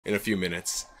in a few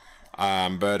minutes.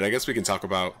 But I guess we can talk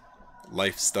about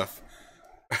life stuff.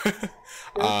 Sure.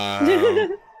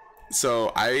 um,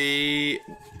 so I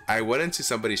went into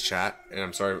somebody's chat, and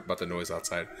I'm sorry about the noise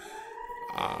outside.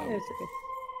 Yeah, it's okay.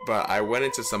 But I went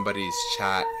into somebody's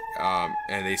chat,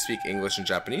 and they speak English and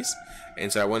Japanese,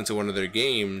 and so I went into one of their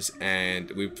games,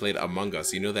 and we played Among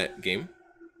Us. You know that game?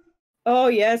 Oh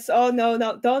yes. Oh no,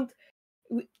 no, don't.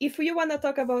 If you want to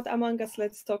talk about Among Us,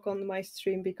 let's talk on my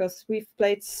stream because we've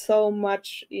played so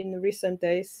much in recent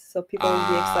days, so people will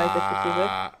be excited to see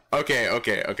that.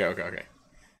 Okay.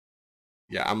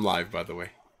 Yeah, I'm live, by the way.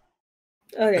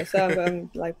 Okay, so I'm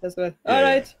live as well. All Yeah.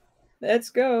 right, let's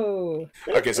go.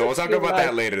 Okay, so we'll talk You're about live.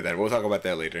 that later then. We'll talk about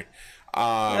that later.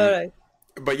 All right.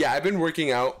 But yeah, I've been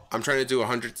working out. I'm trying to do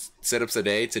 100 sit-ups a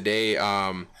day. Today,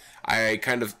 I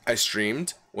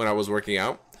streamed when I was working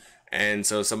out, and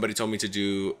so somebody told me to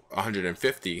do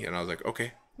 150, and I was like,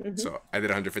 okay. Mm-hmm. So I did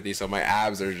 150. So my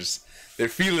abs are they're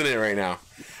feeling it right now.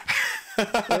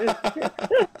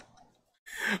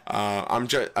 I'm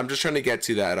just trying to get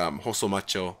to that hoso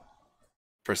macho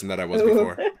person that I was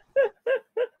before.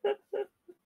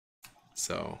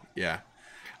 So yeah.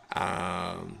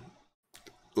 Um,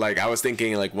 like I was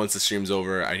thinking, like once the stream's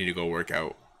over, I need to go work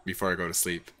out before I go to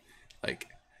sleep. Like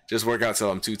just work out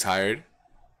till I'm too tired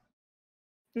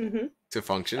Mm-hmm. to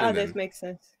function, Ah, and that then makes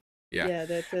sense. yeah. Yeah,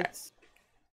 that's.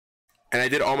 And I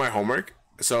did all my homework.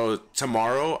 So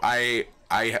tomorrow, I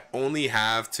only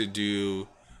have to do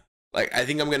like I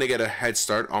think I'm gonna get a head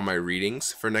start on my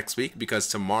readings for next week because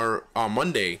tomorrow on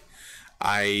Monday,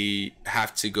 I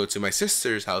have to go to my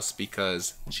sister's house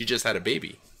because she just had a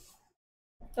baby.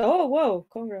 Oh, whoa,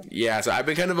 congrats. Yeah, so I've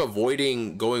been kind of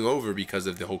avoiding going over because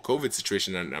of the whole COVID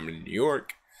situation, and I'm in New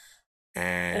York,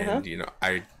 Uh-huh. and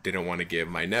I didn't want to give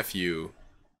my nephew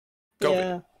COVID,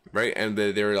 Yeah. right? And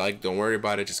they were like, "Don't worry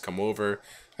about it, just come over."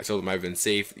 I told them I've been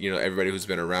safe. Everybody who's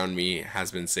been around me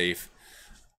has been safe.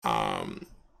 Um,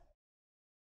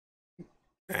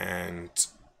 and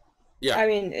yeah, I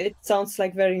mean, it sounds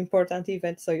like very important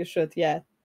event, so you should, yeah,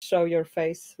 show your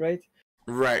face, right?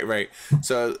 right.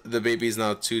 So the baby's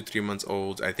now 2, 3 months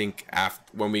old. I think after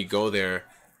when we go there,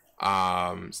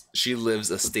 she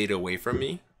lives a state away from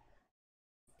me.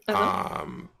 Uh-huh.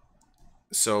 Um,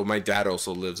 so my dad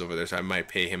also lives over there, so I might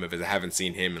pay him if I haven't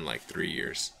seen him in like 3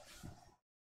 years.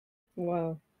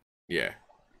 Wow. Yeah.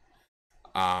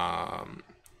 Um.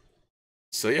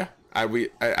 So yeah,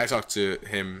 I talked to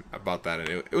him about that, and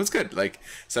it was good. Like,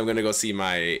 so I'm gonna go see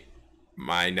my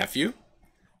nephew.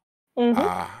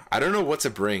 Mm-hmm. I don't know what to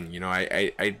bring.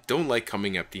 I don't like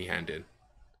coming empty-handed.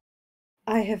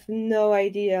 I have no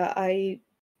idea. I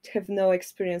have no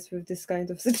experience with this kind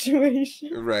of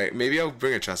situation. Right. Maybe I'll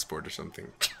bring a chessboard or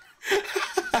something.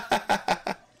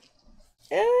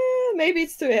 Maybe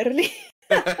it's too early.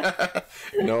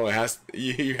 No, it has.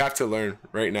 You have to learn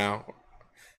right now.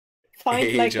 Find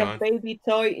Hey, like a John. baby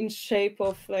toy in shape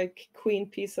of like queen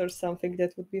piece or something.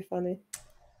 That would be funny.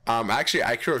 Actually,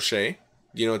 I crochet.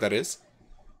 Do you know what that is?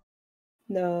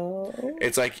 No.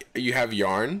 It's like you have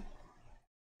yarn,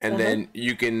 and Uh-huh. then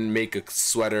you can make a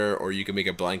sweater or you can make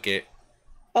a blanket.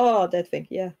 Oh, that thing.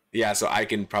 Yeah. Yeah, so I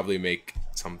can probably make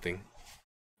something.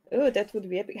 Oh, that would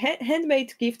be epic.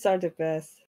 Handmade gifts are the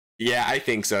best. Yeah, I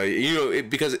think so.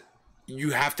 Because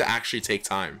you have to actually take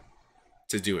time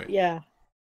to do it. Yeah.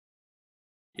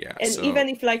 Yeah, And so even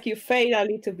if like you fail a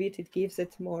little bit, it gives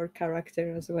it more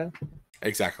character as well.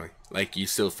 exactly. Like you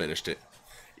still finished it.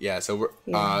 Yeah, so we're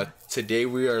Yeah. today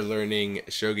we are learning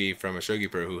Shogi from a Shogi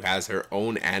Pro who has her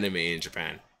own anime in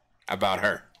Japan about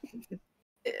her.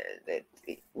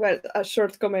 Well, a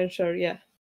short commercial, yeah.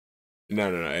 No,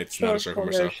 it's not a Short short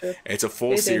commercial. commercial. It's a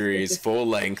full It is. It series, is. full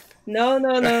length. No,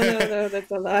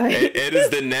 that's a lie. It is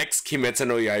the next Kimetsu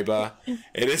no Yaiba.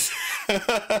 It is.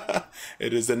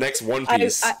 It is the next One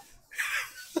Piece.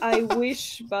 I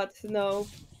wish, but no.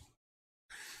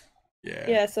 Yeah.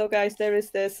 Yeah, so guys, there is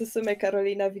the Susume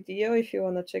Carolina video if you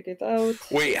wanna check it out.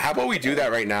 Wait, how about we do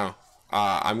that right now?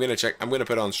 I'm gonna check. I'm gonna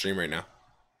put it on stream right now.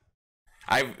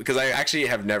 Because I actually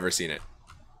have never seen it.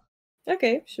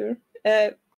 Okay, sure.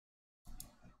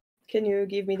 Can you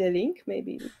give me the link,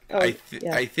 maybe? Oh,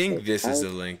 yeah. I think this is out.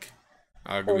 the link.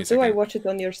 Give Or me a do I second. watch it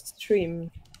on your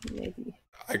stream? Maybe.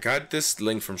 I got this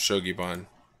link from Shogiban.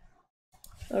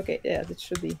 Okay, yeah, that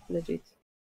should be legit.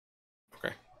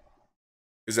 Okay.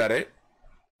 Is that it?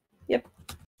 Yep.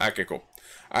 Okay, cool.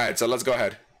 All right, so let's go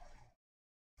ahead.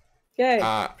 Okay,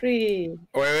 3.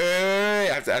 Wait.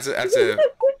 I have to.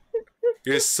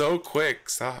 You're so quick.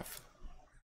 Stop.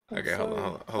 Okay,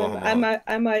 hold on.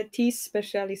 I'm a tea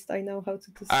specialist. I know how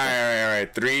to do stuff. All right.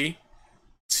 3,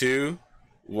 2,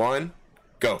 1,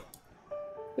 go.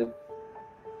 Oop.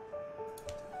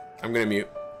 I'm gonna mute.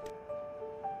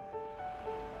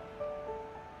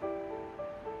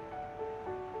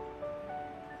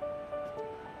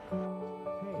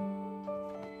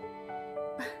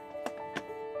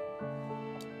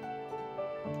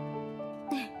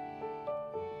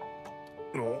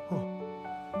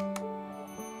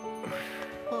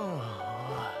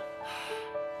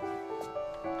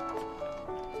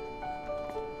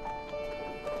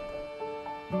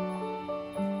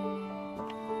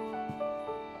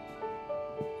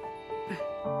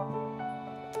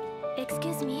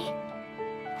 Excuse me?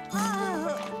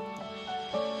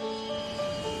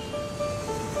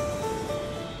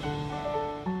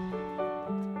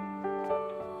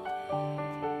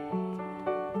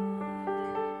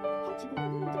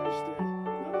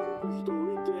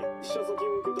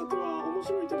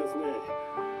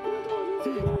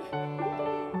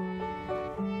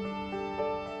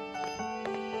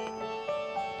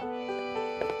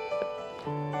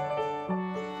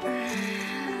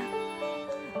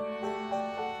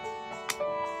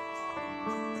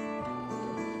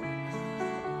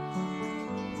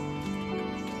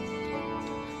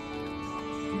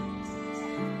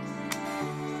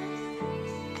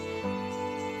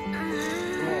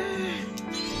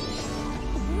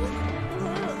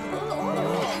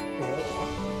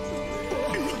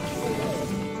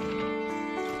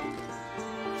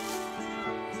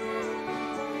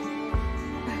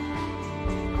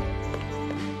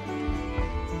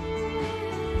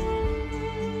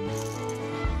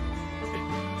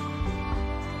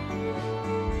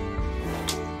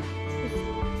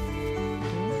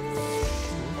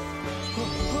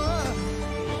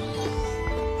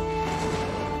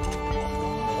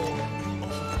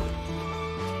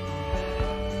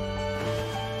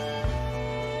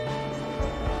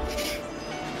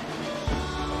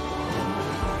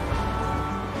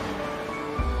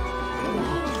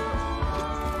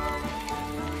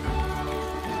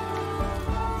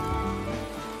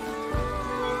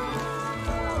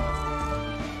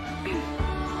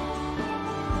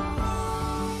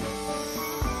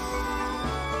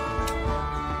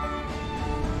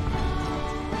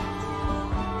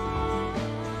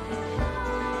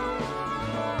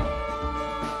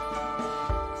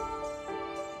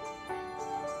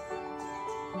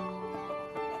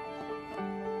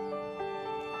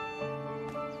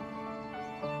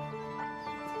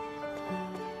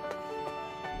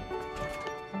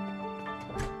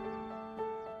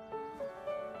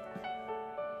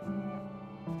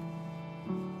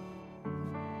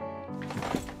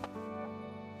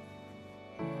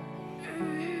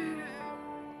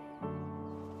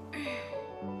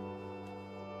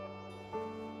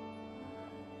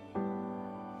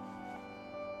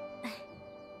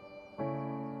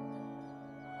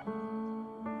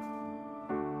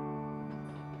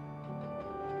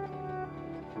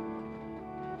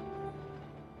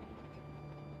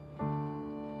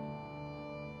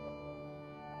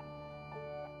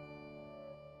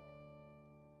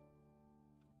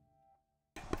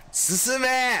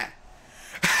 Susume!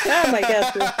 Oh my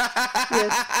god.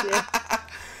 Yes.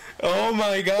 Oh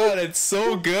my god, it's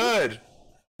so good.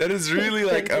 That is really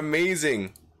like Thank you.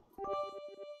 amazing.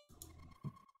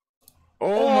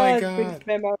 Oh my it brings god.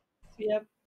 memories. Yep.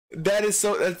 That is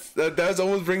so that's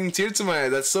almost bringing tears to my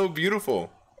eyes. That's so beautiful.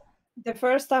 The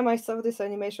first time I saw this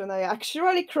animation, I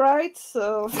actually cried.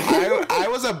 So I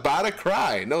was about to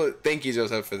cry. No, thank you,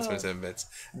 Joseph, for the 27 bits.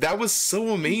 That was so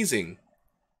amazing.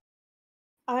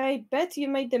 I bet you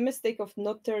made the mistake of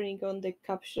not turning on the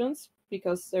captions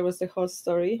because there was the whole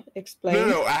story explained.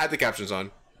 No, I had the captions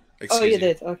on. Oh, you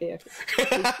did. Okay.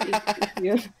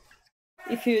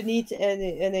 If you need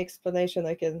any explanation,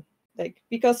 I can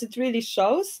because it really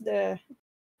shows the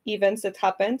events that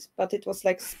happened, but it was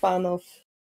like span of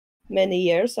many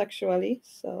years actually.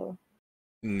 So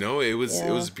no, it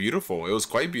was beautiful. It was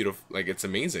quite beautiful. Like it's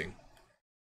amazing.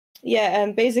 Yeah,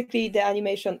 and basically the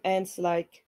animation ends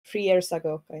like 3 years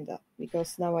ago, kinda,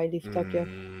 because now I leave Tokyo.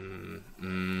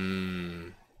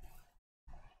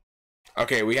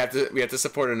 Okay, we have to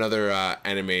support another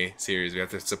anime series. We have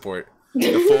to support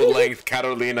the full length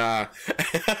Carolina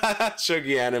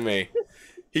Shogi anime.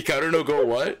 Hikaru no Go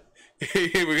what?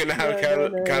 We're gonna have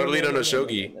Carolina no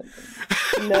Shogi.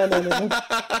 No.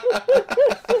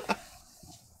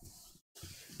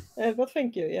 But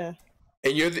thank you, yeah.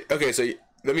 And you're okay. So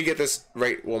let me get this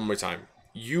right one more time.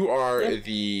 You are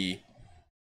the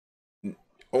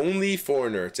only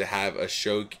foreigner to have a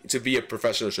to be a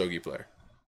professional shogi player.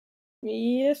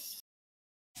 Yes.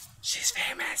 She's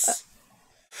famous.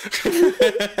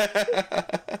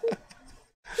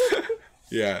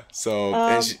 Yeah. So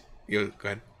and go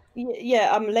ahead.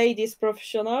 Yeah, I'm ladies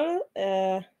professional.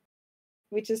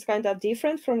 which is kind of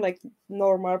different from like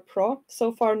normal pro.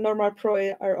 So far, normal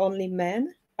pro are only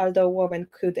men, although women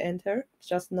could enter.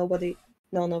 Just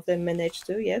none of them managed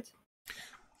to yet.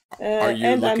 Are you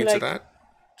and looking I'm like, to that?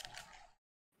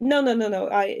 no.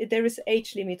 There is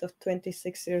age limit of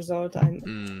 26 years old. I'm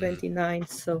 29,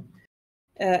 so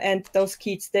and those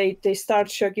kids they start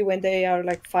shogi when they are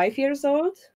like 5 years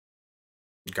old.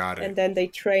 Got it. And then they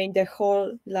train their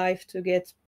whole life to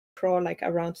get pro like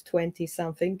around 20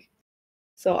 something.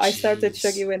 So I started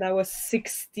shogi when I was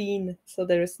 16, so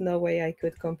there is no way I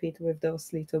could compete with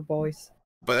those little boys.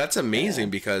 But that's amazing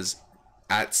because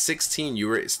at 16 you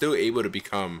were still able to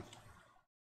become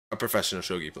a professional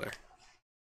shogi player.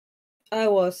 I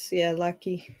was, yeah,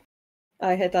 lucky.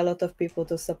 I had a lot of people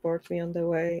to support me on the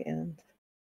way and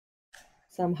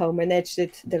somehow managed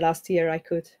it the last year I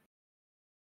could.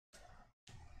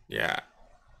 Yeah.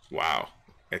 Wow.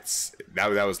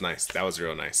 That was nice. That was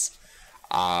real nice.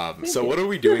 So what are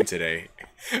we doing today?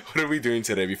 What are we doing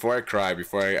today? Before I cry,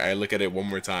 before I look at it one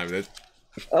more time.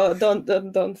 Oh, don't.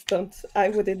 I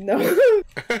wouldn't know.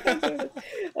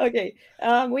 Okay.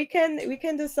 We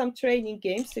can do some training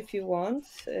games if you want.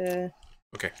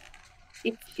 Okay.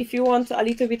 If you want a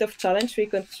little bit of challenge, we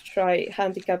can try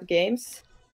handicap games.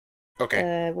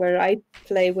 Okay. Where I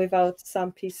play without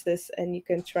some pieces and you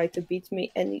can try to beat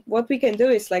me. And what we can do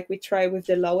is like we try with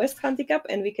the lowest handicap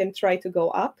and we can try to go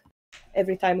up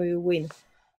every time we win.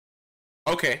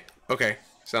 Okay.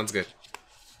 Sounds good.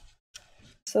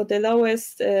 So the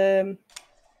lowest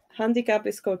handicap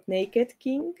is called Naked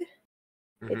King.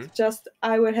 Mm-hmm. It's just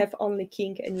I will have only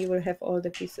king and you will have all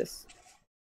the pieces.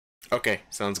 Okay,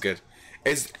 sounds good.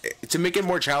 Is to make it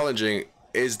more challenging,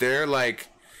 is there like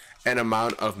an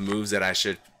amount of moves that I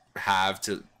should have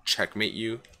to checkmate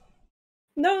you?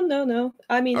 No.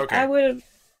 I mean, okay.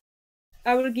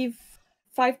 I will give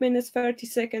 5 minutes 30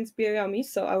 seconds beyond me,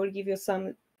 so I will give you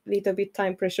some little bit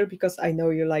time pressure because I know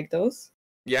you like those.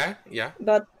 Yeah.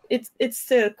 But it's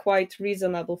still quite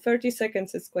reasonable. 30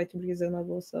 seconds is quite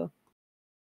reasonable, so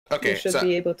okay, you should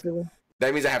be able to.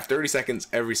 That means I have 30 seconds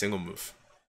every single move.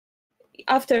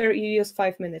 After you use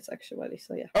 5 minutes, actually.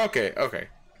 So yeah. Okay.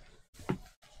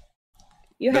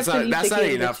 You have that's not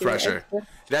enough pressure.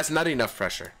 That's not enough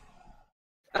pressure.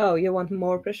 Oh, you want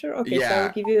more pressure? Okay, yeah. So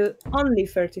I'll give you only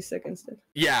 30 seconds then.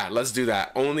 Yeah, let's do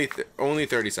that. Only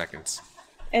 30 seconds.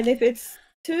 And if it's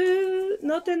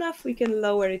not enough, we can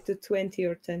lower it to 20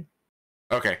 or 10.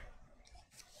 Okay.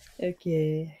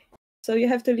 So you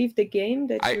have to leave the game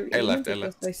that I left.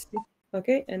 I see.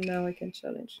 Okay, and now I can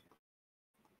challenge.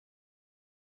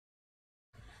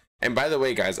 And by the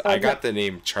way, guys, I got the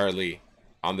name Charlie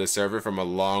on this server from a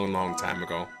long time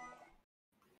ago.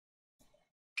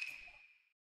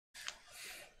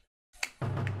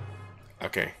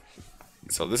 Okay,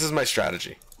 so this is my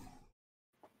strategy.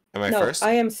 Am I first?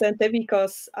 I am Sente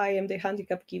because I am the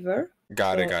handicap giver.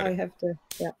 Got it. I have to,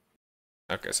 yeah.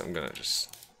 Okay, so I'm gonna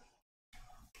just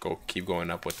keep going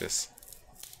up with this.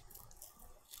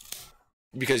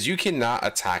 Because you cannot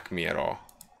attack me at all.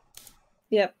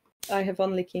 Yep, I have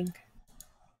only king.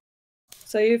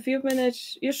 So if you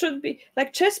manage, you should be,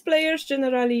 like chess players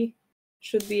generally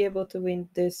should be able to win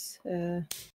this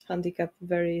handicap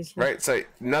very easily. Right, so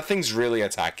nothing's really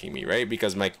attacking me, right?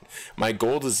 Because my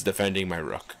gold is defending my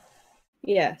rook.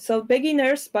 Yeah, so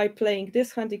beginners, by playing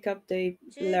this handicap, they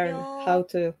learn how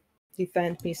to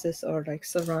defend pieces or like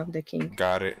surround the king.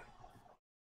 Got it.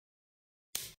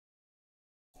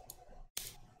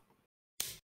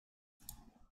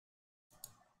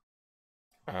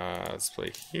 Let's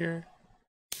play here.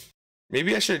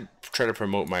 Maybe I should try to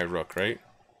promote my rook, right?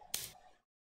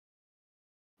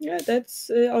 Yeah, that's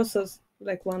also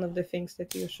like one of the things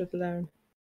that you should learn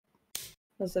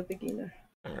as a beginner.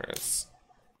 Alright.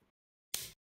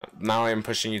 Now I'm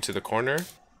pushing you to the corner.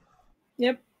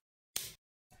 Yep.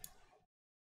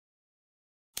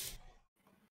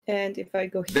 And if I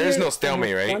go here... There's no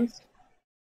stalemate, right?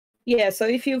 Yeah, so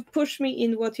if you push me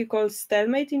in what you call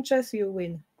stalemate in chess, you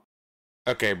win.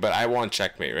 Okay, but I want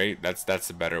checkmate, right? That's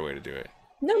the better way to do it.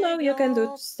 No, you can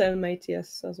do stalemate,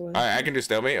 yes, as well. I can do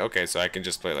stalemate? Okay, so I can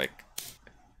just play like...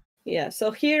 Yeah,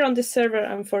 so here on the server,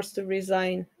 I'm forced to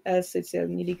resign as it's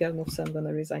an illegal move, so I'm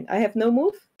gonna resign. I have no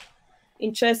move.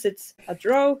 In chess, it's a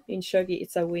draw. In shogi,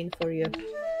 it's a win for you.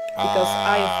 Because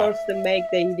I am forced to make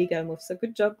the illegal move. So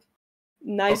good job.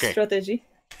 Nice strategy.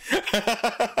 Thank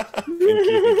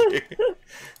you.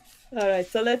 Alright,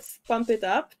 so let's pump it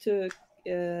up to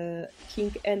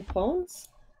king and pawns.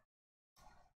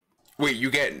 Wait, you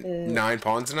get 9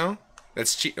 pawns now?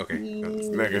 That's cheap. Okay.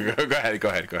 Go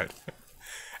ahead.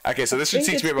 Okay, so this should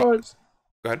teach me about...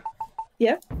 Go ahead.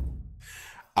 Yeah.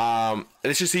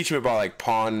 This should teach me about like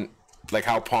pawn like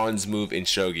how pawns move in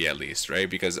shogi at least, right?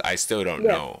 Because I still don't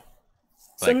Yeah. know.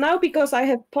 So now, because I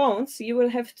have pawns, you will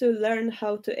have to learn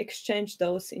how to exchange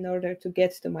those in order to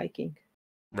get to my king.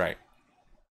 Right.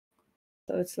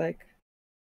 So it's like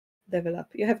develop.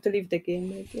 You have to leave the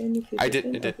game again if you I did.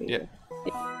 Okay, Yeah.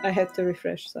 I had to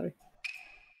refresh. Sorry.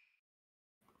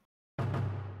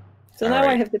 So All now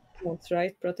right. I have the pawns,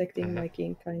 right, protecting my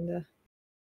king, kinda.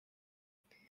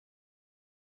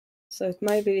 So it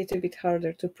might be a little bit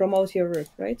harder to promote your rook,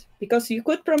 right? Because you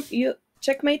could you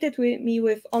checkmated with me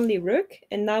with only rook,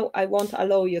 and now I won't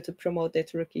allow you to promote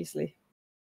that rook easily.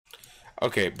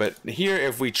 Okay, but here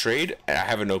if we trade, I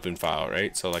have an open file,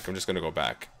 right? So like I'm just gonna go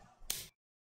back.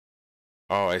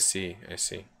 Oh, I see.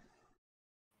 Okay,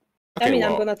 I mean,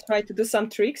 I'm gonna try to do some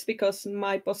tricks because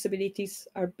my possibilities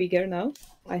are bigger now.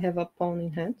 I have a pawn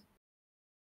in hand.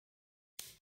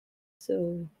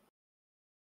 So.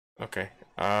 Okay.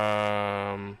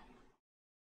 I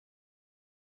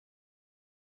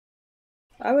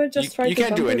will just try to. You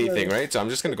can't do anything, right? So I'm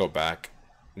just gonna go back.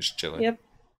 I'm just chilling. Yep.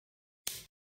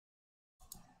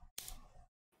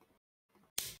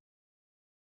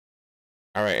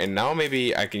 All right, and now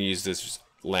maybe I can use this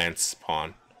lance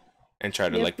pawn and try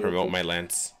to like promote my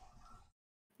lance.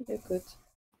 Yeah, good.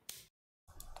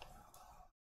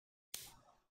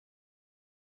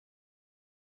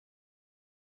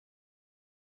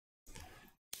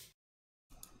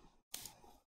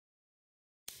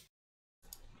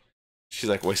 She's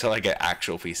like, wait till I get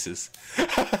actual pieces.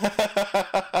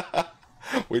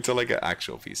 Wait till I get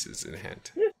actual pieces in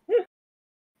hand.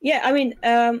 Yeah, I mean,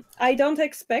 I don't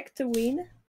expect to win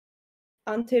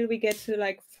until we get to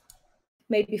like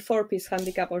maybe 4-piece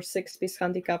handicap or 6-piece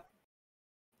handicap.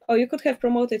 Oh, you could have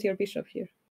promoted your bishop here.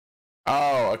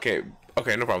 Oh, okay.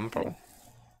 Okay, no problem, no problem.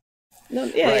 No,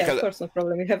 yeah, of course, no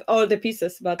problem. You have all the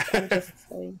pieces, but I'm just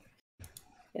saying.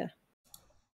 Yeah.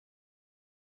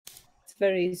 It's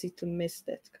very easy to miss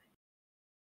that.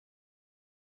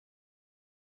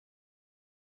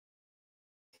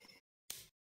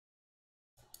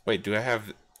 Wait, do I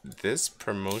have this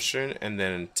promotion and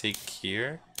then take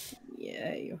here?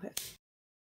 Yeah, you have.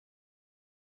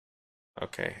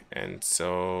 Okay, and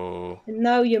so... And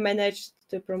now you managed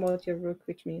to promote your rook,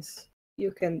 which means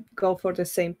you can go for the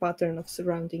same pattern of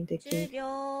surrounding the king.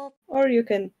 Or you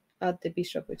can add the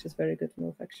bishop, which is a very good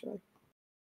move, actually.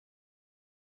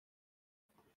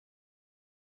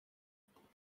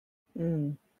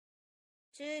 I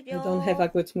don't have a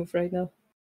good move right now.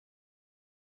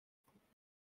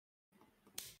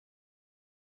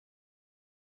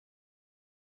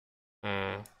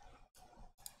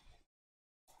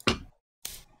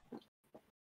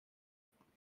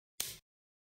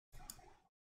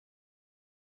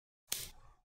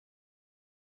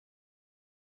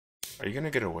 Are you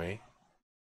gonna get away?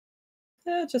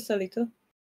 Just a little.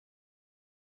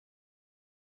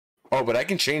 Oh, but I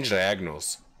can change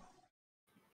diagonals.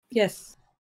 Yes.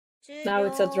 Now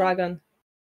it's a dragon.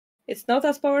 It's not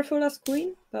as powerful as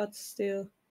queen, but still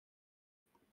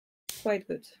quite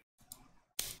good.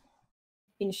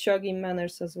 In shogi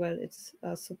manners as well, it's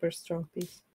a super strong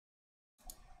piece.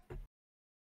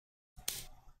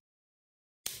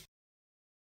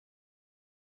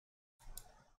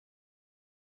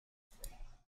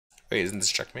 Wait, isn't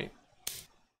this checkmate?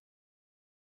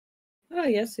 Oh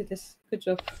yes, it is. Good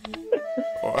job.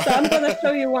 So I'm gonna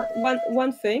show you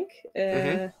one thing.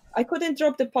 I couldn't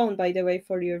drop the pawn, by the way,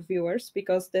 for your viewers,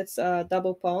 because that's a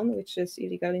double pawn, which is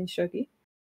illegal in shogi.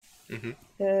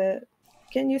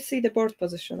 Can you see the board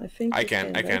position? I think I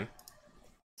can.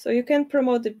 So you can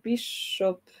promote the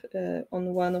bishop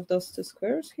on one of those two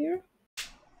squares here.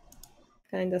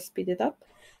 Kind of speed it up.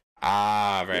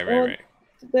 Ah, right.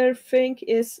 Their thing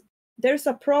is, there's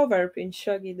a proverb in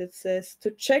shogi that says,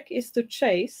 to check is to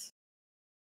chase.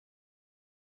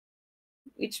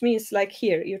 Which means, like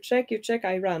here, you check,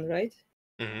 I run, right?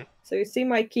 So you see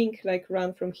my king like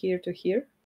run from here to here.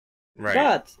 Right.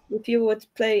 But if you would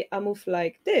play a move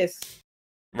like this,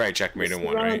 right, checkmate in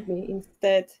one, right? Me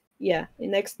instead, yeah,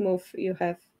 in next move you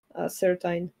have a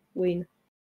certain win.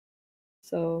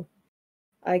 So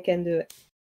I can do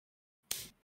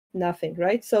nothing,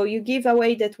 right? So you give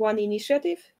away that one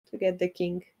initiative to get the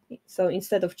king. So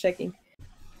instead of checking.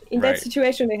 In that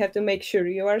situation, we have to make sure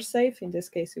you are safe. In this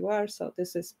case, you are. So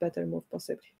this is better move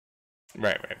possibly.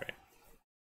 Right.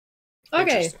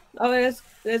 Okay,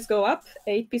 let's go up.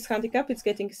 8-piece handicap. It's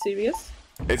getting serious.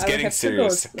 It's getting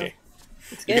serious. Okay.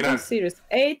 It's getting serious.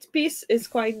 8-piece is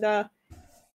quite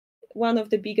one of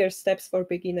the bigger steps for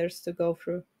beginners to go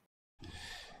through.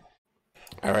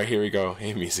 All right, here we go.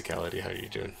 Hey, Musicality, how are you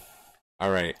doing?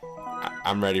 All right,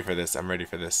 I'm ready for this.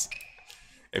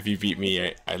 If you beat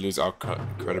me, I lose all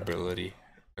credibility.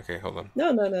 Okay, hold on.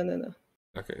 No.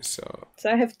 Okay, so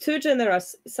I have 2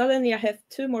 generals. Suddenly I have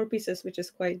 2 more pieces, which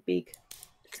is quite big.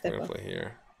 I'm gonna play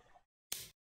here.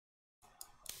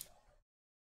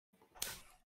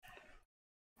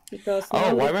 Because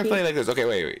oh, why am I playing like this? Okay,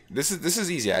 wait. This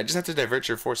is easy. I just have to divert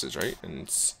your forces, right? And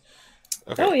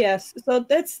okay. Oh yes, so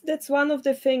that's one of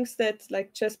the things that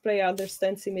like chess player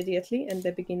understands immediately, and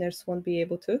the beginners won't be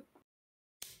able to.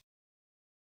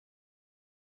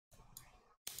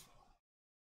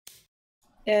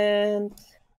 And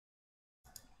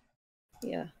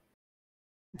yeah.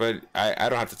 But I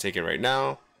don't have to take it right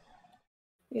now.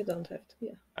 You don't have to,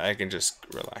 yeah. I can just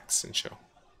relax and chill.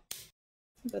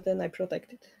 But then I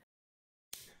protect it.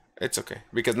 It's okay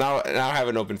because now I have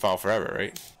an open file forever,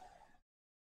 right?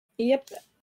 Yep.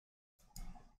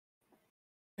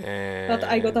 And but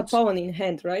I got a pawn in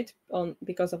hand, right?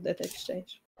 Because of that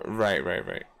exchange. Right.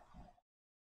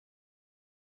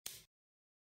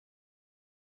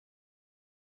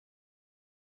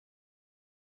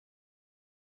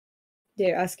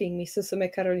 They're asking me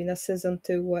Susume Carolina season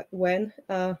 2 when?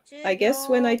 I guess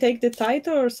when I take the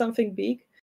title or something big,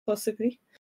 possibly.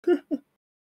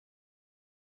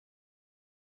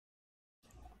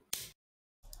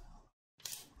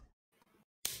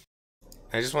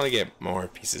 I just want to get more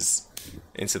pieces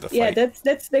into the fight. Yeah,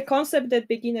 that's the concept that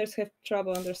beginners have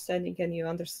trouble understanding, and you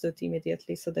understood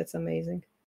immediately, so that's amazing.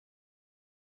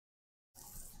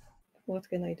 What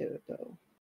can I do though?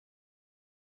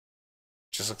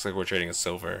 Just looks like we're trading a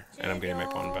silver, and I'm getting my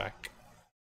pawn back.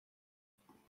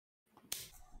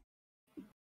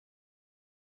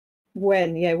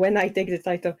 When? Yeah, when I take the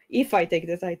title. If I take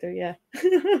the title, yeah.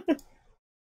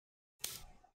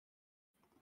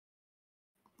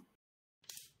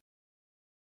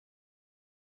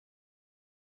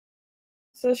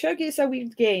 So Shogi is a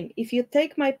weird game. If you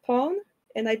take my pawn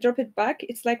and I drop it back,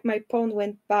 it's like my pawn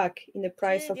went back in the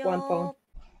price of 1 pawn.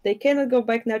 They cannot go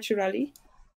back naturally,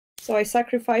 so I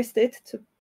sacrificed it to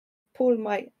pull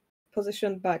my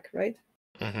position back, right?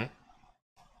 Mm-hmm.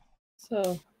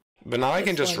 So. But now I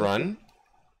can just run,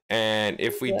 and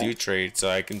if we do trade, so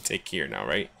I can take here now,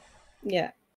 right?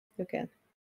 Yeah, you can.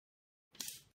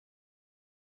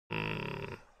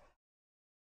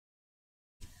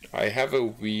 I have a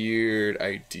weird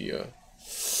idea.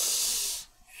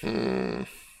 This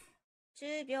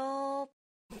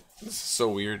is so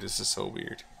weird.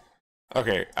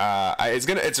 Okay,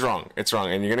 it's wrong,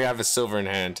 and you're gonna have a silver in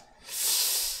hand.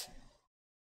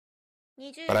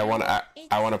 But I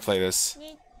wanna play this.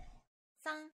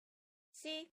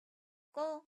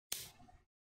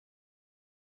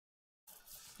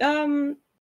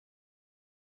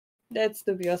 That's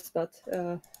dubious, but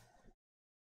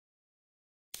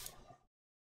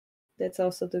that's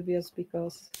also dubious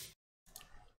because.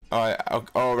 Right,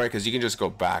 because you can just go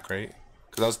back, right?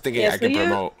 Because I was thinking I can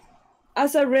promote.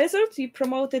 As a result, you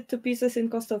promoted 2 pieces in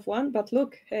cost of 1, but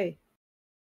look, hey.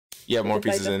 Yeah, more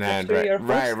pieces in hand, right.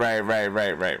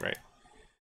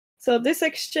 So this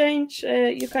exchange,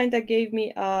 you kind of gave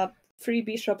me a free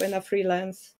bishop and a free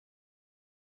lance.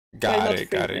 Got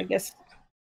it. I guess.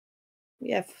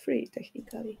 Yeah, free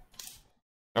technically.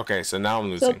 Okay, so now I'm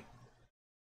losing. So,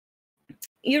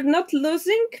 you're not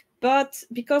losing, but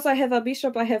because I have a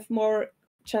bishop, I have more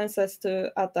chances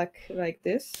to attack like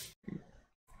this.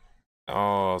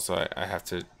 Oh, so I have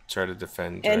to try to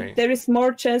defend, and right? There is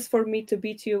more chance for me to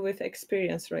beat you with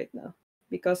experience right now,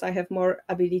 because I have more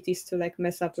abilities to like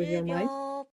mess up with your mind.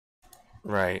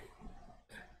 Right.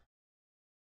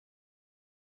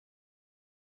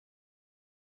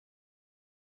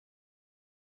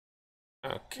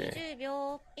 Okay.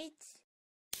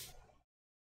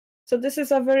 So this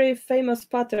is a very famous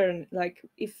pattern. Like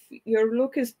if your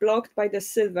rook is blocked by the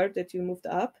silver that you moved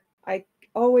up, I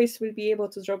always will be able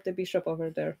to drop the bishop over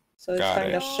there. So it's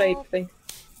kind of shape thing.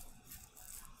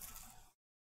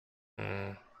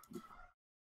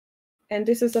 And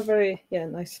this is a very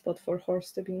nice spot for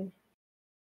horse to be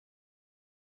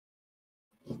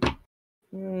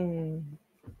in.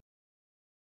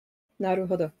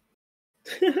 Naruhodo.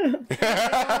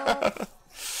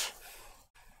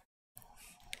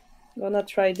 Gonna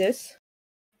try this.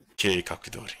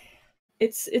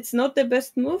 It's not the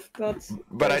best move,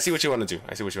 but I see what you want to do.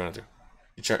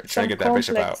 You try to get that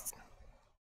bishop out.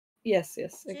 Yes,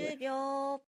 exactly.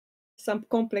 Some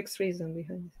complex reason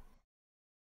behind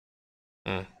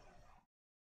it.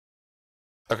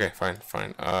 Okay,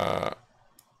 fine.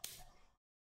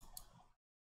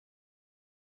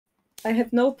 I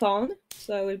have no pawn,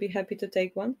 so I will be happy to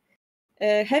take one.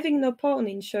 Having no pawn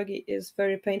in shogi is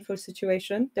very painful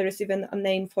situation. There is even a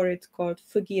name for it called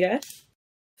fugire.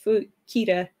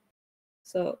 Fukire.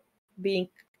 So being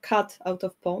cut out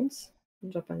of pawns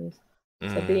in Japanese.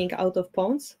 So Mm. being out of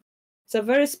pawns. It's a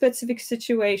very specific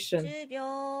situation 10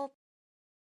秒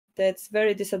that's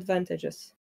very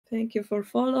disadvantageous. Thank you for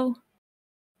follow.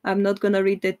 I'm not gonna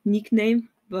read that nickname,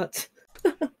 but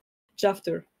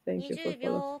Jafter, thank you for 20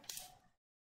 follow. 秒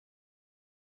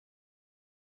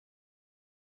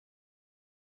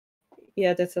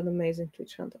Yeah, that's an amazing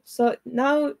Twitch handle. So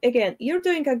now again, you're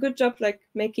doing a good job like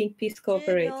making peace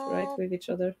cooperate, right, with each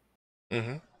other.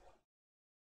 Mm-hmm.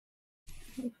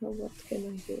 What can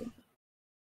I do?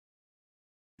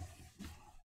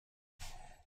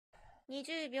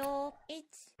 20秒 1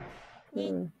 2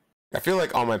 Hmm. I feel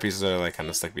like all my pieces are like kind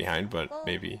of stuck behind, but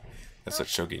maybe that's what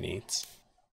Shogi needs.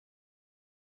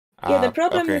 Yeah, the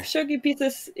problem okay. with shogi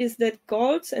pieces is that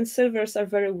golds and silvers are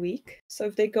very weak. So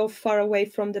if they go far away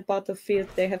from the battlefield,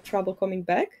 they have trouble coming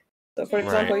back. So for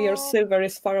example, your silver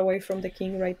is far away from the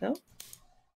king right now.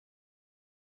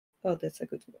 Oh, that's a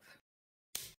good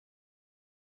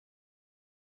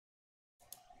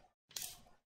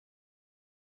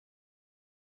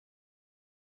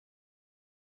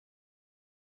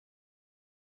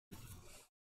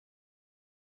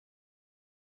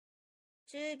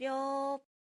秒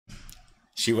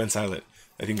She went silent.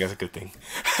 I think that's a good thing.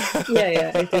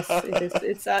 Yeah, it is.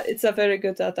 It's a very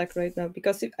good attack right now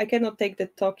because if I cannot take the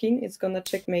talking, it's gonna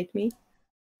checkmate me.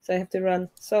 So I have to run.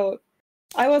 So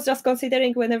I was just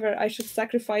considering whenever I should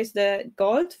sacrifice the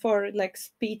gold for like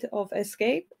speed of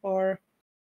escape or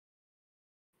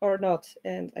not,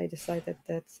 and I decided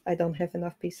that I don't have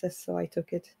enough pieces, so I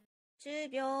took it. 10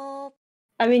秒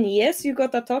I mean, yes, you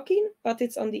got a talking, but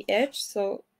it's on the edge,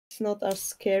 so it's not as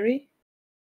scary.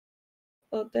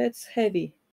 Oh, that's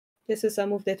heavy. This is a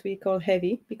move that we call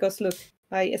heavy, because look,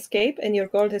 I escape and your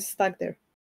gold is stuck there.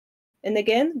 And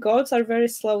again, golds are very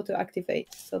slow to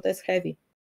activate, so that's heavy.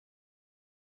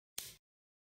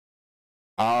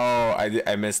 Oh,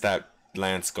 I missed that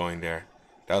lance going there.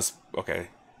 That was okay.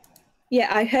 Yeah,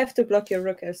 I have to block your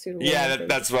rook as you. Yeah,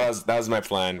 that was my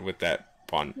plan with that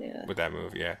pawn. Yeah. With that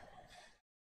move, yeah.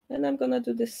 And I'm gonna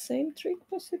do the same trick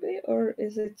possibly, or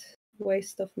is it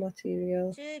waste of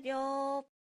material? 10秒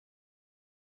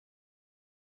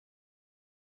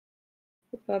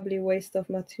Probably waste of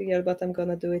material, but I'm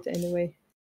gonna do it anyway.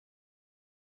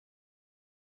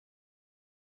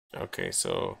 Okay,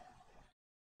 so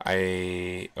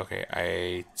I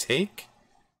take,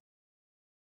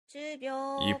 10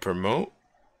秒 you promote,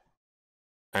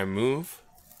 I move.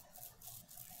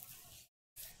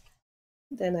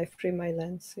 Then I free my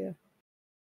lands, yeah.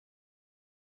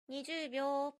 20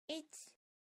秒 1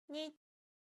 2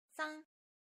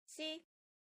 3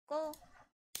 4 5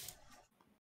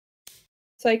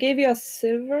 So I gave you a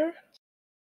silver.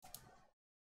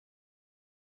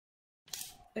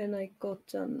 And I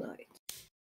got a knight.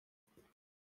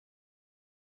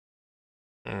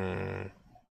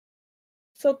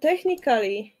 So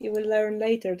technically, you will learn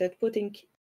later that putting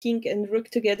king and rook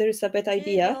together is a bad 10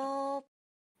 idea, 秒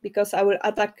because I will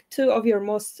attack two of your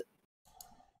most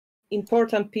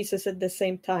important pieces at the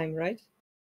same time, right?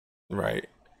 Right.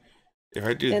 If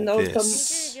I do And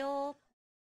this, 20秒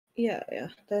yeah,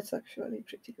 that's actually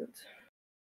pretty good.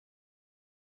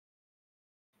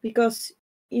 Because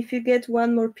if you get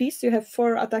one more piece, you have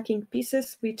 4 attacking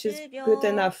pieces, which is good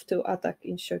enough to attack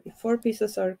in Shogi. 4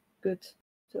 pieces are good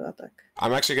to attack.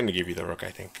 I'm actually gonna give you the rook,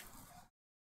 I think.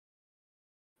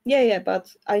 Yeah,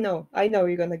 but I know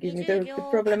you're gonna give me. The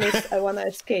problem is I wanna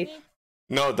escape.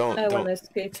 No, don't. I wanna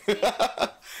escape.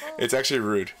 It's actually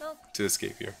rude to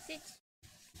escape here. 7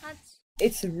 8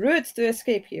 It's rude to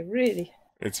escape here, really.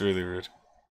 It's really rude.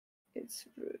 It's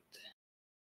rude.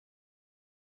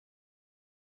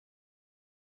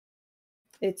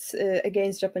 It's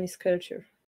against Japanese culture.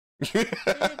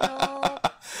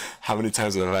 How many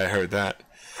times have I heard that?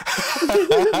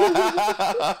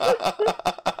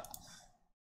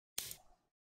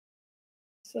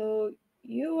 So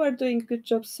you are doing a good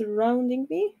job surrounding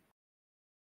me.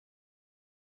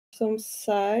 Some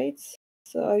sides.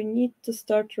 So I need to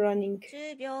start running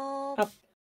 10秒 up.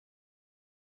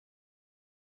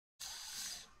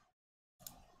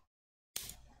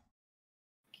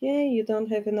 Okay, you don't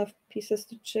have enough pieces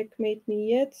to checkmate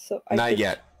me yet, so Not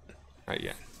yet.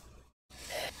 I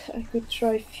could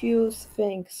try few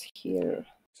things here.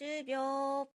 10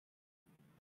秒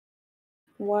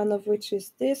One of which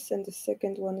is this, and the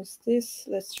second one is this.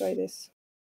 Let's try this.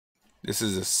 This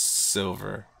is a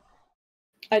silver.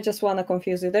 I just want to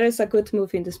confuse you. There is a good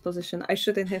move in this position. I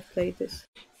shouldn't have played this.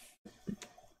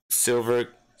 Silver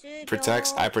 10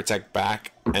 protects, I 秒 protect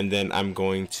back, and then I'm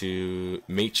going to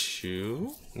mate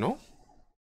you. No?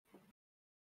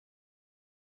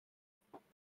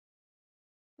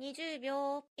 20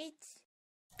秒 1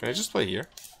 Can I just play here?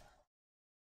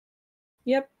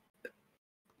 Yep.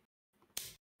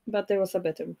 But there was a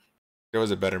better move. There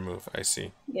was a better move. I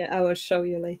see. Yeah, I will show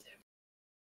you later.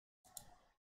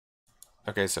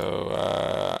 Okay, so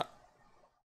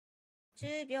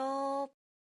 10秒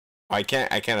I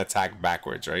can't attack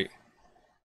backwards, right?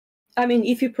 I mean,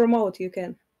 if you promote, you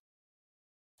can.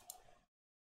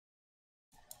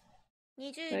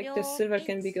 20 Like 秒 the silver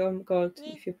can become gold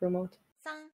if you promote.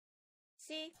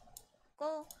 3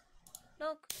 4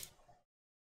 5 6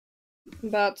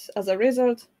 But as a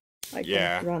result, I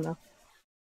Yeah. can run up.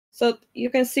 So you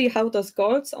can see how those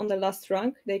golds on the last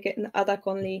rank, they can attack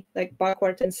only like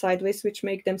backward and sideways, which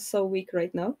make them so weak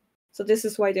right now. So this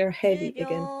is why they're 10 heavy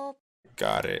again. 秒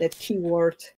Got it. That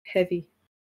keyword, heavy.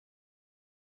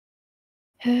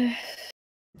 You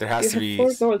There has to have be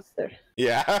 4 golds there.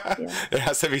 Yeah. Yeah. There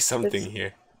has to be something That's-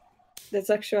 here. That's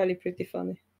actually pretty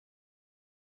funny.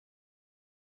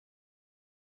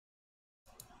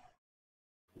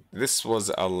 This was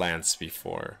a lance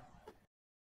before.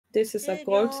 This is a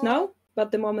gold now,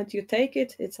 but the moment you take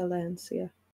it, it's a lance, yeah.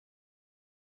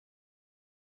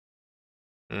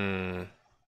 Mm.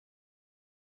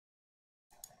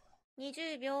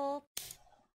 20秒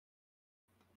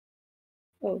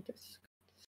Oh, this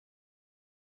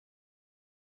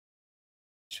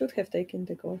should have taken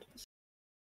the gold.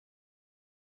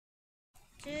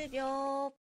 10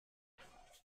秒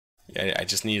Yeah, I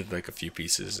just needed like a few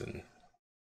pieces and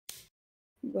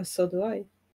Well, so do I.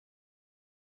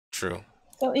 true.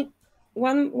 So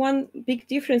one big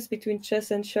difference between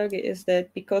chess and shogi is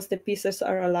that because the pieces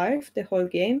are alive the whole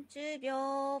game, 10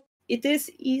秒 it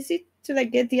is easy to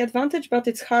like get the advantage, but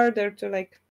it's harder to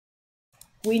like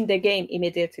win the game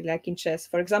immediately, like in chess.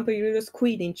 For example, you lose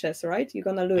queen in chess, right? You're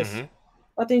gonna lose. Mhm.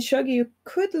 But in shogi, you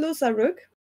could lose a rook.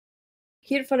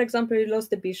 Here, for example, you lost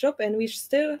the bishop, and we're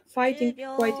still fighting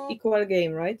quite equal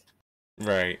game, right?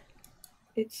 Right.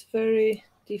 It's very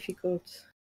difficult.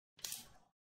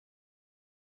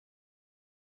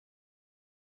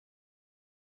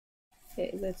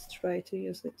 Okay, let's try to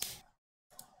use it.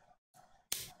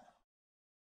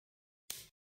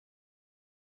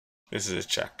 This is a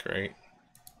check, right?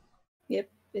 Yep,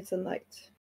 it's a knight.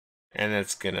 And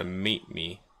it's gonna meet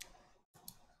me.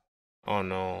 Oh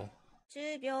no.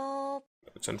 10秒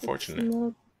It's unfortunate. It's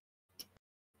not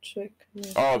check. No.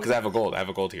 Oh, because I have a gold. I have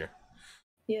a gold here.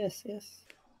 Yes, yes.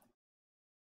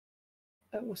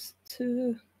 That was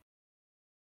two.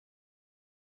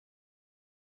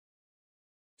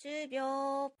 10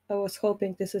秒 I was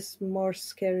hoping this is more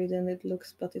scary than it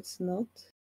looks, but it's not.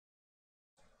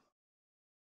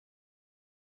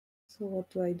 So what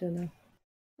do I do now?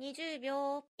 20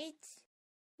秒 1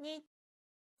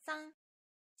 2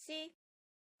 3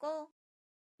 4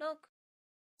 5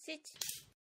 6 7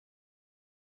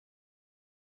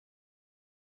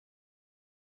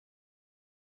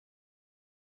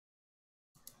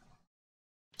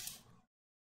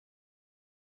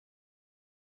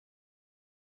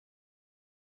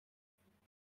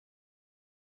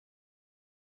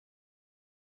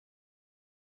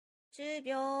 10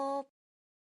秒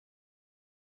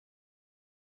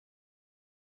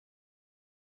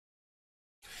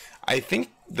I think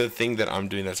the thing that I'm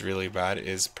doing that's really bad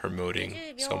is promoting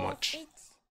 20 so 秒 much.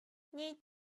 1 2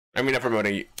 I mean, not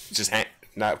promoting, just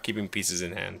not keeping pieces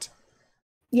in hand.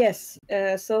 Yes.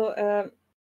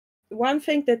 One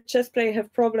thing that chess players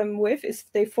have problem with is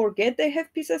they forget they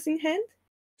have pieces in hand,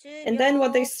 10 and then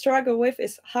what they 秒 struggle with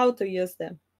is how to use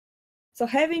them. So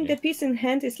having Yeah. the piece in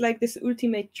hand is like this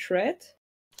ultimate threat.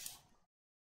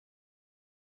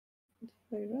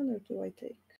 Do I run or do I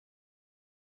take?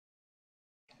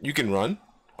 You can run,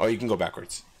 or you can go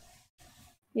backwards.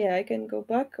 Yeah, I can go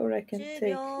back or I can 10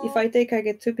 take.秒 If I take, I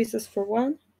get 2 pieces for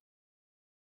 1.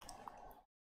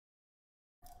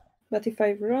 But if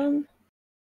I run,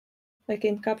 I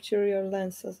can capture your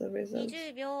lance as a result.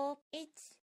 20秒 1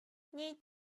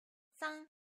 2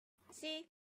 3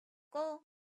 4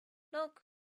 5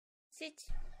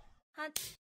 6 7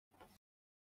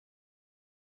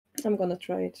 8 I'm gonna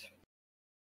try it.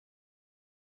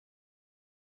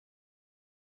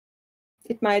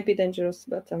 It might be dangerous,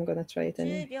 but I'm gonna try it 10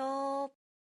 anyway. 秒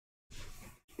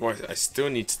Well, I still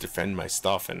need to defend my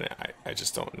stuff, and I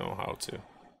just don't know how to.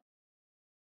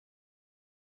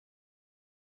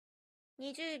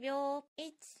 20秒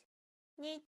 1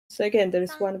 2 So again, there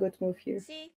is one good move here.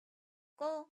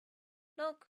 4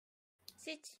 5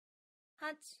 6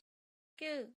 7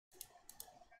 8 9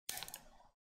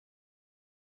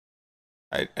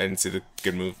 I didn't see the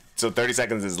good move. So 30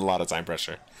 seconds is a lot of time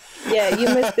pressure. Yeah, you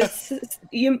missed this.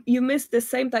 You missed the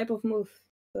same type of move,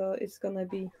 so it's gonna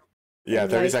be Yeah,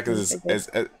 30 Like, seconds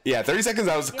yeah, 30 seconds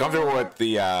I was comfortable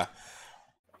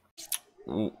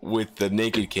with the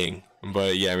naked king,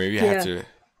 but yeah, maybe I have Yeah. to.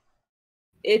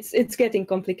 It's getting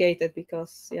complicated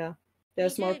because yeah,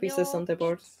 there's more 20 pieces 秒 on the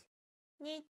board.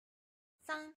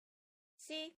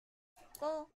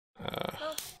 1、2、3、4、5、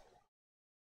 Uh, 6。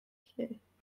 Okay.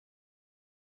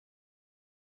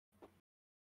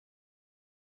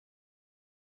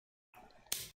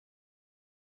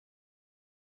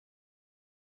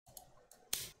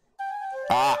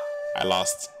 I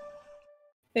lost.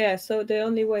 Yeah, so the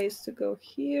only way is to go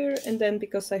here, and then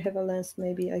because I have a lens,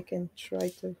 maybe I can try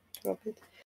to drop it.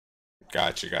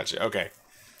 Gotcha. Okay.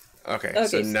 So Okay,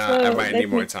 now so I might let need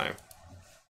more me time.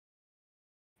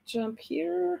 jump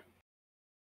here.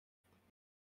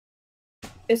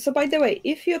 So by the way,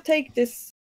 if you take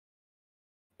this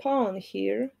pawn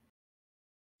here,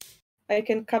 I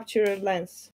can capture a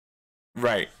lens.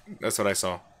 Right, that's what I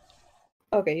saw.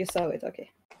 Okay, you saw it, okay.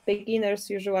 Beginners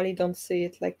usually don't see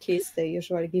it like kids, they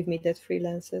usually give me that free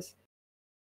lenses.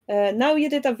 Now you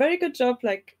did a very good job,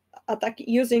 like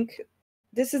using.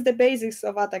 This is the basics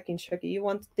of attacking shogi. You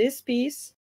want this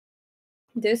piece,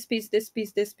 this piece, this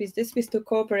piece, this piece, this piece to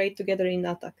cooperate together in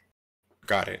attack.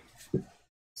 Got it.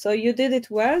 So you did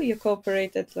it well. You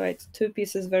cooperated, right? 2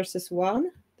 pieces versus 1.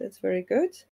 That's very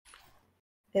good.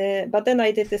 But then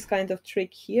I did this kind of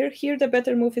trick here. Here the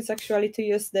better move is actually to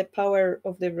use the power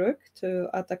of the rook to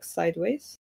attack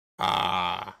sideways.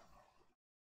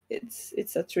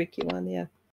 It's a tricky one, yeah.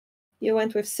 You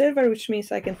went with silver, which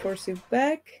means I can force you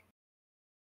back.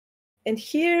 And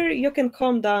here you can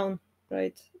calm down,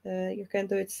 right? You can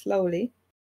do it slowly.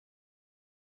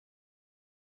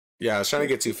 Yeah, I was trying to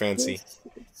get too fancy.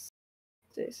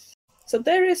 This. So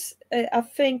there is a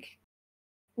thing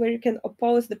where you can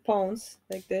oppose the pawns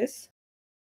like this.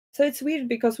 So it's weird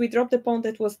because we dropped the pawn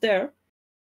that was there.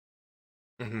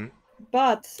 Mm-hmm.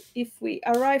 But if we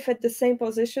arrive at the same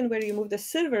position where you move the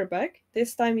silver back,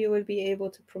 this time you will be able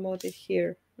to promote it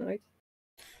here, right?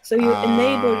 So you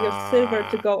enable your silver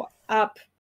to go up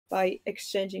by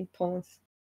exchanging pawns.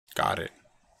 Got it.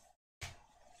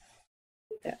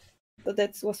 Yeah. So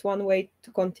that was one way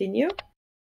to continue.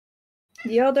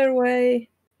 The other way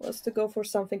was to go for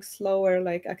something slower,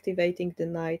 like activating the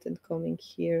knight and coming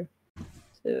here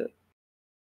to,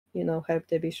 help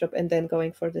the bishop, and then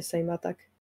going for the same attack.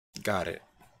 Got it.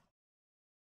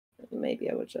 Maybe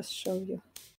I will just show you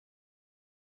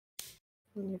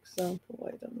an example.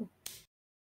 I don't know.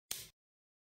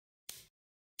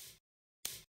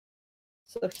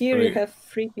 So here you have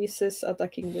 3 pieces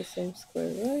attacking the same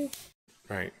square, right?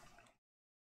 Right.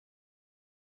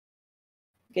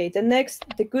 Okay,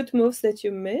 the good moves that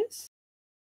you miss.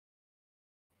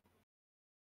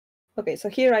 Okay, so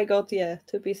here I got 2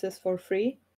 pieces for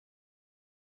free.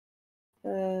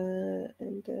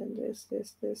 And then this.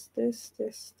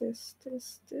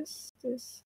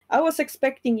 I was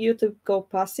expecting you to go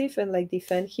passive and like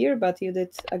defend here, but you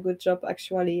did a good job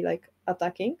actually like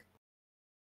attacking.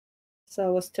 So I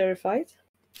was terrified.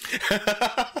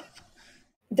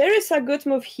 There is a good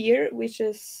move here, which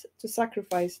is to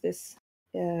sacrifice this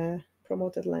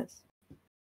promoted lens.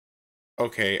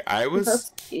 Okay, I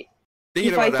was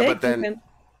thinking about that, but then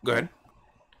go ahead.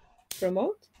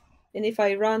 Promote, and if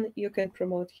I run, you can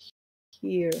promote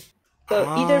here. So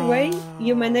either way,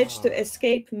 you manage to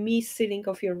escape me stealing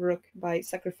of your rook by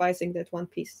sacrificing that 1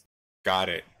 piece. Got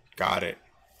it.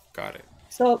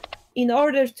 So in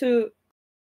order to,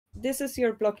 this is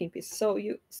your blocking piece. So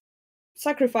you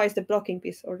sacrifice the blocking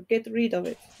piece or get rid of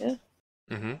it. Yeah,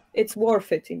 Mm-hmm. It's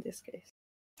worth it in this case.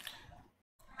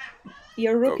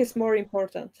 Your rook is more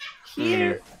important.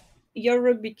 Here, your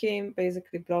rook became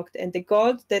basically blocked, and the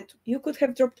gold that you could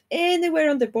have dropped anywhere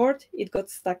on the board, it got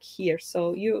stuck here.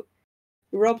 So you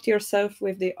robbed yourself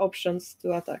with the options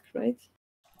to attack, right?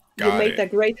 You made a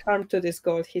great harm to this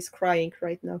gold. He's crying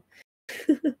right now.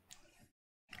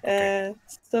 Okay.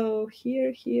 So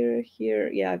here,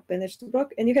 yeah, I managed to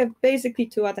block. And you have basically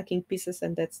 2 attacking pieces,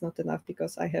 and that's not enough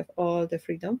because I have all the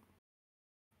freedom.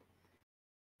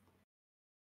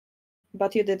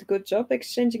 But you did a good job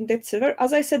exchanging that silver.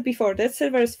 As I said before, that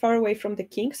silver is far away from the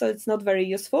king, so it's not very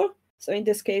useful. So in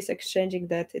this case, exchanging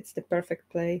that, it's the perfect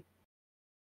play.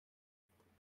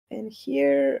 And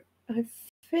here, I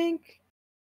think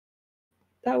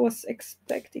I was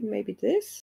expecting maybe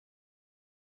this.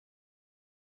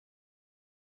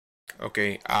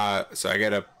 Okay, so I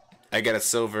get a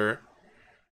silver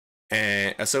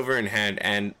and a silver in hand,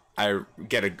 and I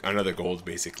get another gold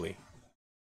basically.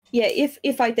 Yeah,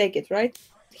 if I take it, right?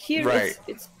 Here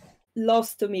it's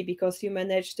lost to me because you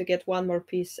managed to get 1 more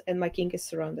piece and my king is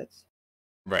surrounded.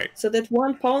 Right. So that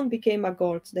 1 pawn became a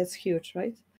gold. That's huge,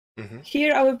 right?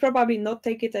 Here I will probably not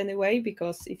take it anyway,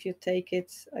 because if you take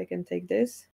it, I can take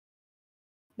this.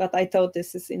 But I thought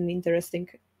this is an interesting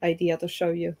idea to show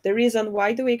you. The reason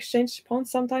why do we exchange pawns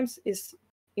sometimes is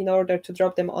in order to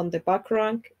drop them on the back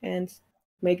rank and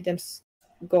make them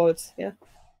golds. Yeah.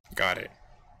 Got it.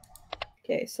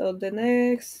 Okay, so the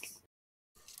next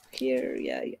here,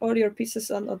 yeah, all your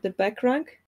pieces on the back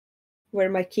rank, where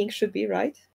my king should be,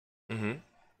 right?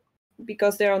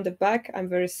 Because they're on the back, I'm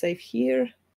very safe here.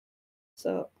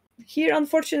 So here,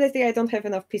 unfortunately, I don't have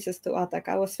enough pieces to attack.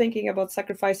 I was thinking about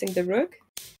sacrificing the rook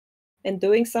and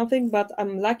doing something, but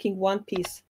I'm lacking one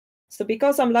piece. So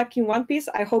because I'm lacking one piece,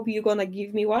 I hope you're gonna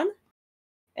give me one.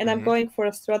 And I'm going for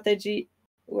a strategy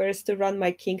where is to run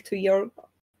my king to your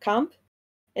camp.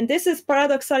 And this is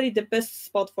paradoxically the best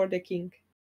spot for the king.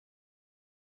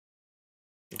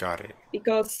 Got it.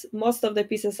 Because most of the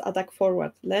pieces attack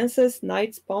forward. Lances,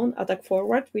 knights, pawn attack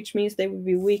forward, which means they will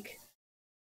be weak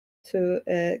to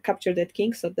capture that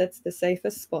king. So that's the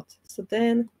safest spot. So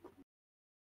then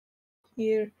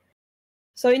here.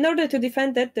 So in order to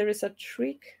defend that, there is a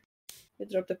trick. You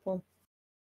drop the pawn.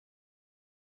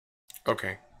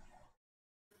 Okay.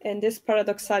 And this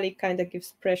paradoxically kind of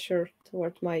gives pressure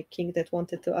toward my king that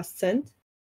wanted to ascend.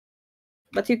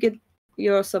 But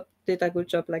you also did a good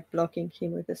job like blocking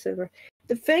him with the silver.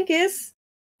 The thing is,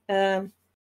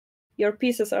 your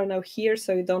pieces are now here,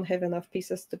 so you don't have enough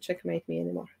pieces to checkmate me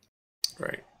anymore.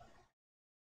 Right.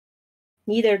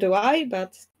 Neither do I,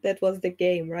 but that was the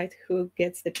game, right? Who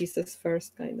gets the pieces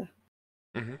first, kind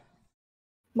of.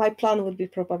 My plan would be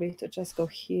probably to just go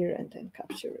here and then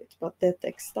capture it, but that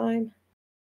takes time.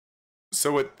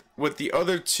 So with the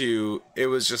other two, it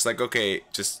was just like, okay,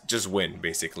 just win,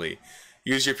 basically.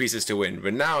 Use your pieces to win.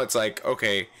 But now it's like,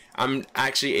 okay, I'm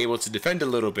actually able to defend a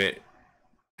little bit.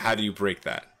 How do you break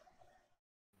that?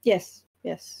 Yes.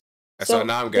 So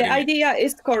now I'm getting the idea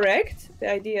is correct. The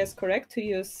idea is correct to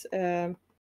use 2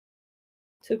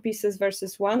 pieces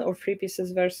versus 1 or 3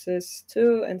 pieces versus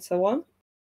 2 and so on.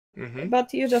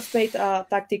 But you just made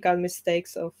tactical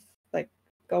mistakes of like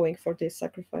going for this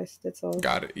sacrifice. That's all.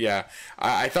 Got it. Yeah,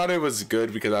 I thought it was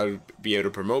good because I would be able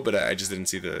to promote, but I just didn't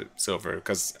see the silver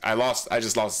because I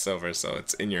just lost the silver, so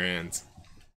it's in your hands.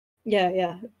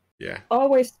 Yeah.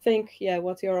 Always think,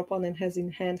 what your opponent has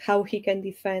in hand, how he can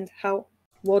defend,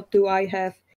 what do I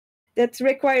have. That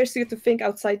requires you to think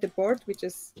outside the board, which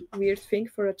is a weird thing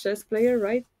for a chess player,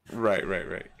 right?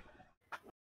 Right.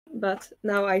 But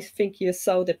now I think you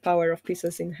saw the power of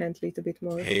pieces in hand a little bit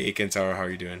more. Hey, Kentaro, how are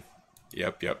you doing?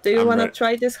 Yep. Do you want to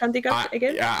try this handicap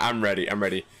again? Yeah, I'm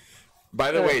ready.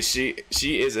 By the way, she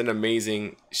is an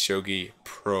amazing Shogi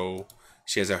Pro.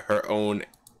 She has her own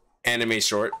anime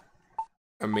short.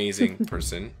 Amazing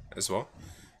person as well.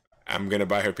 I'm gonna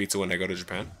buy her pizza when I go to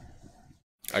Japan.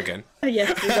 Again.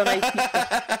 Yes, we're gonna eat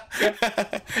pizza.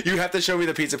 Yep. You have to show me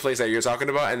the pizza place that you're talking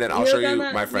about, and then I'll show you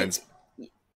my friends.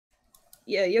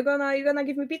 Yeah, you're gonna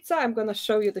give me pizza. I'm gonna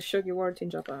show you the Shogi world in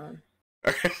Japan.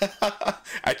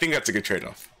 I think that's a good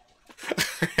trade-off.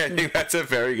 I think that's a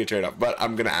very good trade-off. But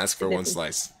I'm gonna ask for one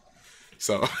slice.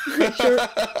 So sure,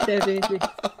 definitely.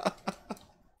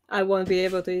 I won't be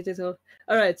able to eat it all.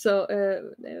 All right, so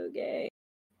okay.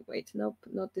 Wait, nope,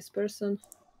 not this person.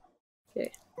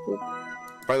 Okay. Oop.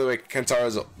 By the way, Kentaro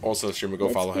is also a streamer. Go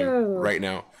follow him right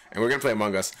now, and we're gonna play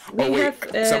Among Us.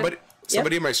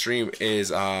 Somebody in my stream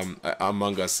is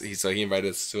Among Us. He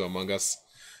invited us to Among Us.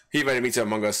 He invited me to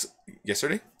Among Us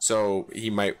yesterday, so he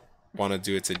might want to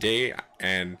do it today,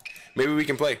 and maybe we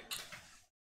can play.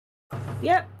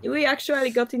 Yeah, we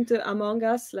actually got into Among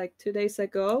Us like 2 days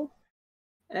ago.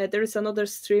 There is another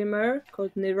streamer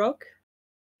called Nirok,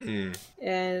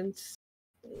 and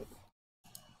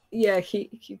yeah,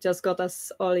 he just got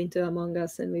us all into Among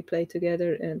Us, and we play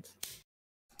together, and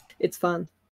it's fun.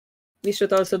 We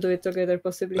should also do it together,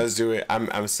 possibly. Let's do it.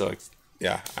 I'm so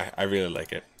I really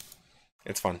like it.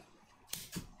 It's fun.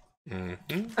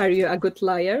 Are you a good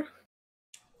liar?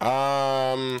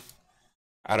 I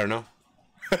don't know.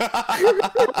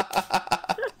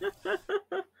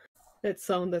 That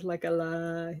sounded like a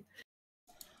lie.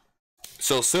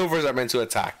 So silvers are meant to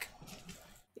attack.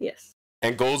 Yes.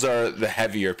 And golds are the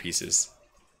heavier pieces.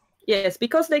 Yes,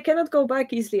 because they cannot go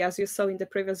back easily, as you saw in the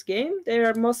previous game. They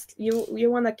are you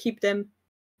want to keep them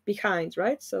behind,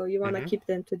 right? So you want to keep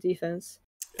them to defense.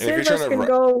 And silvers can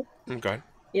go. Okay.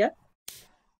 Yeah.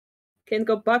 Can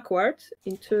go backward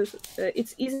into.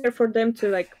 It's easier for them to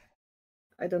like.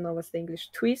 I don't know what's the English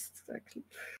twist, like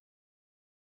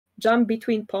jump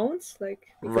between pawns, like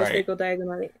because they go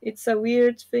diagonally. It's a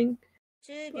weird thing,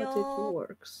 but it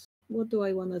works. What do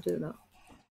I want to do now?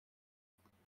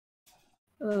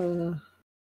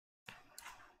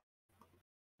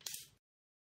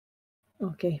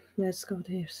 Okay, let's go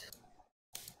there.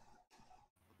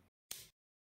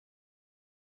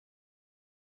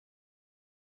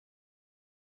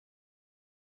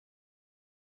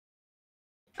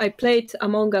 I played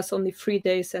Among Us only 3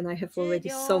 days and I have already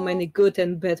so many good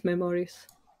and bad memories.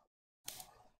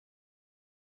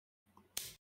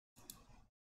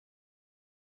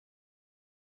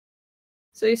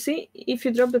 So you see, if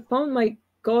you drop the pawn, my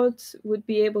gold would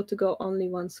be able to go only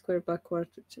 1 square backward,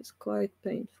 which is quite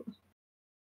painful.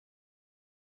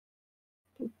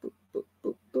 Boop, boop, boop,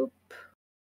 boop, boop.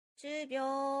 10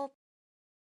秒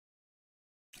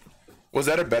Was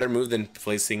that a better move than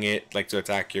placing it like to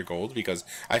attack your gold? Because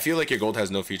I feel like your gold has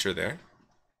no feature there.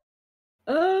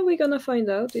 We're gonna find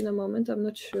out in a moment. I'm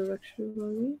not sure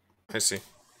actually. I see.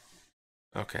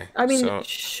 Okay. I mean, so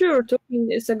sure, talking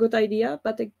is a good idea,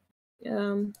 but it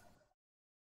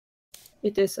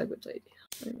is a good idea.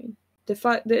 I mean,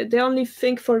 the only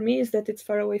thing for me is that it's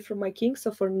far away from my king.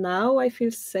 So for now, I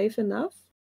feel safe enough.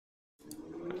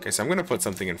 okay, so I'm gonna put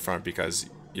something in front because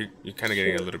you're kind of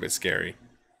getting a little bit scary,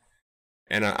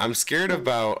 and I'm scared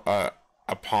about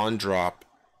a pawn drop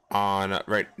on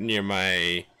right near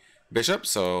my bishop.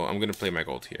 So I'm gonna play my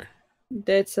gold here.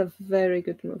 That's a very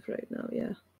good move right now.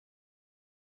 Yeah.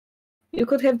 You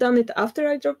could have done it after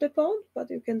I dropped the pawn, but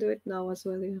you can do it now as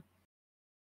well. Yeah.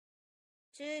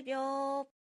 10秒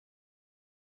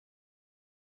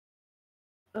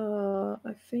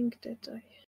I think that I.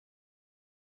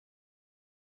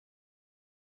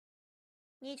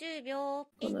 20秒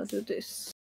Gonna do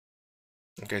this.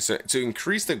 Okay, so to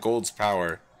increase the gold's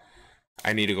power,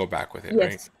 I need to go back with it,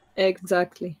 Yes, right?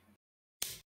 exactly.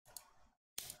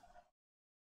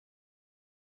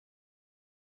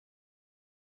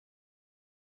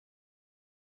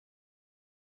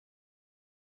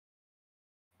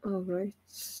 All right.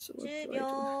 So, what 10 do I do?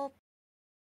 秒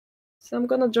So I'm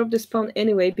gonna drop this pawn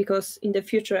anyway because in the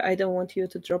future I don't want you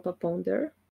to drop a pawn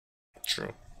there.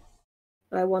 True.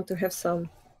 I want to have some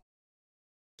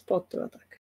spot to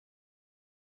attack.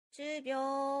 10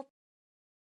秒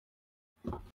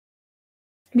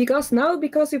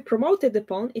Because you promoted the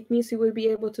pawn, it means you will be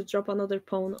able to drop another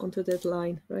pawn onto that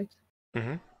line, right?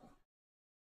 Mm-hmm.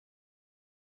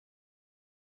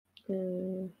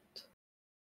 Uh,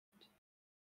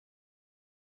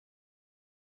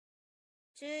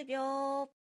 10秒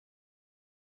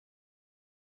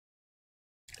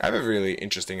I have a really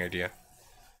interesting idea.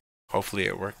 Hopefully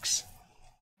it works.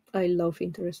 I love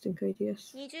interesting ideas.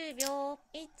 20秒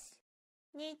 1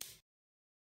 2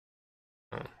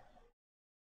 Huh.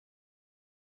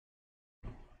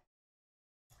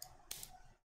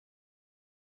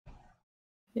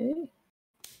 Okay.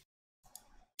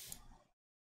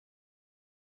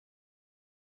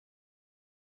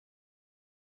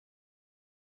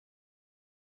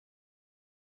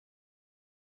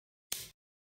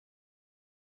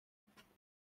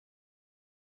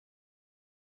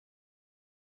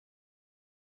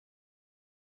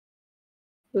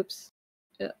 Oops.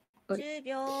 Yeah. 10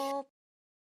秒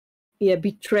Yeah,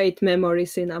 betrayed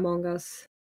memories in Among Us.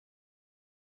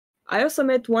 I also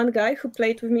met one guy who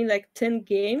played with me like 10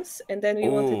 games, and then we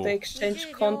wanted to Ooh. exchange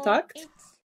 20秒 contact. 1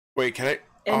 Wait, can I?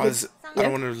 And Oh, it's- I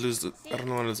don't want to lose. I don't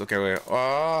want to lose. Okay, wait.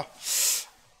 Oh,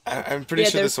 I'm pretty yeah,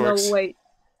 sure there's this works. no way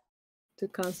to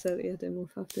cancel the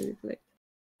move after we played.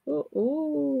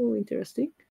 Oh,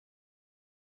 interesting.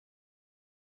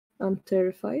 I'm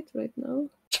terrified right now.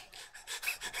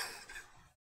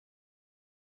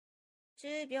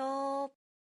 10秒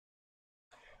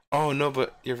Oh no,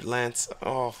 but your lance.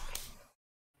 Oh,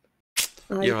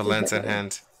 I you have a think lance at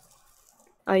hand.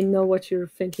 I know what you're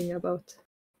thinking about.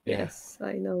 Yeah. Yes,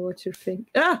 I know what you're thinking.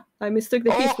 Ah! I mistook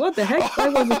the piece. What the heck? Why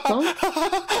was it wrong?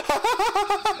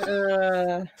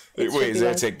 It should Wait, be is there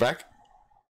a lance. take back?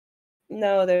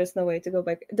 No, there's no way to go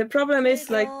back. The problem is,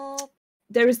 like, 10秒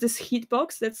there is this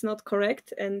hitbox that's not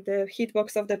correct, and the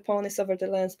hitbox of the pawn is over the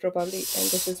lance probably, and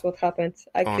this is what happened.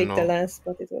 I Oh, clicked the no. lance,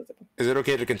 but it was. Is it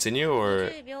okay to continue, or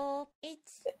 20秒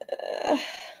 1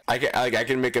 I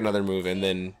can make another move and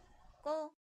then?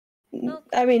 5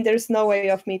 I mean, there's no way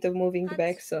of me to moving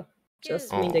back, so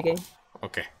just win the Oh, game.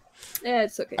 okay. Yeah,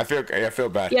 it's okay. I feel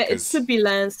bad. Yeah, it 'cause- should be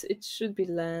lance. It should be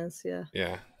lance. Yeah.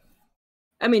 Yeah.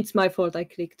 I mean, it's my fault. I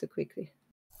clicked too quickly.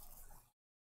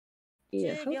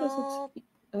 Yeah. 10 How does 秒 it?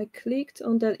 I clicked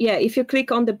on the. Yeah, if you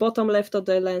click on the bottom left of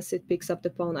the lens, it picks up the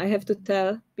pawn. I have to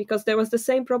tell because there was the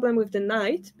same problem with the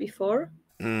knight before,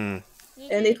 Mm.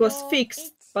 and it was 20秒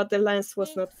fixed, 1 but the lens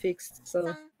was not fixed,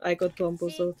 so I got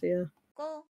bamboozled. Yeah.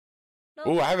 5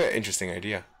 Oh, I have an interesting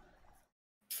idea.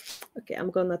 Okay,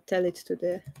 I'm gonna tell it to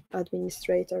the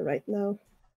administrator right now.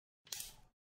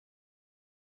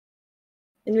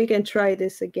 And we can try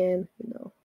this again, you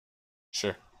know.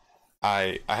 Sure.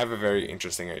 I have a very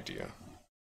interesting idea.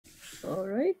 All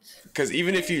right. Because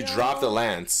even if you drop the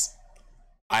lance,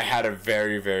 I had a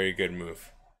very, very good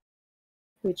move.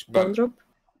 Which pawn drop?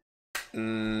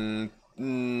 No.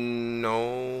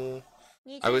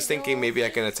 I was thinking maybe I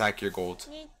can attack your gold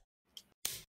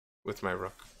with my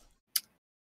rook.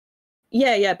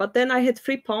 Yeah, but then I had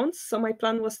 3 pawns, so my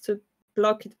plan was to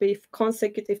block it with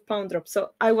consecutive pawn drop.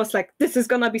 So I was like, this is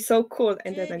gonna be so cool,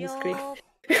 and then I misclicked.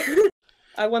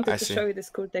 I wanted to show you this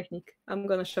cool technique. I'm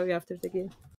gonna show you after the game.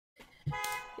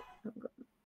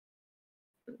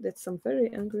 That's some very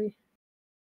angry.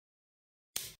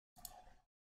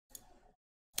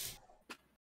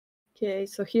 Okay,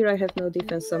 so here I have no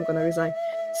defense, so I'm gonna resign.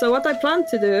 So what I plan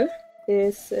to do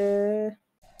is,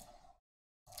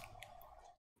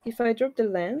 if I drop the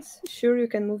lance, sure you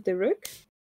can move the rook,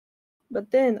 but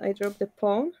then I drop the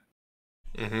pawn.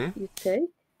 You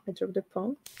take. I drop the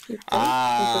pawn. You take.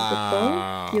 I drop the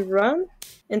pawn. You run,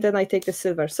 and then I take the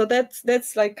silver. So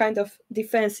that's like kind of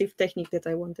defensive technique that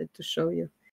I wanted to show you.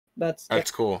 But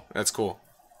that's cool. That's cool.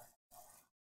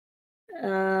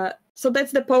 So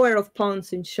that's the power of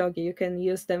pawns in shogi. You can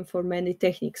use them for many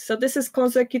techniques. So this is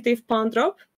consecutive pawn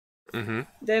drop.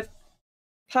 The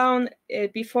pawn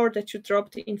before that you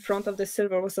dropped in front of the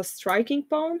silver was a striking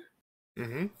pawn,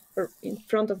 or in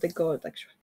front of the gold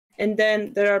actually. And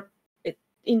then there are,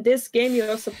 in this game you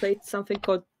also played something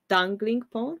called dangling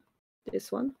pawn.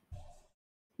 This one,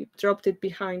 you dropped it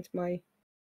behind my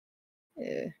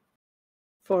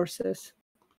forces,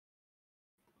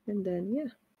 and then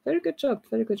yeah. Very good job,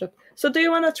 very good job. So do you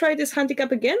want to try this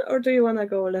handicap again, or do you want to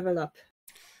go level up?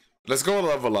 Let's go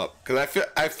level up, because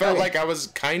I felt like I was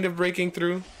kind of breaking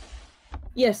through.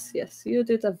 Yes, you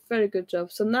did a very good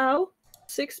job. So now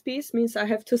 6 piece means I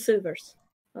have 2 silvers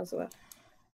as well.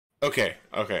 Okay.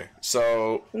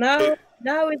 So now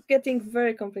it's getting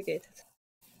very complicated.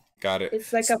 Got it.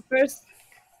 It's like a first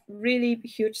really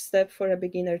huge step for a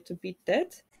beginner to beat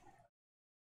that.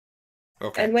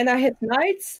 Okay. And when I had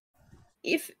knights,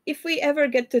 if we ever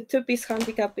get to 2-piece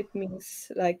handicap, it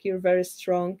means like you're very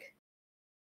strong.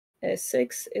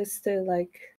 6 is still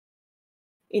like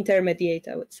intermediate,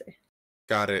 I would say.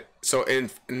 Got it. So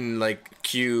in like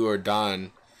Q or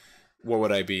Dan, what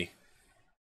would I be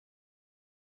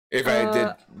if I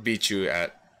did beat you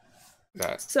at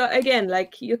that? So again,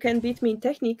 like you can beat me in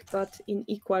technique, but in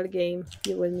equal game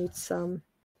you will need some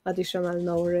additional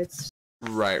knowledge.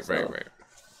 Right.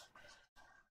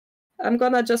 I'm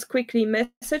gonna just quickly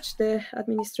message the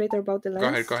administrator about the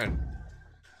lens. Go ahead.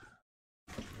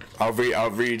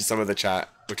 I'll read some of the chat,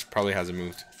 which probably hasn't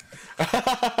moved.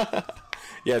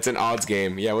 Yeah, it's an odds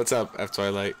game. Yeah, what's up, F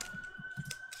Twilight?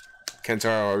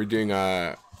 Kentaro, are we doing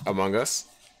Among Us?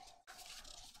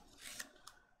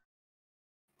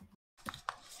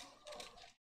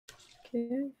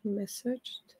 Okay,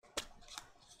 messaged.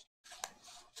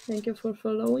 Thank you for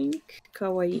following.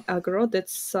 Kawaii Agro,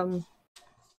 that's some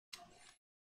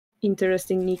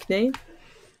interesting nickname.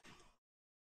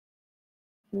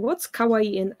 What's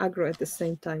kawaii and aggro at the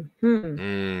same time?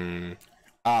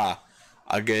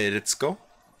 Ageritsuko?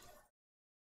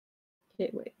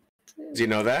 Okay, wait. Do you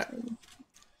know that?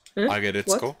 Huh?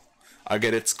 Ageritsuko?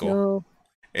 Ageritsuko. No.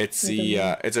 It's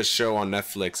it's a show on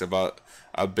Netflix about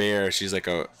a bear. She's like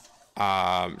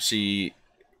she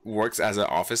works as an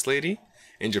office lady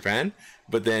in Japan,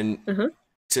 but then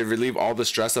to relieve all the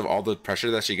stress of all the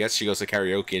pressure that she gets, she goes to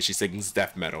karaoke and she sings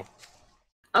death metal.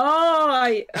 Oh,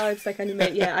 it's like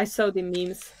anime. Yeah, I saw the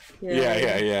memes.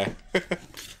 Yeah.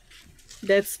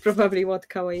 That's probably what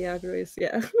kawaii aggro is.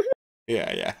 Yeah.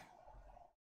 Yeah.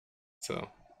 So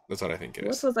that's what I think it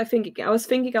is. What was I thinking? I was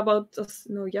thinking about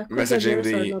Yakuza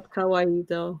Messaging are not kawaii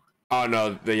though. Oh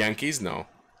no, the Yankees? No.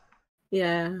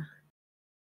 Yeah.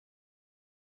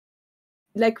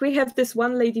 Like we have this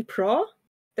one lady pro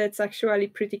that's actually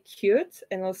pretty cute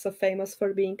and also famous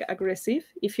for being aggressive.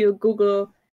 If you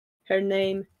Google her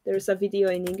name, there's a video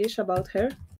in English about her.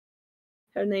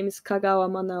 Her name is Kagawa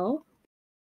Manao.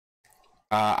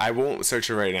 I won't search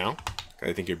her right now.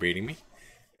 I think you're baiting me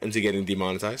into getting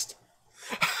demonetized.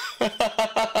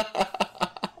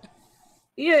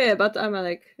 Yeah, but I'm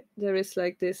like, there is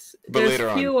like this. But there's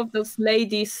a few of those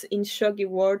ladies in shogi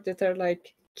world that are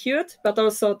like cute, but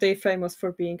also they're famous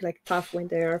for being like tough when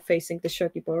they are facing the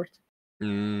shogi board.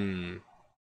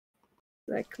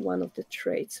 Like one of the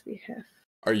traits we have.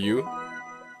 Are you?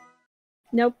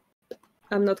 Nope,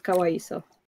 I'm not kawaii, so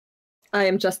I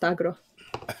am just aggro.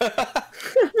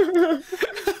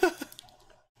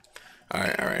 All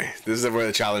right. This is where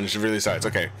the challenge really starts.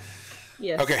 Okay.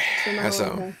 Yes. Okay.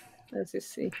 So now, as you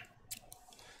see.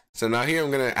 So now here I'm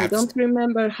gonna I have don't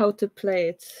remember how to play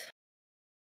it.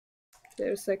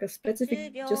 There's like a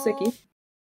specific Joseki,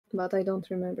 but I don't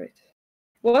remember it.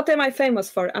 What am I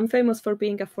famous for? I'm famous for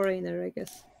being a foreigner, I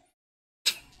guess.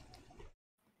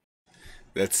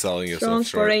 that's selling yourself Strong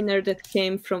short. foreigner that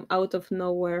came from out of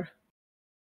nowhere.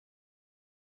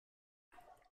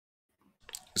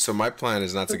 So my plan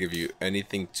is not to give you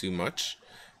anything too much.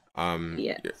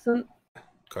 Yeah. So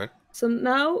Go ahead. So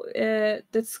now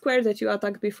that square that you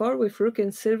attacked before with rook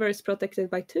and silver is protected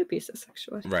by 2 pieces,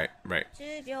 actually. Right.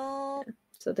 10秒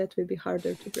So that will be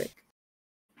harder to break.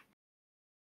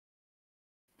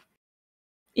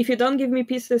 If you don't give me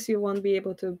pieces, you won't be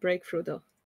able to break through, though.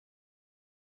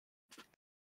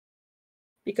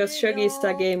 Because Shogi is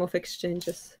a game of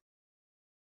exchanges.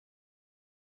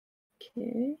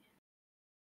 Okay.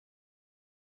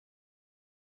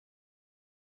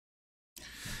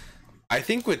 I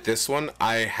think with this one,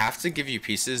 I have to give you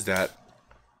pieces that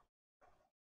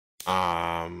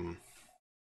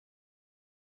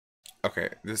okay,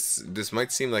 this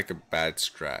might seem like a bad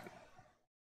strat.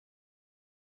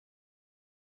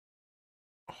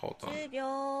 Hold on. 10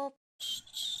秒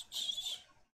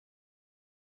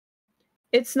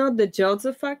It's not the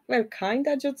Jotsu factor, well,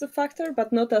 kinda Jotsu factor,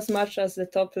 but not as much as the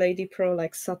top lady pro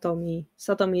like Satomi.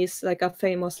 Satomi is like a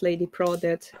famous lady pro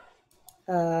that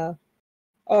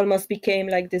almost became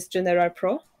like this general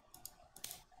pro.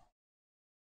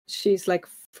 She's like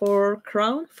 4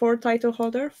 title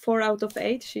holder, 4 out of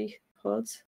 8 she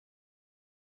holds.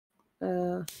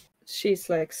 She's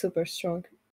like super strong.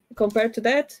 Compared to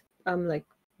that, I'm like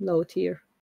low tier.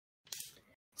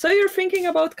 So you're thinking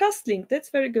about castling. That's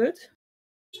very good.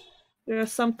 There are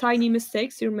some tiny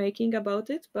mistakes you're making about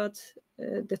it, but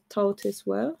the thought is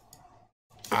well.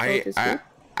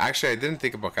 Actually I didn't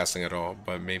think about casting at all,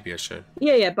 but maybe I should.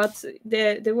 Yeah, but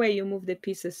the way you move the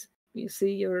pieces, you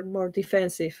see you're more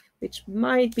defensive, which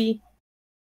might be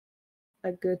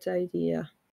a good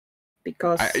idea.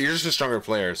 Because you're just a stronger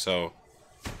player, so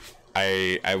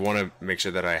I want to make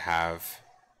sure that I have.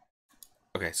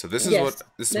 Okay, so this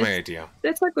is my idea.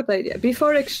 That's a good idea.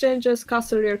 Before exchanges,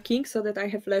 castle your king so that I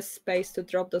have less space to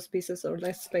drop those pieces or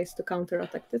less space to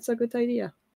counterattack. That's a good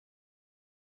idea.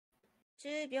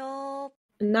 10秒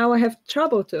And now I have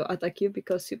trouble to attack you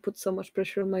because you put so much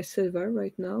pressure on my silver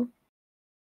right now.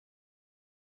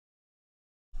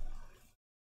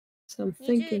 So I'm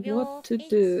thinking what to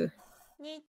do.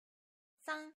 2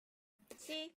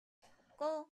 3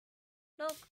 4 5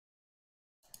 6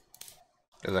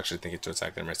 I was actually thinking to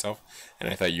attack there myself, and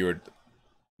I thought you would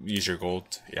use your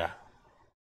gold. Yeah.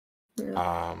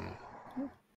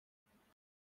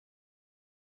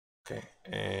 Okay,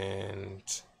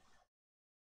 and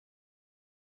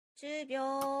 10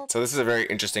秒 so this is a very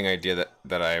interesting idea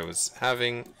that I was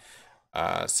having.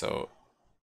 So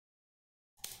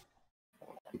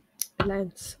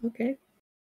Lance, okay.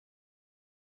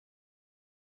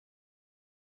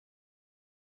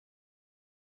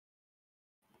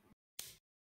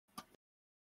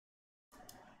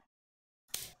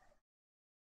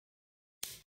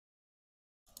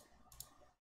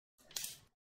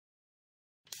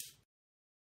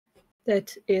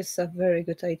 That is a very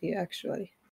good idea,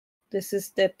 actually. This is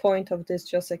the point of this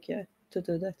Joseki, to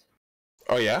do that.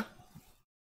 oh yeah.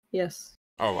 Yes.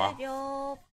 Oh 10 wow.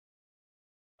 秒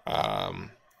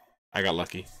I got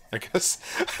lucky, I guess.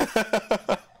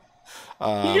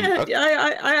 Yeah, okay.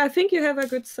 I think you have a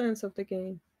good sense of the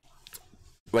game.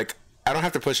 Like I don't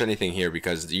have to push anything here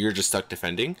because you're just stuck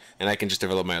defending, and I can just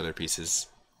develop my other pieces.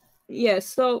 Yeah,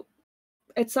 so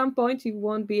at some point you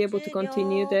won't be able to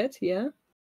continue that, yeah.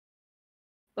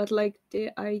 But like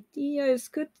the idea is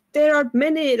good. There are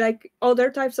many like other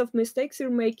types of mistakes you're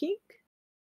making,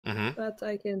 but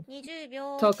I can 20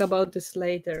秒 talk about this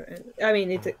later. I mean,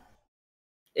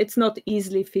 it's not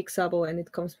easily fixable and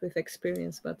it comes with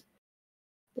experience, but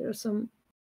there are some.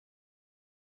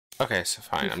 Okay, so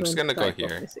fine. I'm just gonna go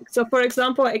here. So, for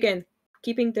example, again,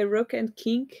 keeping the rook and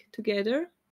king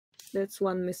together, that's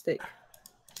one mistake.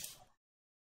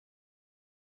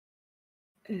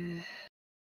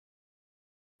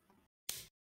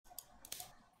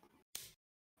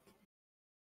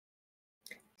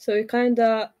 So you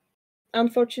kinda,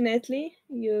 unfortunately,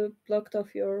 you blocked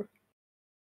off your.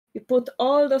 You put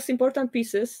all those important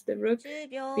pieces, the rook, 10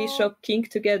秒 bishop, king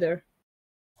together.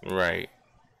 Right.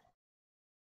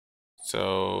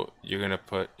 So you're gonna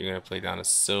play down a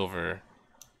silver.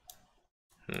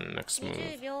 Next move,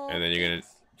 20秒 and then you're gonna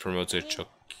promote to a choke.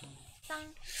 3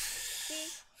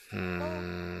 4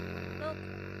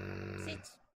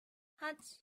 5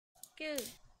 6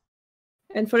 7 8 9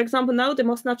 And for example, now the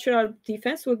most natural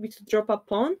defense would be to drop a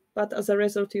pawn, but as a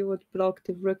result, you would block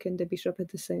the rook and the bishop at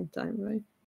the same time, right?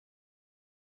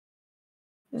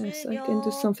 Yes, I can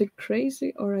do something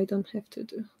crazy, or I don't have to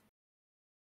do.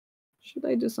 Should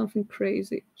I do something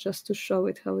crazy just to show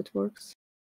it how it works?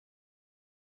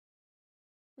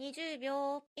 20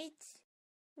秒。1、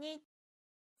2、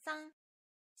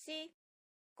3、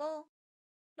4、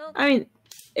5、6。I mean,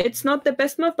 it's not the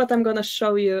best move, but I'm gonna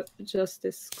show you just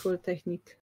this cool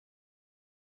technique.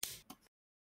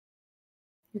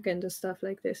 You can do stuff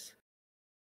like this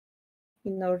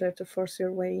in order to force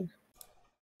your way in.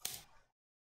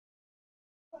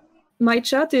 My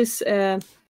chat is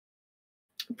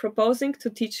proposing to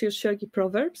teach you Shogi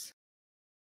proverbs.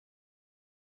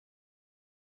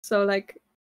 So, like,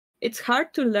 it's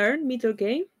hard to learn middle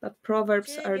game, but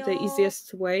proverbs are the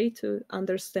easiest way to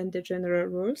understand the general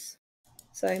rules.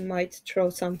 So I might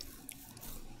throw some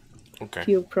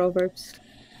few proverbs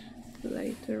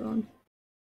later on.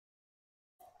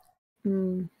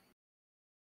 10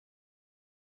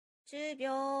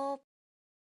秒。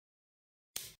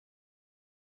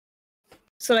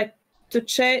 So, like, to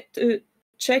check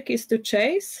is to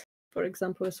chase, for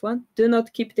example, is one. Do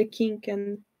not keep the king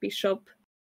and bishop,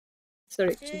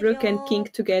 sorry, rook and king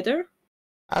together.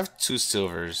 I have 2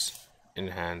 silvers in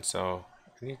hand, so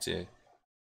I need to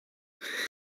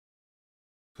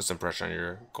put some pressure on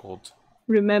your gold.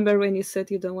 Remember when you said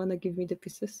you don't want to give me the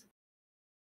pieces?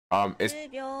 It's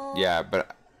yeah,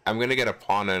 but I'm gonna get a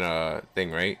pawn and a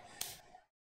thing, right?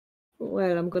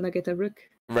 Well, I'm gonna get a rook.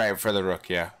 Right, for the rook,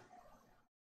 yeah.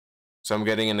 So I'm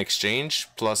getting an exchange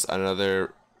plus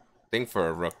another thing for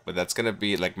a rook, but that's gonna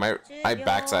be like my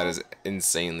backside is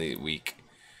insanely weak,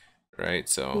 right?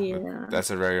 So yeah, that's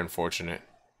a very unfortunate.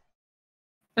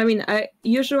 I mean, I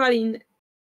usually in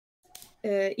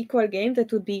equal game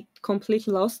that would be complete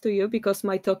loss to you because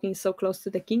my token is so close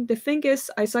to the king. The thing is,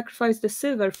 I sacrifice the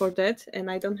silver for that, and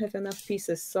I don't have enough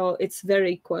pieces, so it's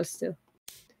very equal still.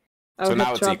 So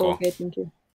now it's equal. Getting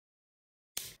you.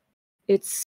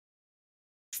 It's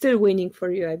still winning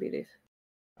for you, I believe.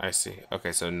 I see.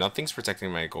 Okay, so nothing's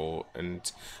protecting my goal,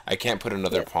 and I can't put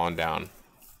another pawn down.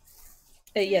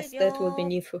 Yes, that would be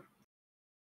Nifu.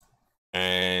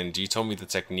 And you told me the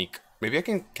technique. Maybe I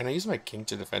can I use my king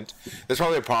to defend? There's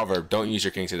probably a proverb, don't use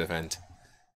your king to defend.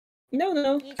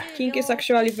 No. King is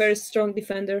actually a very strong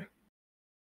defender.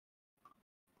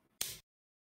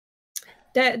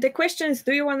 The question is,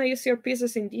 do you want to use your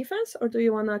pieces in defense or do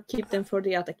you want to keep them for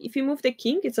the attack? If you move the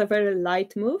king, it's a very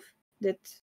light move that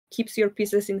keeps your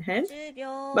pieces in hand.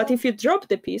 But if you drop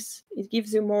the piece, it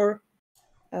gives you more,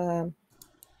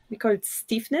 we call it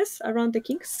stiffness around the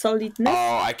king, solidness.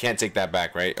 Oh, I can't take that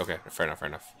back, right? Okay, fair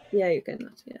enough. Yeah, you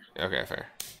cannot, yeah. Okay, fair.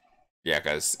 Yeah,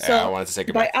 because so I wanted to take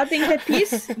it back. By adding the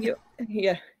piece,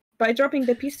 by dropping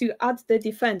the piece, you add the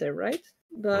defender, right?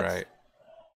 But right.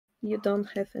 You don't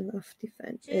have enough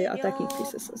attacking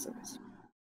pieces as a result.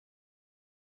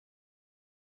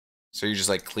 So you're just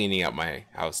like cleaning up my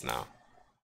house now.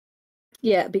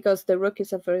 Yeah, because the rook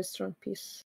is a very strong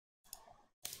piece.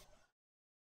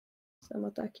 So I'm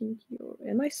attacking you.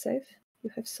 Am I safe? You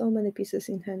have so many pieces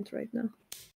in hand right now.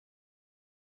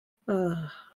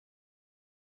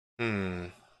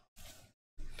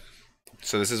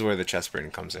 So this is where the chess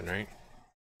brain comes in, right?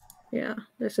 Yeah,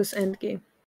 this is endgame.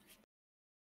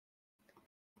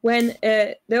 When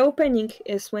the opening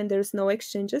is when there's no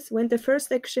exchanges. When the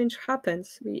first exchange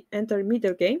happens, we enter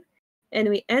middle game, and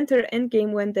we enter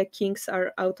endgame when the kings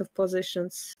are out of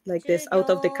positions like this,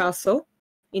 out of the castle.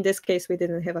 In this case, we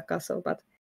didn't have a castle, but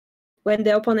when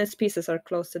the opponent's pieces are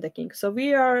close to the king. So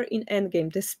we are in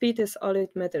endgame. The speed is all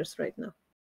it matters right now.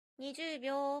 20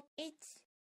秒。1、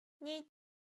2、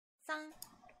3。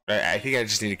 I think I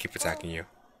just need to keep attacking you.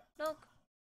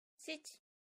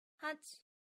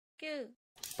 6、7、8、9。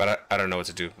 But I don't know what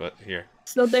to do, but here.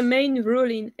 So the main rule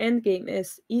in endgame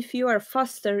is if you are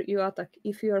faster, you attack.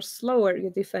 If you are slower, you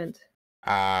defend.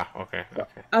 Okay.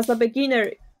 As a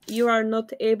beginner, you are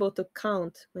not able to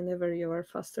count whenever you are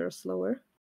faster or slower.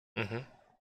 Mm-hmm.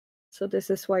 So this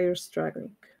is why you're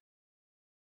struggling.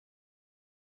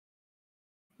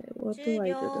 Okay, what do I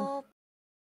do?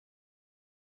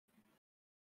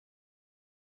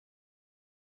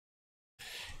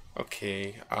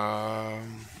 Okay,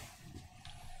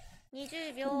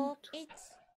 20秒。1、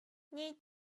2、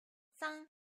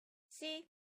3、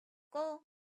4、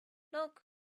5、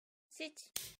6、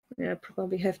7。 Yeah, I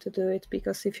probably have to do it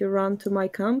because if you run to my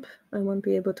camp, I won't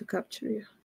be able to capture you.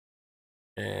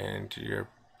 And you're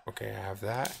okay. I have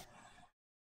that.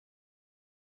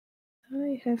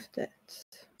 I have that.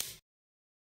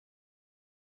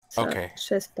 It's okay. A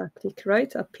chess tactic,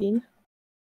 right? A pin.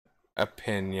 A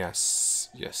pin, yes.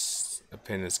 Yes. A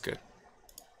pin is good.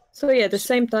 So yeah, the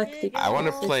same tactic. I want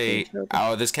to as play... Shogi.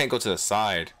 Oh, this can't go to the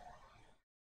side.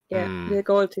 Yeah, the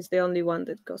gold is the only one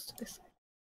that goes to this.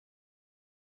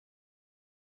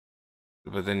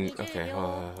 But then... Okay,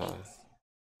 hold on.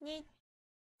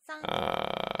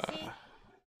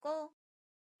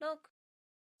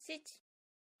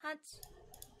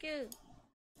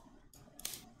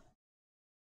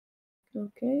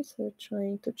 Okay, so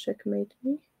trying to checkmate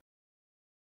me.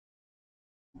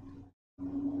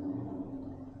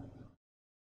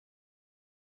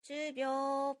 10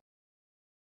秒。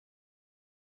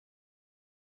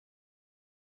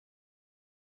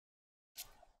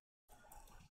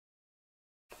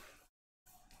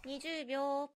20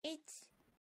秒。1、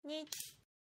2。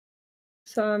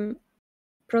 So I'm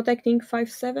protecting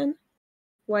 5-7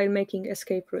 while making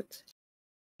escape route.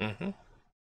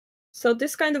 So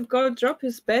this kind of gold drop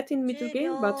is bad in middle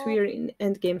game, but we're in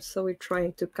end game, so we're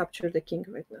trying to capture the king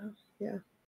right now. Yeah.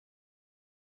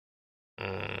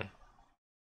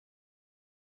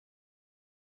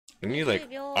 We need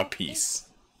like a piece.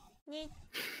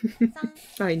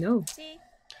 I know.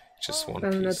 Just one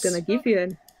I'm piece. not gonna give you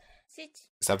an. Is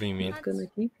that what you mean? I'm gonna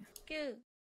give you.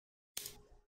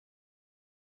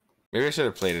 Maybe I should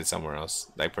have played it somewhere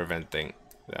else, like preventing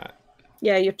that.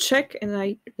 Yeah, you check and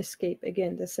I escape.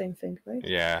 Again, the same thing, right?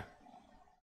 Yeah.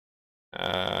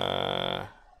 10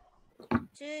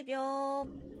秒。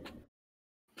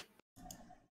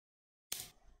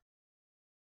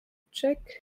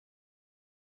 Check.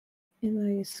 And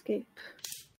I escape.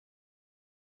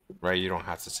 Right, you don't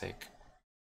have to take.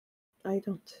 I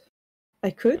don't.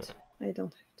 I could. I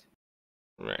don't have to.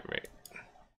 Right, right.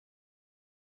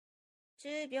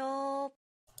 10秒。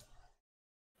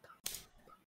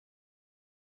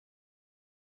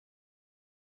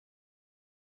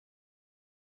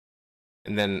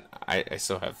 And then I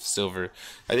still have silver.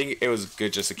 I think it was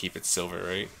good just to keep it silver,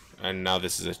 right? And now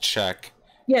this is a check.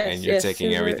 Yes, and you're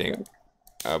taking silver, everything.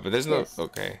 But there's no... Yes.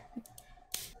 Okay.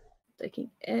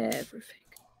 Taking everything.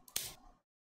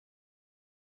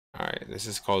 Alright, this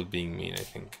is called being mean, I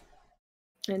think.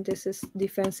 And this is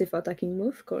defensive attacking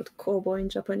move called Kobo in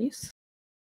Japanese.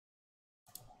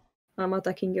 I'm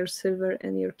attacking your silver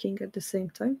and your king at the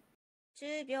same time.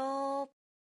 10秒。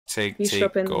 Take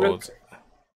Bishop and gold. rook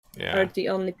Yeah. are the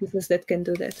only pieces that can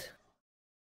do that.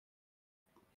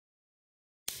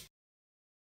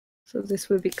 So this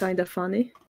will be kind of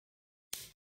funny.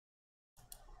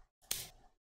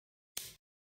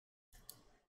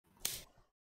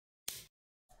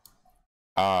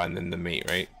 And then the mate,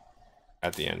 right?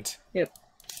 At the end. Yep.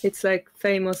 It's like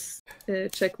famous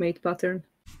checkmate pattern.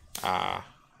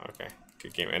 Okay.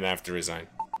 Good game. And I have to resign.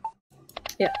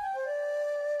 Yeah.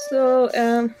 So,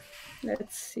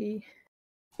 let's see.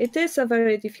 It is a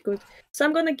very difficult... So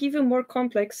I'm gonna give you more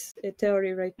complex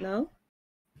theory right now.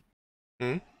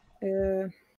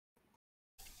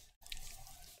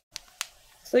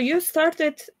 So you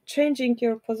started changing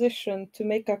your position to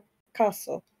make a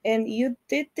castle. And you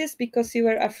did this because you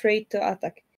were afraid to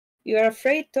attack. You are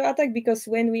afraid to attack because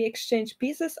when we exchange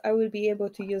pieces, I will be able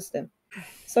to use them.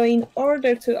 So in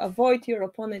order to avoid your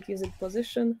opponent using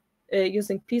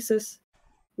using pieces,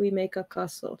 we make a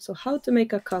castle. So how to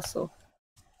make a castle?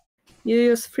 You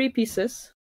use 3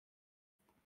 pieces.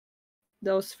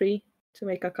 Those 3 to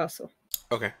make a castle.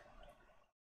 Okay.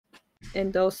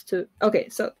 And those 2. Okay,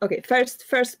 so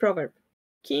first proverb.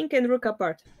 King and rook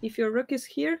apart. If your rook is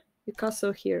here, you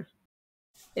castle here.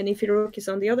 And if your rook is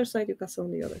on the other side, you castle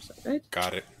on the other side, right?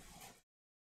 Got it.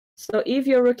 So if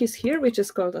your rook is here, which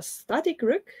is called a static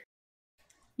rook,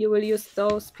 you will use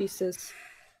those pieces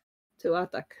to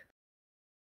attack.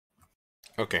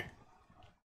 Okay.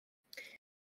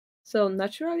 So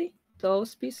naturally,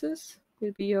 those pieces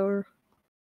will be your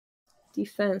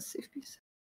defensive piece.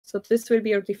 So this will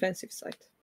be your defensive side.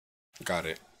 Got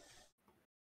it.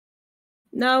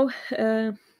 Now,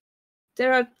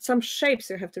 there are some shapes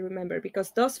you have to remember,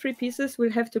 because those 3 pieces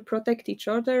will have to protect each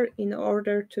other in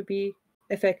order to be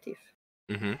effective.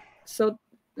 So,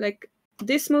 like,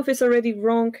 this move is already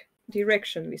wrong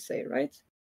direction, we say, right?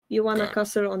 You want a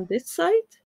castle on this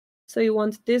side, so you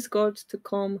want this gold to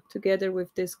come together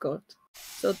with this gold.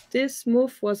 So this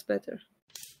move was better.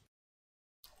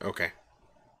 Okay.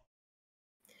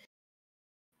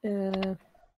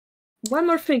 One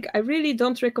more thing, I really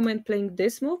don't recommend playing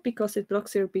this move because it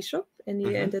blocks your bishop and you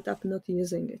ended up not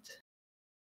using it.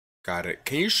 Got it.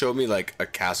 Can you show me like a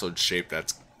castle shape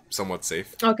that's somewhat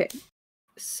safe? Okay.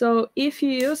 So if you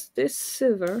use this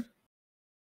silver,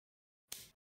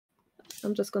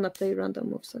 I'm just gonna play random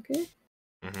moves, okay?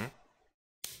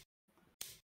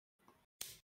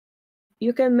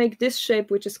 you can make this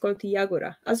shape, which is called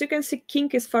Yagura. As you can see, king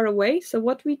is far away. So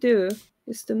what we do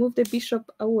is to move the bishop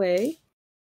away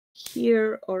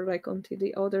here or like onto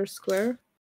the other square.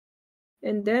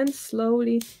 And then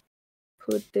slowly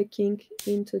put the king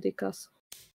into the castle.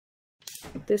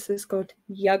 This is called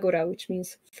Yagura, which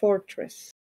means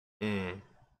fortress. Mm.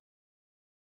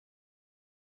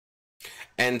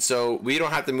 And so we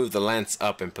don't have to move the lance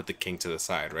up and put the king to the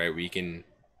side, right? We can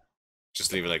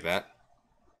just leave it like that.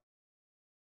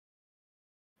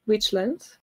 Which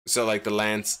lance? So like the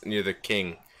lance near the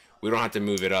king, we don't have to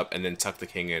move it up and then tuck the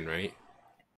king in, right?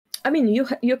 I mean,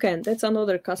 you can. That's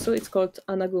another castle. It's called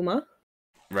Anaguma.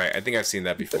 Right. I think I've seen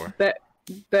that before.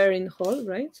 Barin Hall,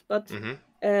 right? But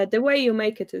the way you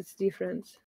make it is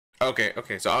different. Okay.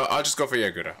 So I'll just go for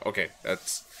Yagura. Okay,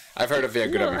 I've heard of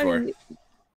Yagura before. I mean,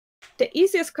 the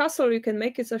easiest castle you can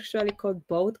make is actually called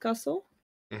Boat Castle,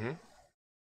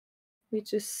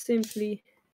 which is simply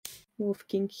move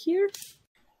king here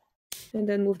and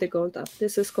then move the gold up.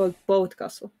 This is called Boat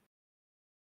Castle.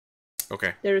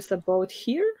 Okay. There is a boat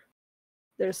here.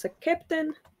 There's a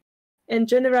captain, and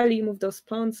generally you move those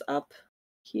pawns up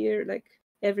here, like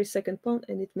every second pawn,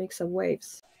 and it makes a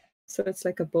waves. So it's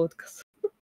like a boat castle.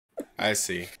 I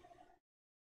see.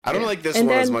 I don't like this and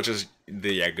one then, as much as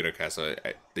the Yagura castle.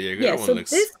 The Yagura one so looks...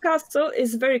 this castle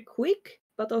is very quick,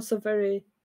 but also very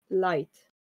light.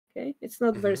 Okay, it's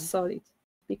not very solid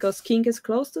because king is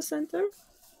close to center.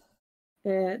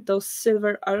 Those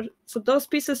silver are... So those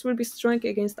pieces will be strong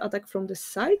against attack from the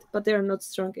side, but they are not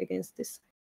strong against this.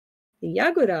 The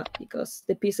Yagura, because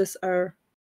the pieces are...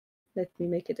 Let me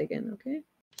make it again, okay?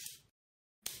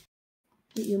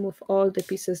 You move all the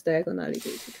pieces diagonally,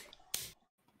 basically.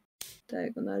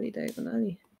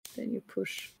 Diagonally. Then you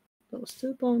push those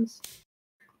 2 pawns.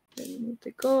 Then you move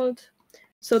the gold.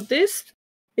 So this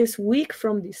is weak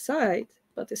from the side,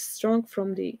 but is strong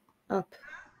from the up.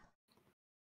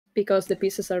 Because the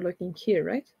pieces are looking here,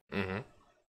 right?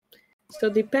 So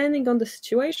depending on the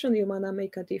situation, you wanna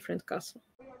make a different castle.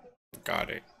 Got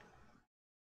it.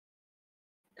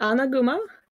 Anaguma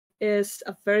is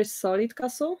a very solid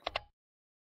castle,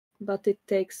 but it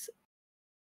takes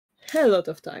a hell lot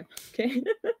of time, okay?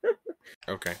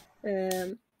 Okay.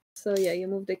 So yeah, you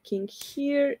move the king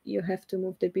here, you have to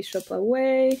move the bishop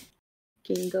away,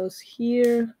 king goes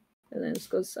here, the lance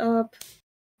goes up,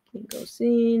 king goes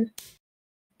in.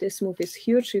 This move is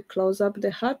huge, you close up the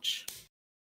hatch,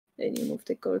 then you move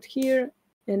the gold here,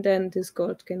 and then this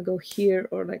gold can go here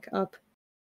or like up.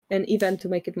 And even to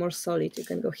make it more solid, you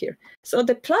can go here. So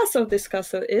the plus of this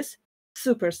castle is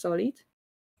super solid.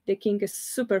 The king is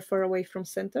super far away from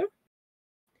center.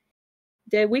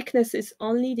 The weakness is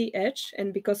only the edge,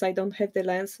 and because I don't have the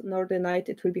lance nor the knight,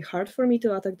 it will be hard for me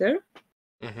to attack there.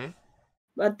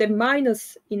 But the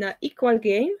minus in an equal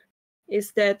game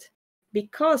is that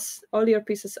because all your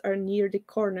pieces are near the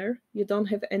corner, you don't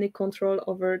have any control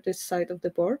over this side of the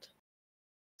board.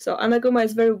 So Anaguma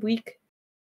is very weak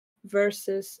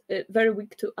versus very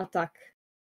weak to attack.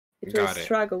 It will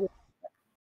struggle with attack.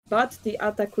 But the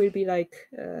attack will be like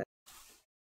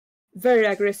very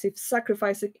aggressive,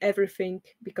 sacrificing everything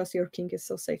because your king is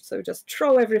so safe. So just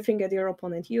throw everything at your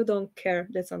opponent. You don't care.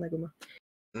 That's Anaguma.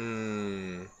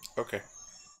 Okay.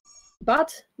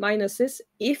 But minus is,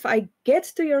 if I get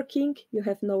to your king, you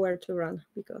have nowhere to run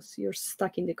because you're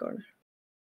stuck in the corner.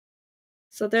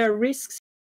 So there are risks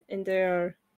and there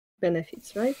are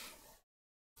benefits, right?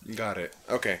 Got it.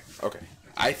 Okay.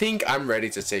 I think I'm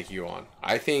ready to take you on.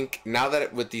 I think now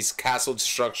that with these castle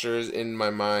structures in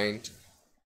my mind,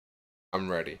 I'm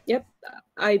ready. Yep,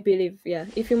 I believe, yeah.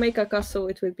 If you make a castle,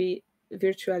 it will be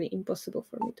virtually impossible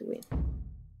for me to win.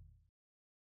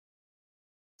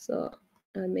 So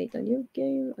I made a new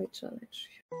game. I challenge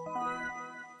you.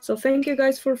 So thank you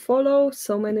guys for follow.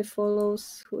 So many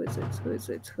follows. Who is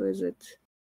it?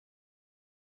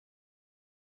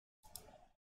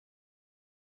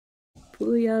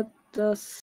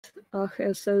 Puyadas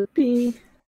SLP.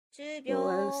 Who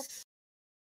else?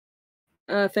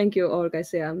 Thank you all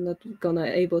guys. Yeah, I'm not gonna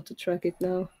able to track it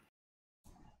now.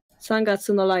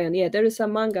 Sangatsu no Lion. Yeah, there is a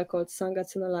manga called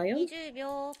Sangatsu no Lion.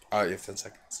 Oh, you have 10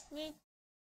 seconds.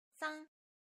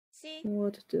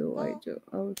 What do I do?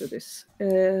 I'll do this.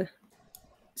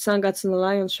 Sangatsu no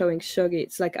Lion showing Shogi.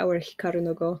 It's like our Hikaru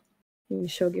no Go in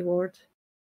Shogi world.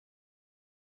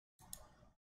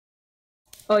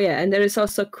 Oh yeah, and there is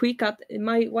also quick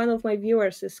one of my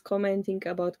viewers is commenting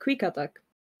about quick attack.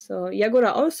 So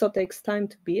Yagura also takes time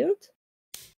to build,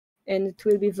 and it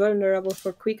will be vulnerable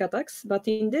for quick attacks. But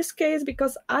in this case,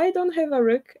 because I don't have a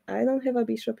rook, I don't have a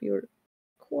bishop, you're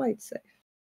quite safe.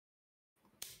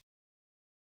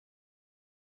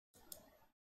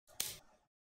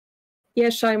 Yeah,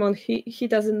 Shimon, he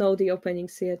doesn't know the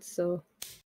openings yet, so.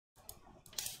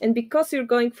 And because you're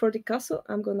going for the castle,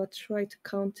 I'm gonna try to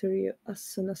counter you as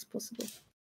soon as possible.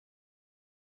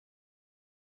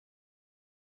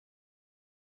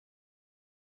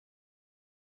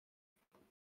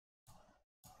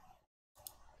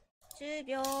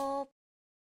 Zero.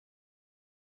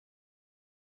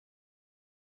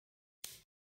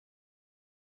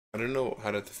 I don't know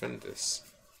how to defend this.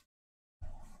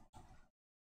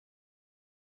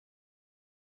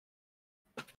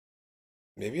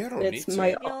 Maybe I don't need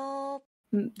to.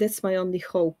 That's my only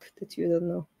hope that you don't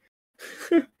know.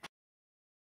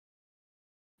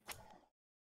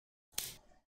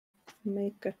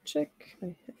 Make a check.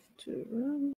 I have to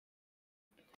run.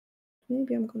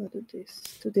 Maybe I'm gonna do this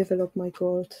to develop my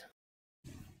gold.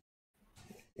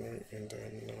 And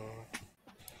then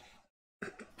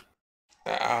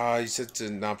you said to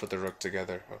not put the rook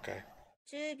together. Okay.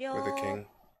 With the king.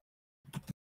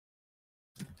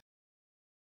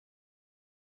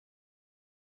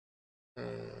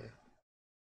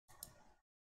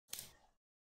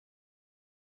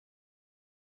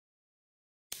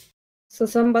 So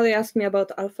somebody asked me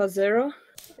about Alpha Zero.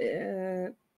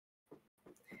 There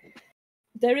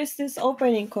is this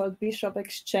opening called Bishop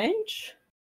Exchange,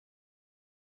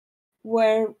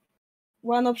 where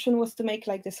one option was to make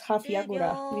like this half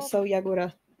Yagura. We saw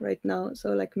Yagura right now, so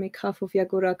like make half of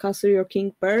Yagura, castle your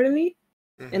king barely,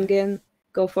 and then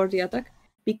go for the attack.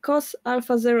 Because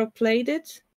Alpha Zero played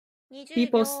it,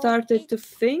 people started to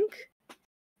think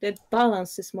that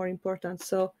balance is more important.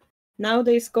 So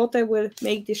nowadays Gote will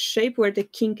make this shape where the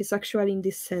king is actually in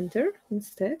the center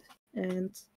instead,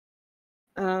 and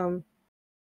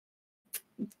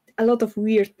a lot of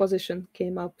weird position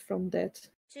came up from that.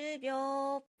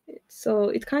 So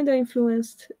it kind of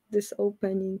influenced this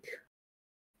opening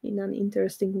in an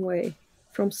interesting way,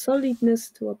 from solidness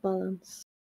to a balance.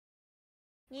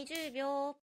 20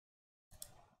秒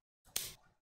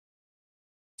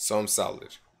So I'm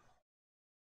solid.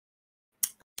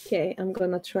 Okay, I'm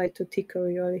gonna try to tickle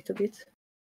you a little bit.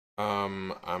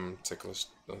 I'm ticklish.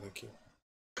 No, thank you.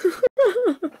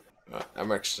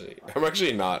 I'm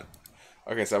actually not.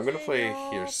 Okay, so I'm gonna play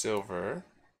here silver.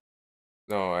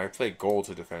 No, I play gold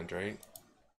to defend, right?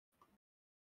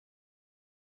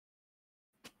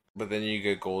 But then you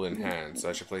get gold in hand, so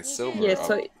I should play silver. Yeah,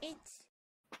 so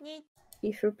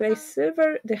if you play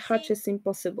silver, the hatch is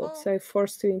impossible, so I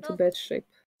forced you into bad shape.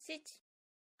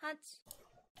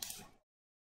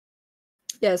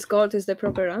 Yes, gold is the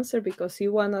proper answer because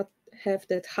you wanna have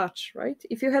that hatch, right?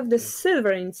 If you have the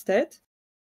silver instead,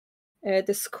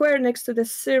 the square next to the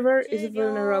silver is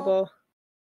vulnerable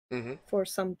for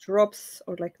some drops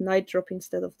or like night drop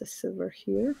instead of the silver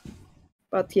here.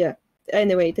 But yeah,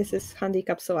 anyway, this is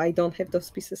handicap, so I don't have those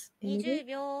pieces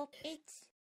anyway.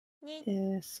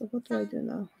 So what do I do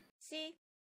now?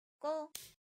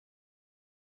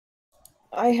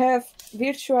 I have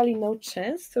virtually no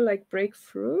chance to like break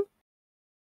through.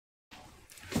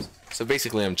 So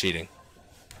basically I'm cheating.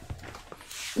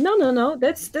 No.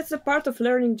 That's a part of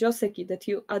learning Joseki, that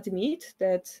you admit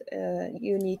that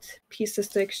you need pieces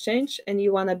to exchange and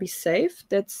you wanna be safe.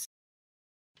 That's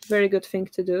a very good thing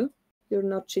to do. You're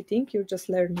not cheating, you're just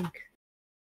learning.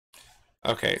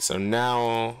 Okay, so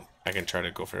now I can try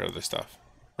to go for other stuff.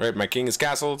 Right, my king is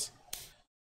castled.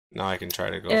 Now I can try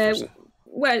to go for some.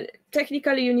 Well,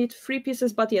 technically you need 3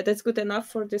 pieces, but yeah, that's good enough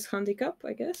for this handicap,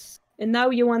 I guess. And now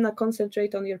you wanna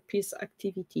concentrate on your piece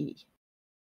activity.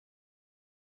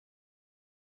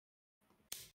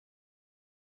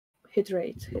 Hit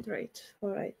rate. All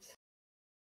right.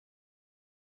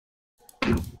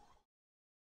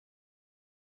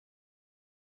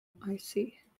 I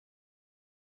see.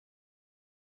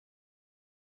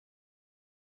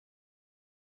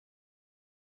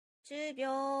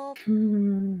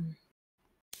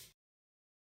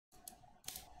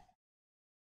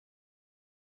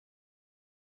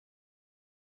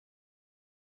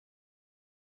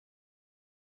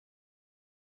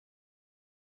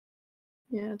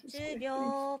 Yeah, that's great.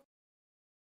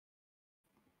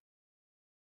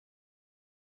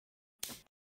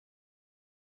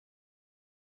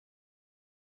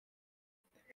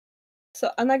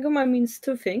 So Anaguma means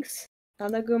 2 things.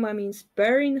 Anaguma means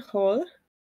bearing hole,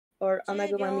 or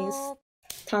Anaguma means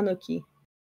tanuki.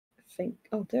 I think.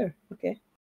 Oh, there. Okay.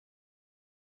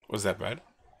 Was that bad?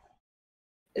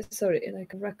 Sorry,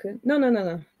 like a raccoon.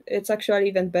 No. It's actually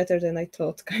even better than I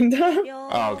thought, kinda.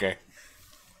 Oh, okay.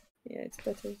 Yeah, it's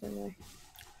better than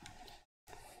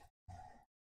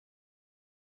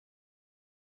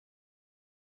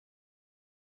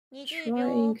I...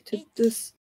 Trying to do...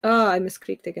 I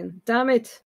misclicked again. Damn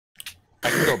it! I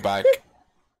can go back.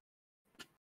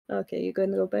 Okay, you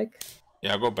can go back.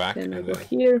 Yeah, I'll go back. Then I And go then...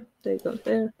 here. They go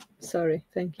there. Sorry,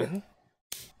 thank you. Mhm.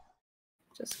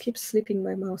 Just keep slipping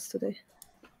my mouse today.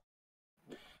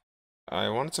 I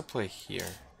wanted to play here.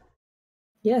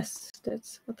 Yes,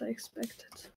 that's what I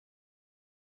expected.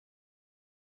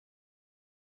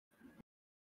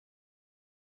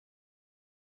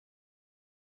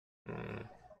 Hmm.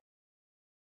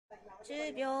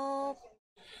 10秒。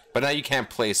 But now you can't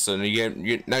play, so now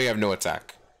you have no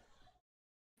attack.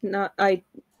 No, I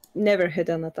never had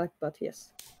an attack, but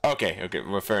yes. Okay,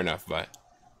 well, fair enough, but...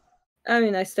 I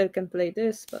mean, I still can play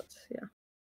this, but yeah.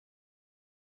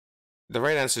 The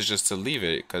right answer is just to leave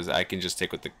it, because I can just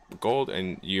take with the gold,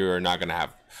 and you're not going to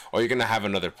have... Or you're going to have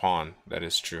another pawn. That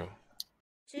is true.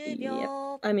 10 Yep.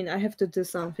 秒。 I mean, I have to do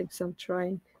something, so I'm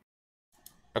trying.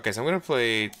 Okay, so I'm going to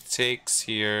play takes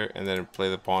here, and then play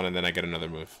the pawn, and then I get another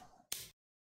move.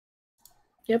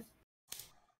 Yep.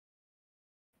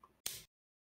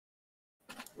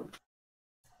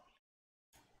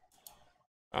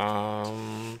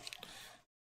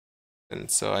 And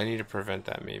so I need to prevent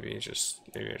that. Maybe I just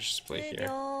play 10 here.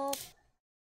 秒。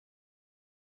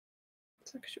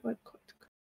 It's actually quite good.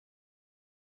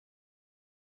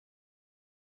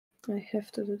 I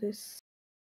have to do this.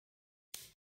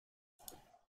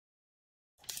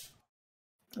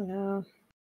 Yeah.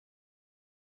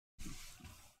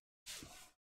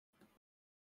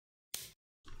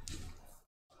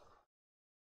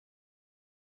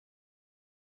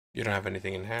 You don't have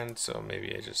anything in hand, so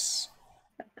maybe I just...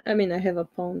 I mean, I have a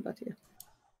pawn, but yeah.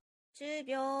 10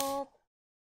秒。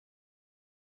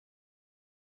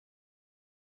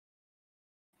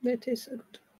 That is a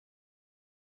good.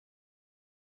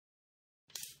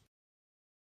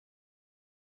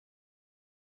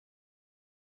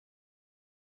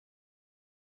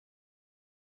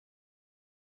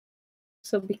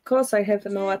 So because I have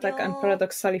no attack, I'm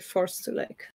paradoxically forced to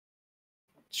like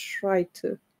try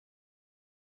to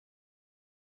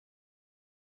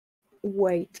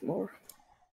wait more.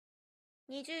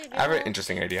 20 I have an 秒。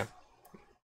 interesting idea.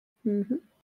 Mm-hmm.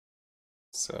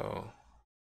 So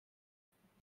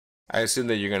I assume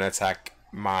that you're going to attack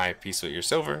my piece with your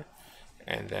silver,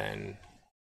 and then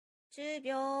 10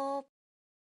秒。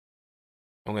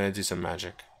 I'm going to do some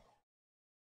magic.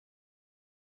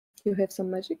 You have some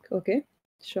magic? Okay.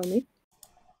 Show me.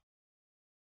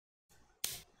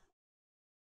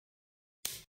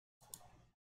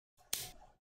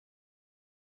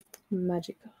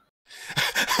 Magical.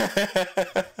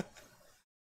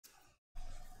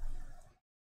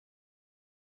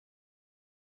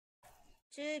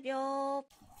 $10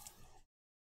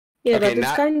 Yeah, Okay, but it's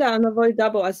not- kind of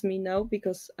unavoidable as me now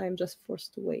because I'm just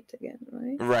forced to wait again,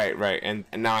 right? Right. And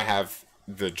now I have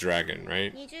the dragon,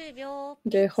 right? 20秒。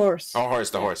 The horse. Oh,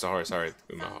 the horse. Sorry,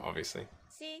 Uma, obviously.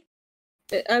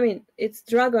 4 I mean, it's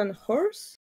dragon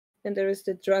horse, and there is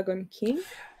the dragon king,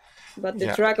 but the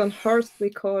Yeah. dragon horse we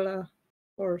call a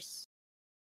horse.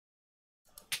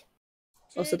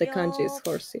 Also, the 10 kanji is 秒。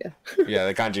 horse, yeah. Yeah,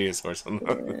 the kanji is horse.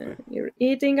 You're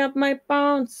eating up my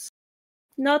pawns.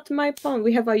 Not my pawn.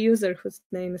 We have a user whose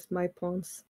name is my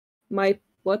pawns. My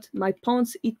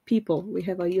pawns eat people. We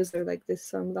have a user like this,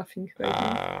 so I'm laughing right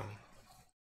now.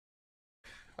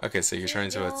 Okay, so you're trying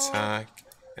to attack,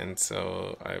 and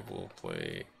so I will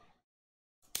play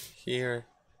here.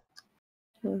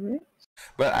 Alright.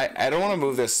 But I don't want to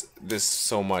move this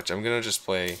so much. I'm gonna just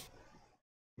play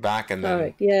back and then.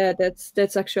 Alright, yeah,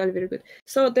 that's actually very good.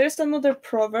 So there's another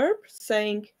proverb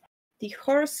saying the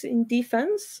horse in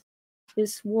defense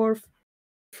is worth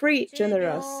 3 10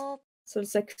 generals. 秒。 So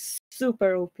it's like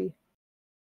super OP.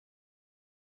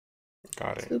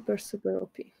 Got it. Super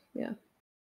OP. Yeah.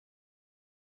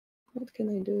 What can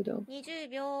I do though? 20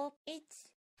秒。 1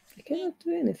 I cannot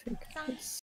do anything.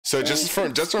 It's... So just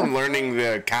from learning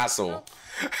the castle,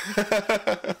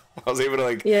 I was able to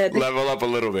like level up a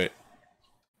little bit.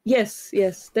 Yes,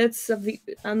 that's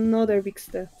another big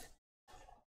step.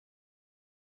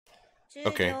 10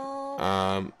 Okay.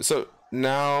 秒。 So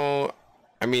now,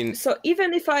 I mean, So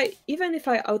even if I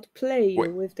outplay you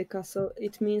Wait. with the castle,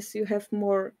 it means you have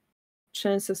more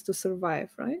chances to survive,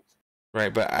 right?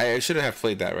 right? But I shouldn't have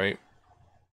played that, right?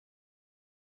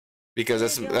 Because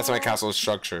that's my castle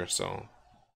structure. So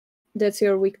That's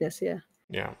your weakness, yeah.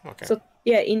 yeah. Okay. So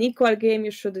yeah, in equal game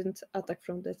you shouldn't attack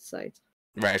from that side.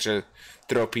 Right. I should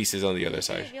throw pieces on the other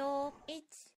side. 20秒。 1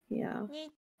 Yeah.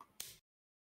 2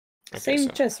 Okay, Same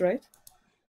so- chess, right?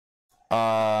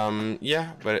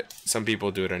 Yeah, but some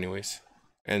people do it anyways,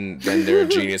 and then they're a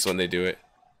genius when they do it,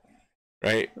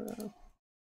 right? Okay.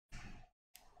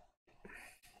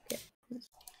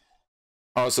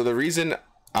 Oh, so the reason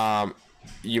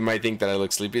you might think that I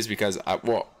look sleepy is because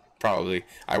probably.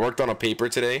 I worked on a paper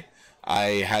today.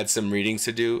 I had some readings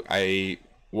to do. I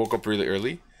woke up really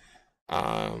early.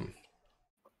 Um,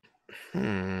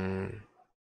 hmm.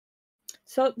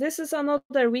 So this is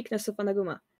another weakness of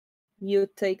Anaguma. You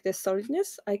take the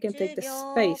solidness, I can take the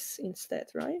space instead,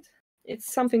 right?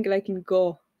 It's something like in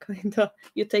Go, kinda.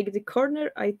 You take the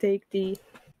corner, I take the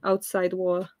outside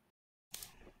wall.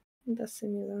 That's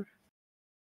similar.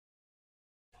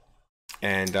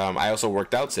 And I also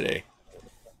worked out today.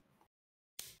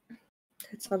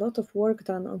 It's a lot of work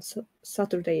done on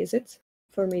Saturday, is it?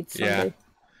 For me, it's Sunday.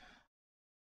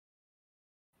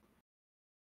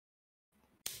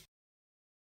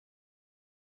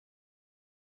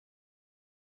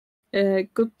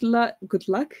 Good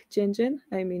luck, Jen.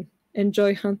 I mean,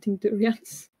 enjoy hunting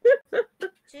durians.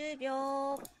 10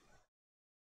秒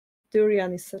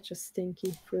Durian is such a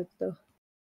stinky fruit, though.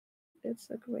 It's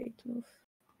a great move.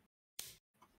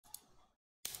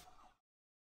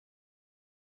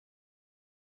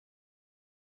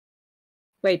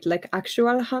 Wait, like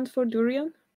actual hunt for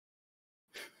durian?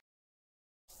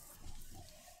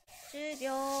 10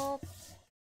秒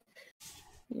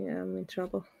Yeah, I'm in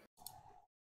trouble.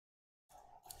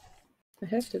 I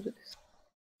have to do this.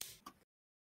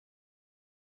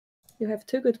 You have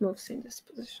two good moves in this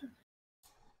position.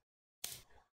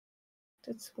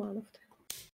 That's one of them.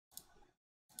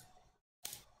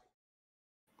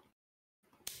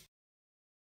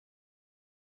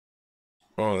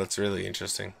 Oh, that's really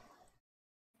interesting.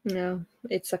 No,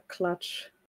 it's a clutch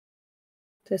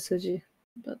Tesuji,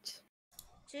 but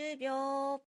 10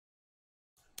秒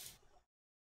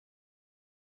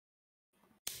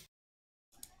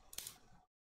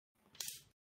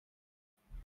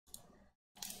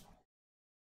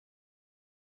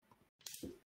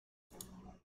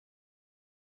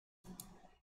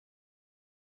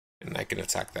And I can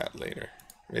attack that later.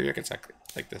 Maybe I can attack it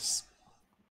like this.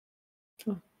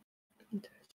 oh,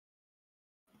 interesting.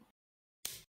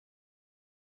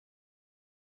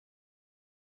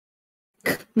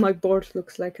 My board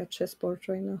looks like a chessboard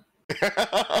right now.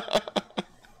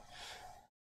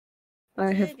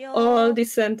 I have all the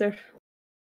center.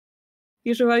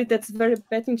 Usually that's very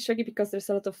bad in Shogi because there's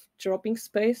a lot of dropping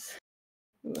space.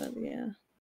 But yeah.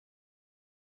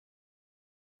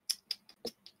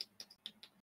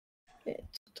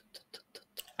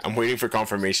 I'm waiting for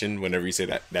confirmation whenever you say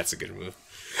that. That's a good move.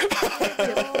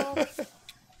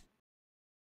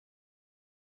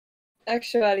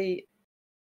 Actually,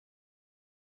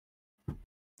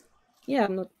 yeah,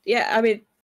 I'm not. Yeah, I mean,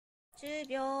 10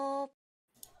秒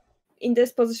in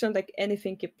this position, like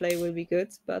anything you play will be good,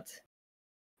 but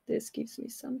this gives me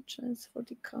some chance for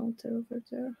the counter over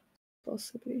there,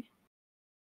 possibly.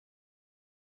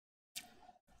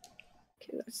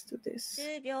 Okay, let's do this.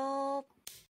 10秒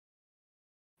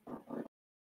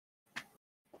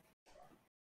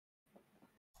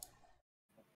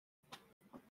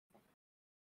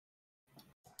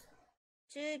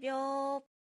 10秒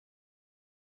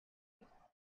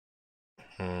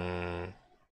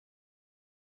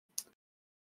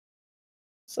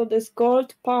So this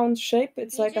gold pound shape,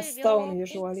 it's like a 20 stone 秒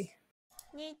usually.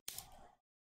 2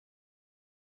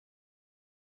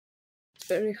 It's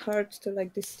very hard to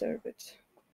like disturb it.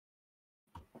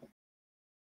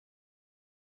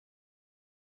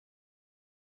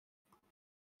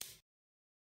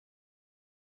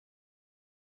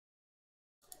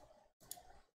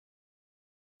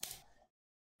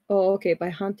 Oh, okay, by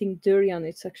hunting durian,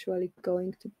 it's actually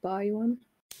going to buy one.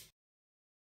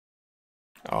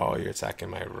 Oh, you're attacking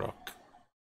my rook.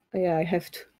 Yeah, I have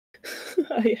to.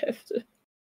 I have to.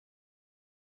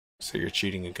 So you're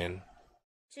cheating again.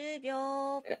 10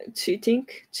秒 Cheating?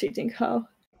 Cheating how?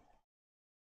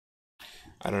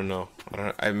 I don't know.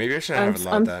 Maybe I shouldn't have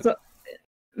allowed that.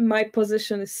 My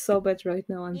position is so bad right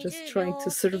now. I'm just trying to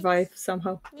survive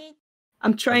somehow. 2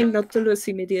 I'm trying not to lose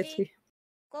immediately.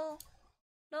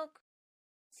 5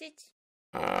 6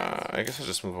 7 I guess I'll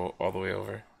just move all the way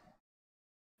over.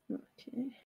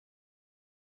 Okay.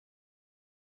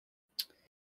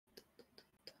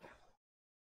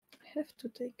 I have to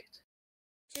take it.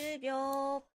 10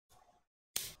秒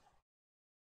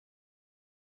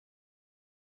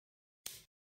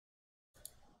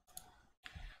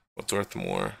What's worth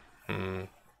more?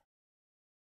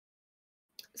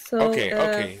 So,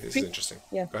 okay. This is interesting.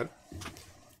 Yeah. Go ahead.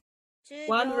 10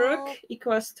 One 秒 rook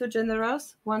equals 2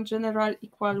 generals. One general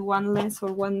equal 1 lance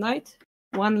or 1 knight.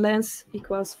 1 lance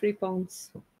equals 3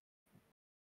 pawns.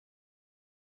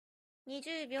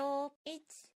 20秒 1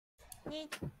 2 3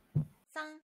 4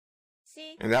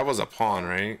 And that was a pawn,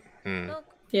 right? 6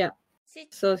 Yeah.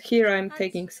 7 So here I'm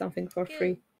taking something for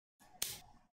free.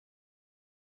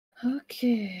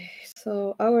 Okay,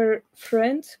 so our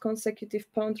friend consecutive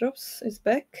pawn drops is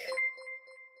back.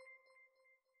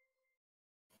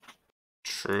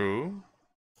 True.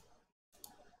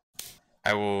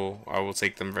 I will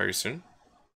take them very soon.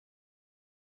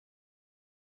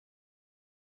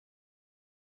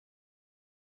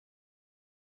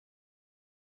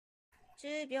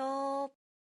 (10秒)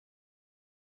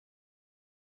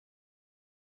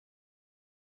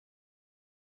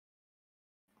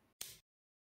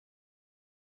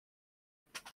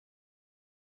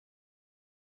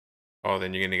 Oh,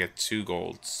 then you're gonna get 2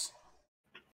 golds.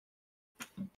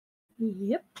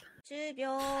 Yep. 10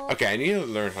秒 Okay, I need to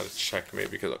learn how to checkmate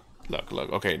because look.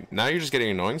 Okay, now you're just getting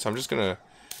annoying, so I'm just gonna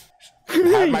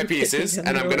have my You're pieces getting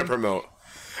and I'm gonna annoying. promote.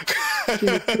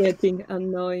 You're getting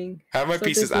annoying. Have my So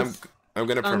pieces. this I'm is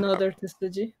gonna promote. another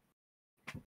Tsuji.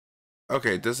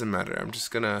 Okay, it doesn't matter. I'm just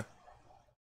gonna.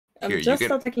 Here, I'm you just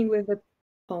can. attacking with the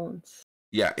pawns.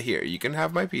 Yeah, here you can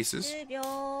have my pieces. 10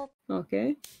秒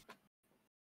Okay.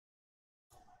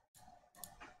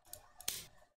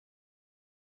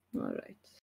 All right.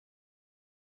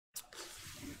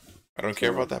 I don't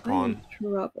care about that pawn.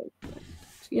 Trouble.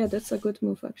 Yeah, that's a good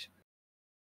move actually.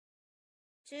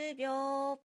 10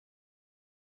秒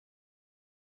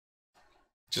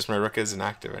Just my rook isn't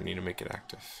active. I need to make it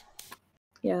active.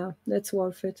 Yeah, that's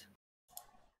worth it.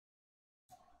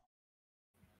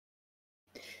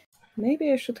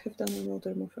 Maybe I should have done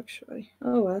another move actually.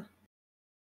 Oh well.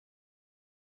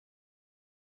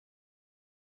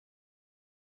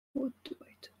 What do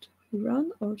I do? Do I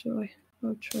run or do I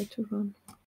try to run?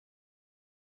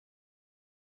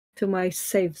 To my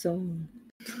safe zone.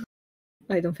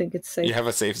 I don't think it's safe. You have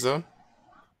a safe zone?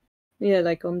 Yeah,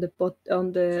 like on the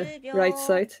right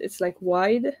side. It's like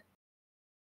wide.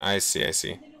 I see.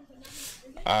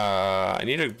 I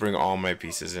need to bring all my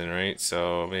pieces in, right?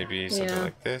 So maybe something Yeah.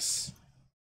 like this.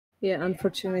 Yeah,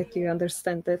 unfortunately, you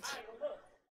understand that.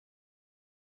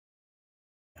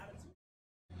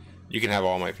 You can have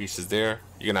all my pieces there.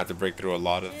 You're gonna have to break through a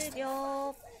lot of. 10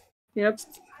秒 Yep,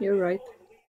 you're right.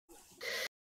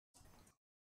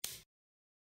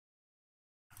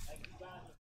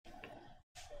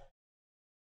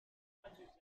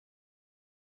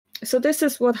 So this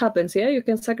is what happens, yeah? You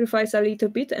can sacrifice a little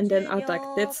bit and then attack.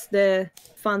 That's the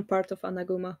fun part of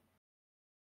Anaguma.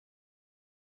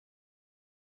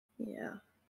 Yeah.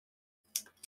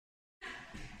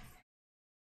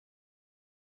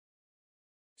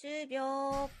 (10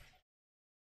秒)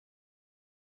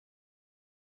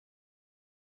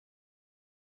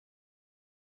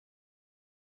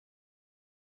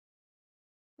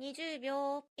 20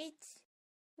秒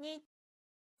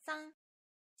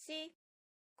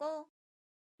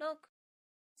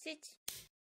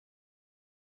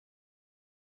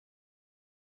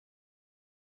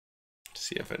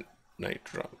See if a knight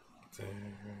drop there.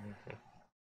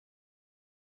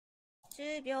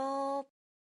 10秒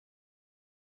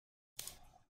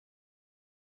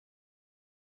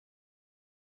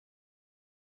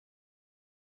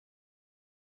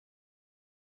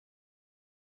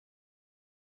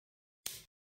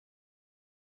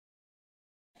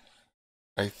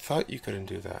I thought you couldn't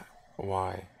do that.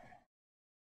 Why?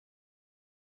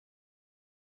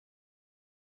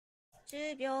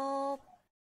 10秒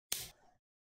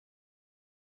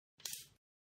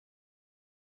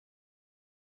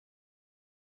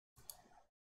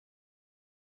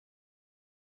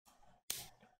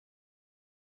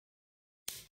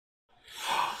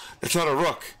That's not a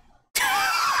rook.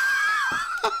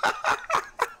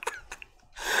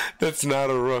 That's not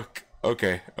a rook.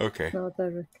 Okay. Not a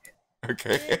rook.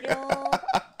 Okay. 10秒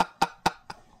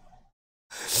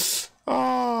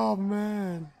Oh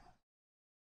man.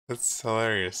 That's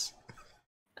hilarious.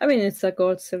 I mean, it's a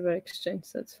gold silver exchange,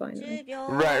 so it's fine. 10 Right? 秒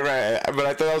Right. But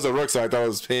I thought that was a rook, so I thought it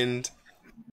was pinned.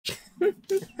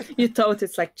 You thought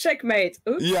it's like checkmate.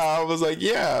 Oops. Yeah, I was like,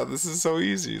 yeah, this is so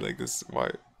easy. Like this,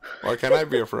 why can't I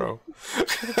be a pro?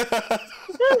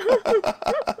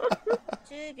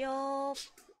 10秒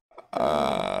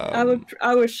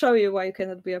I will show you why you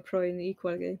cannot be a pro in the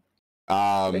equal game.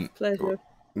 With pleasure.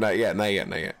 Not yet.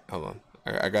 Hold on.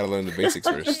 I gotta learn the basics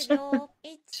 10 first. 秒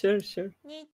 1、Sure.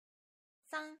 2、3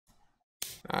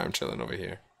 I'm chilling over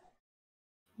here.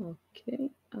 Okay,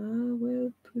 I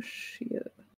will push you.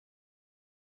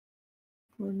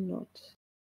 Or not.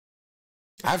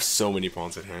 I have so many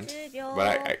pawns in hand, 10秒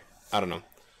but I don't know.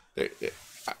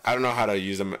 I don't know how to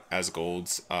use them as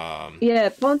golds. Yeah,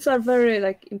 pawns are very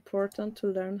important to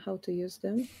learn how to use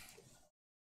them.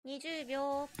 20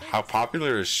秒 How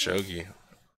popular is Shogi?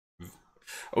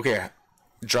 Okay,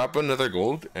 drop another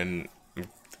gold and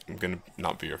I'm gonna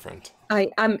not be your friend.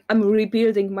 I'm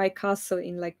rebuilding my castle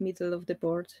in like middle of the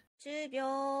board. 10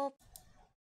秒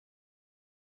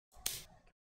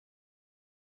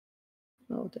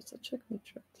Oh, that's a checkmate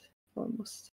threat.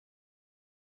 Almost.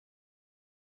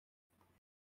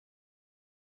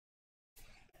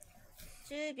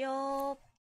 10秒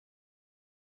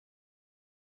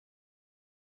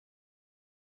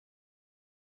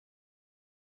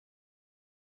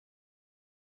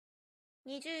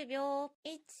 20秒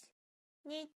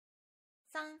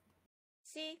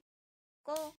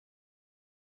 1、2、3、4、5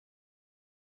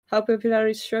 How popular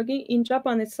is shogi? In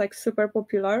Japan, it's like super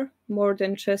popular, more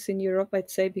than chess in Europe, I'd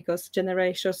say, because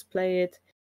generations play it.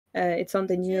 It's on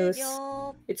the 10 news,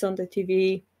 秒 it's on the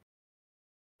TV.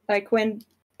 Like when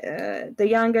the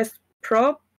youngest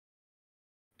pro,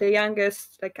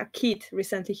 like a kid,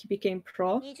 recently he became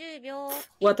pro. 20秒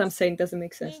What I'm saying doesn't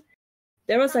make sense.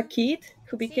 There was a kid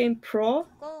who became pro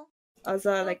 5 as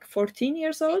a like 14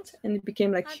 years old, and it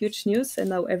became like huge news, and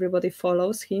now everybody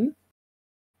follows him,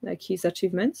 like his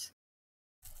achievements.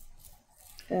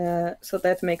 So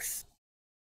that makes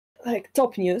like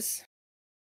top news.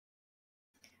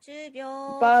 10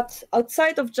秒 But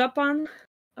outside of Japan,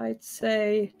 I'd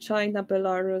say China,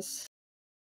 Belarus.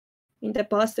 In the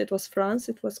past, it was France.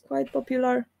 It was quite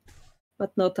popular,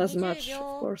 but not as 20 much, of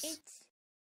秒 course.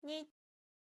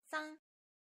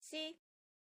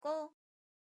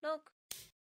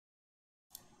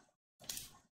 1、2、3、4、5、6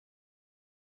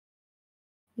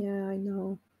 Yeah, I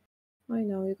know. I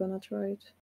know you're gonna try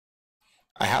it.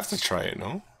 I have to try it,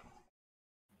 no?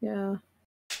 Yeah.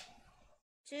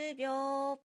 10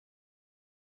秒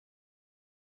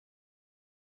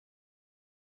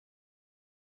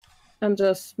I'm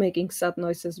just making sad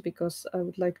noises because I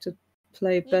would like to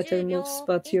play better moves,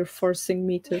 but you're forcing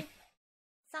me to 3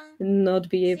 not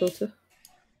be able to.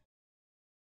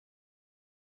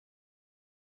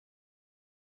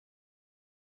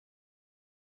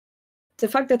 The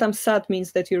fact that I'm sad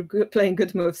means that you're playing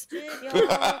good moves. 10秒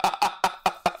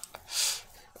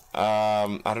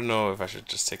I don't know if I should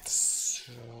just take this.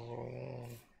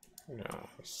 No,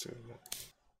 let's do that.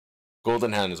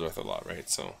 Golden hand is worth a lot, right?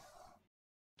 So.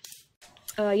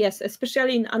 Yes,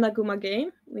 especially in Anaguma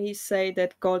game, we say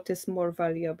that gold is more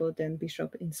valuable than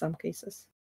bishop in some cases.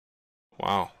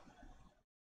 Wow.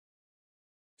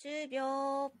 10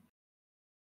秒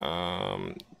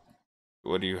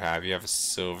What do you have? You have a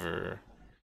silver,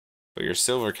 but your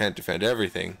silver can't defend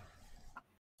everything.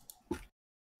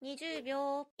 20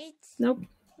秒 1、 Nope.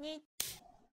 2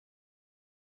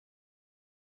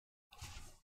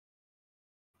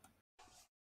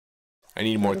 I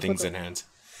need more things in hand.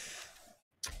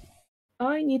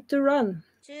 I need to run.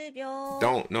 10秒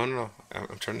Don't. No.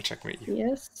 I'm trying to checkmate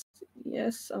you.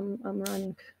 Yes, I'm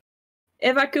running.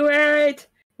 Evacuate!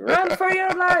 Run for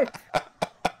your life!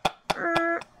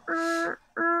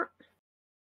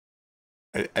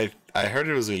 I heard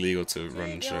it was illegal to run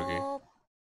in 10 Shogi. 秒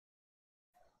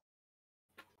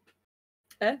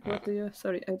What do you?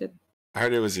 Sorry, I did. I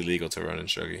heard it was illegal to run in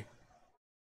Shogi.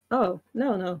 Oh,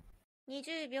 no.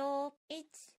 20秒 1、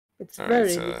 It's All very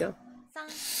right, so- illegal.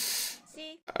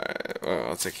 3、4 Alright, well,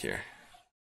 I'll take here.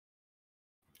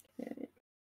 Okay.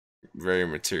 Very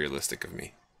materialistic of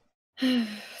me.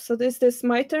 So is this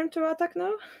my turn to attack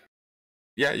now?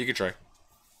 Yeah, you can try.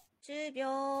 10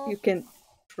秒 You can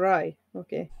try.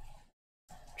 Okay.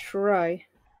 Try.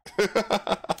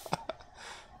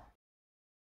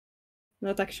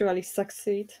 Not actually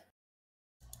succeed.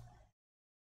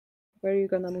 Where are you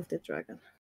gonna move the dragon?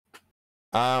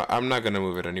 I'm not gonna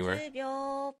move it anywhere. 10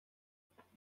秒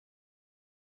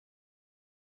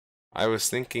I was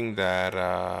thinking that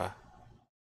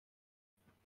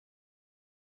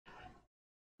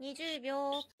 20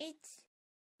秒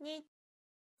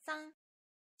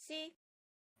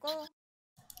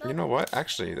 1、2、3、4、5 you know what?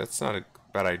 Actually, that's not a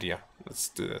bad idea. Let's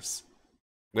do this.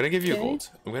 I'm gonna give you a Okay. gold.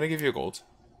 I'm gonna give you a gold.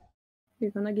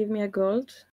 You're gonna give me a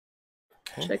gold.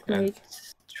 Okay. Checkmate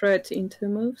threat in 2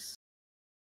 moves.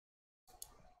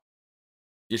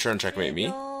 You try and checkmate 10 me?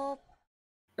 秒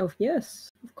Oh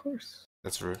yes, of course.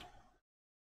 That's rude.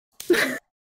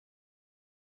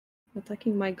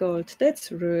 Attacking my gold.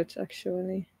 That's rude,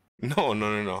 actually. No.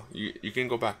 You can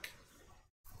go back.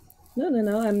 No,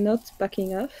 I'm not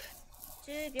backing off.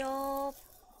 10秒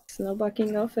It's no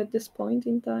backing off at this point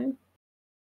in time.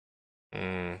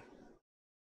 Mm.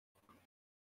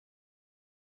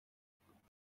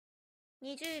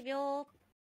 20秒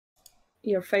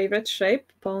Your favorite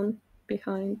shape, pawn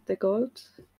behind the gold.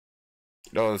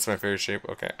 No, that's my favorite shape.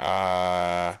 Okay.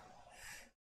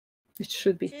 It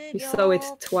should be. We saw it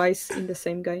twice in the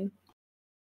same game.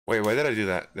 Wait, why did I do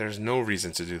that? There's no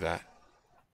reason to do that.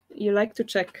 You like to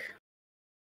check.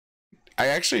 I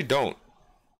actually don't.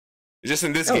 Just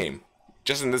in this game.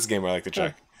 Just in this game, I like to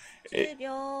check. 10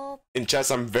秒 In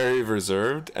chess, I'm very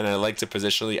reserved, and I like to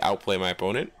positionally outplay my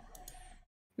opponent.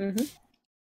 Mm-hmm.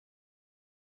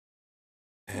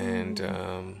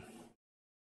 And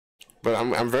but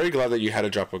I'm very glad that you had to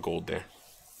drop a gold there.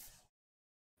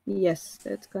 Yes,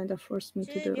 that kind of forced me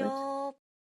to 10 do it. 秒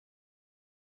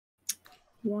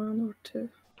 1 or 2.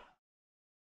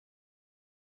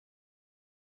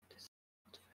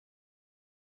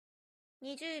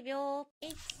 20秒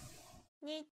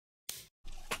 1、2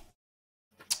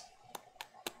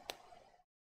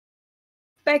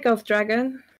 Back off,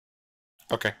 dragon.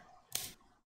 Okay.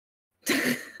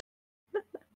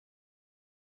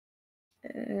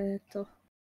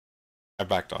 I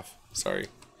backed off. Sorry.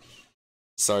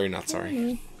 Sorry, not sorry.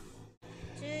 10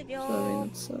 Sorry, 秒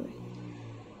not sorry.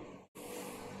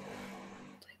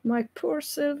 My poor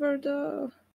silver,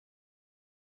 though.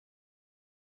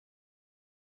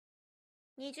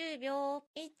 20秒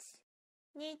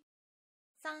 1、2、3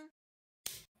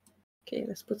 Okay,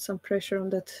 let's put some pressure on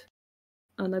that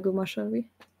Anaguma, shall we?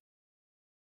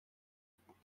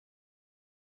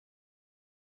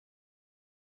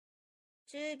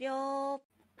 10秒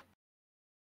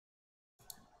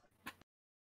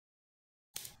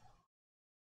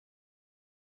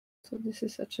So this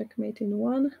is a checkmate in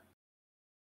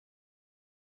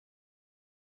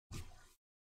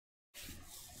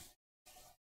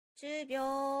 1.10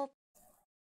秒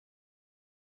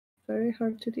Very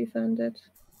hard to defend it.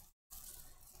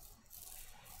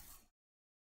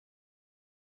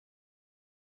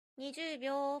 20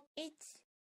秒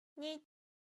 1、2、3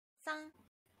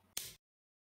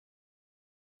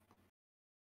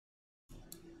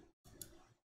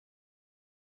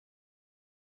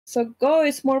 So Go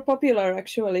is more popular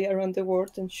actually around the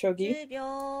world than Shogi 10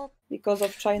秒 because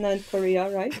of China and Korea,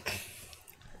 right?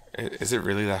 Is it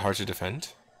really that hard to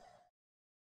defend?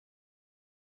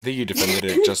 I think you defended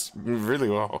it just really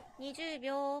well. 20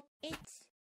秒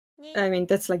 1、2 I mean,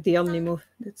 that's like the Omni move.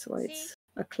 That's why it's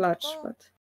a clutch, but...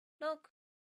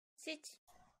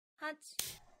 6、7、8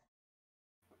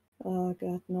 Oh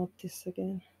god, not this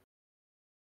again.10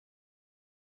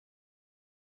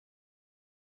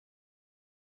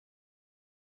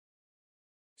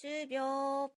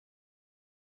秒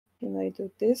Can I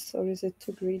do this, or is it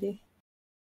too greedy?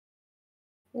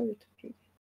 Very too greedy.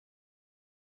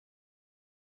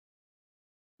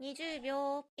 20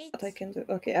秒 But I 1 can do...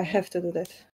 Okay, I have to do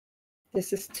that.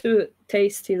 This is too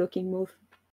tasty looking move.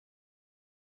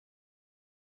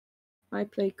 I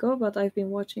play Go, but I've been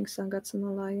watching Sangatsu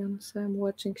no Lion, so I'm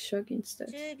watching Shogi instead.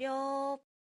 10秒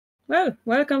Well,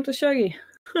 welcome to Shogi.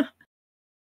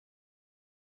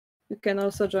 You can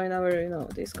also join our,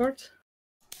 Discord.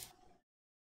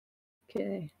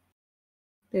 Okay.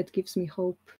 That gives me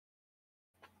hope.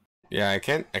 Yeah, I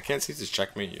can't seem to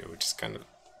checkmate you, which is kind of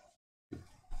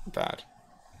bad.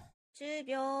 10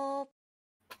秒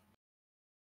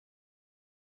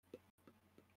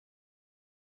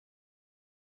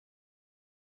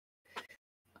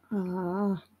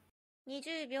Ah,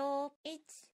 20秒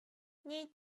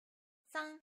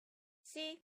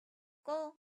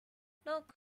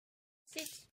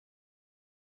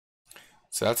 1、2、3、4、5、6、7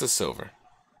 So that's a silver.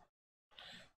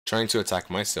 Trying to attack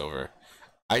my silver.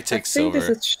 I I take think silver. this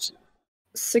is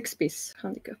 6-piece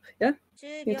handicap, yeah?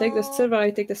 10 You take the 秒 silver,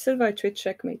 I take the silver, I trade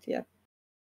checkmate, yeah.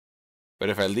 But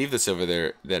if I leave the silver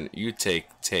there, then you take.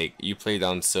 You play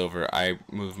down silver. I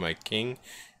move my king.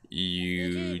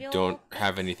 You don't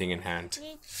have anything in hand.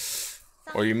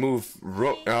 2、Or you move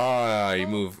you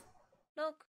move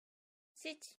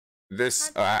 6、7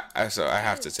 this. So I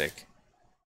have to take.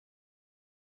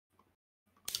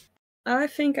 I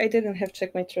think I didn't have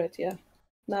checkmate threat, yeah.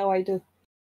 Now I do.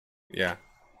 Yeah,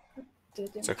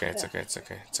 Didn't it's okay. It's have. okay. It's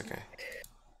okay. It's okay.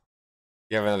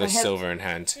 You have another I have- silver in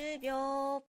hand. 10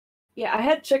秒 Yeah, I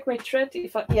had checkmate threat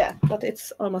if I... Yeah, but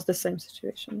it's almost the same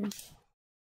situation, yeah.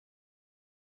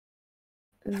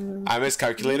 I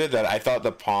miscalculated that. I thought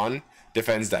the pawn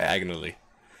defends diagonally.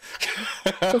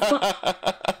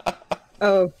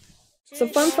 Oh. So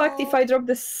fun fact, if I drop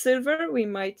the silver, we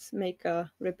might make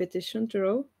a repetition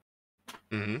draw.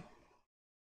 Mm-hmm.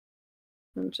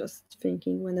 I'm just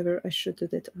thinking whenever I should do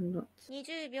that or not.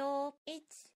 20秒 1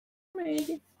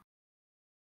 Maybe.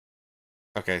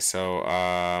 Okay, so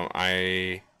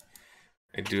I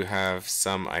do have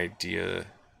some idea.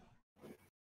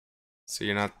 So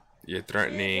you're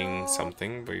threatening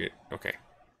something, but okay.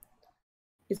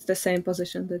 It's the same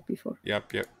position that before.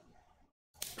 Yep. Let's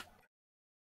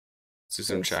do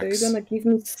some Okay, so checks. you're gonna give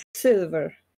me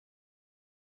silver.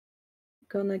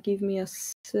 Gonna give me a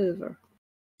silver.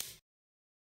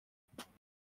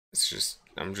 It's just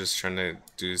I'm just trying to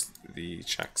do the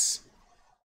checks.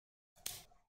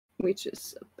 Which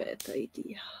is a bad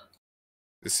idea.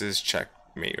 This is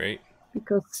checkmate, right?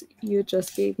 Because you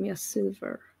just gave me a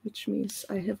silver, which means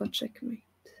I have a checkmate.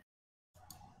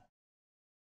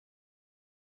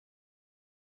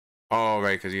 Oh,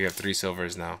 right, because you have 3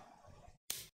 silvers now.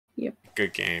 Yep.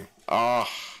 Good game. Oh,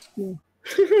 Yeah.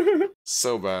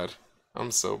 so bad.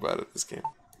 I'm so bad at this game.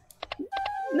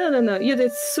 No. You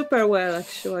did super well,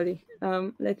 actually.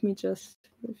 Let me just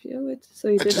review it. So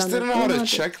you I did just didn't know how to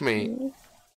checkmate.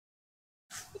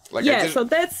 Like, yeah, so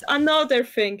that's another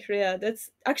thing. Yeah,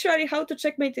 that's actually how to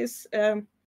checkmate is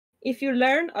if you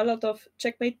learn a lot of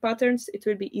checkmate patterns, it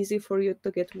will be easy for you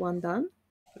to get one done.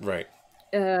 Right.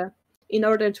 In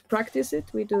order to practice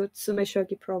it, we do Tsume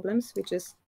Shogi problems, which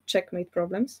is checkmate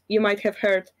problems. You might have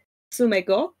heard Tsume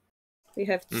Go. We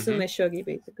have Tsume Shogi,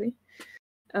 basically.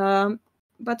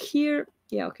 But here,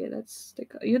 yeah, okay, let's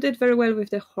take you did very well with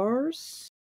the horse.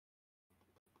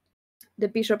 The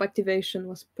bishop activation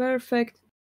was perfect.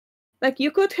 Like,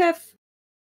 you could have...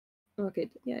 Okay,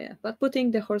 yeah. But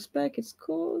putting the horse back is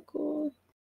cool.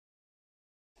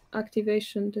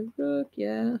 Activation the rook,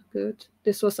 yeah, good.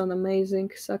 This was an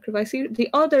amazing sacrifice here. The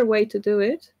other way to do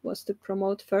it was to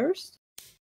promote first.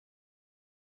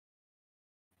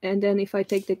 And then if I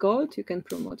take the gold, you can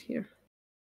promote here.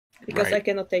 Because right. I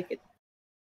cannot take it.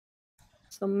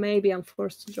 So maybe I'm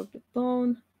forced to drop the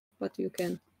pawn, but you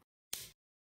can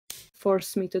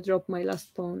force me to drop my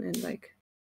last pawn and like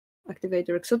activate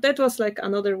the rook. So that was like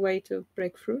another way to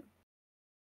break through.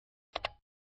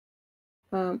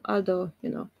 Although, you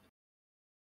know,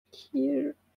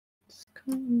 here it's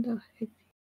kinda heavy.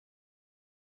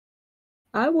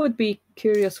 I would be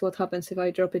curious what happens if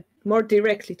I drop it more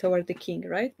directly toward the king,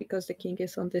 right? Because the king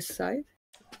is on this side.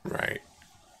 Right.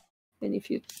 And if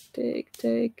you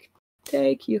take,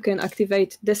 you can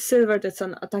activate the silver that's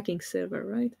an attacking silver,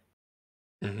 right?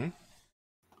 Mm-hmm.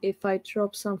 If I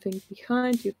drop something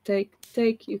behind, you take,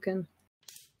 you can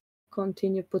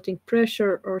continue putting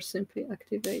pressure or simply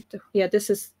activate the... Yeah, this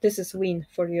is win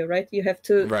for you, right? You have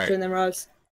two generals.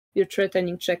 You're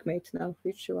threatening checkmate now,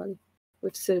 virtually,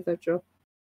 with silver drop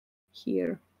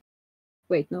here.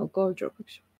 Wait, no, gold drop,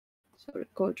 actually. Sorry,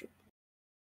 gold drop.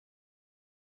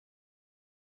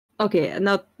 Okay,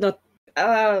 not blah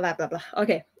blah blah.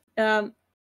 Okay,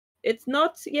 it's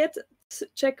not yet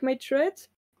checkmate threat,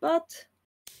 but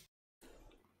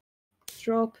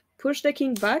drop, push the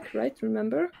king back, right?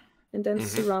 Remember, and then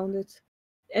surround it.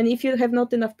 And if you have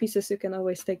not enough pieces, you can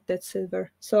always take that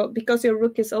silver. So because your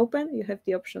rook is open, you have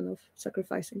the option of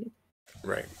sacrificing it.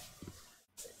 Right.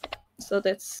 So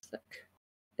that's like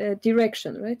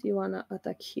direction, right? You wanna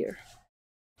attack here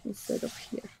instead of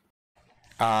here.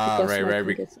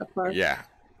 Right. Yeah.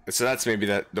 So that's maybe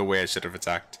the way I should have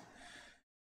attacked.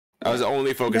 I was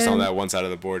only focused on that one side of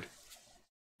the board.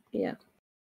 Yeah.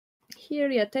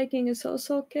 Here, yeah, taking is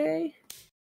also okay.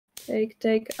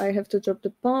 Take. I have to drop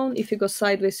the pawn. If you go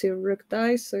sideways, your rook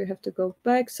dies, so you have to go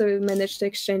back. So you manage to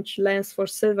exchange lance for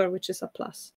silver, which is a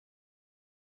plus.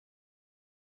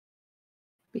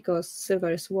 Because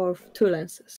silver is worth 2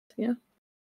 lances, yeah?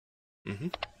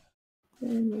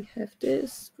 Then we have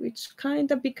this, which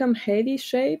kind of become heavy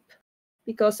shape.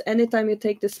 Because anytime you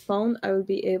take this pawn, I will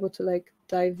be able to like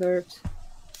divert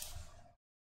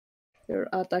your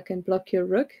attack and block your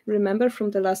rook. Remember from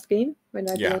the last game when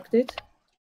I blocked it?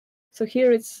 So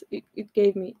here it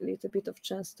gave me a little bit of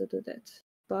chance to do that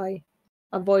by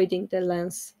avoiding the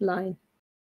lance line.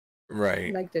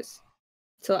 Right. Like this.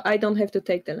 So I don't have to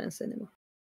take the lance anymore.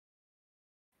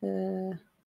 And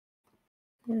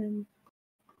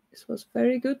this was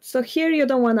very good. So here you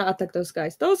don't want to attack those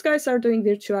guys. Those guys are doing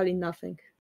virtually nothing.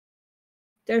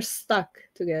 They're stuck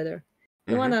together.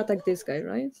 You want to attack this guy,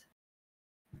 right?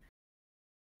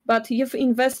 But you've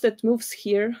invested moves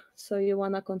here, so you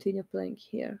want to continue playing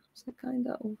here. So kind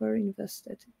of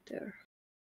over-invested there.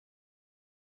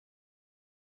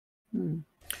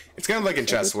 It's kind of like in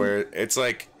chess where it's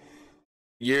like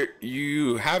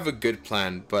you have a good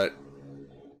plan, but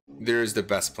there's the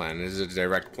best plan. There's a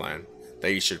direct plan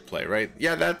that you should play, right?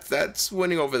 Yeah, that's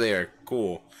winning over there.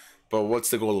 Cool. But what's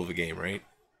the goal of the game, right?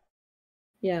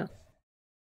 Yeah.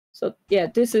 So yeah,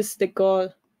 this is the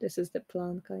goal. This is the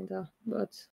plan, kind of.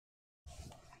 But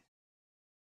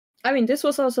I mean, this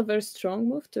was also a very strong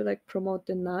move to like promote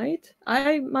the knight.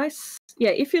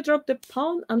 If you drop the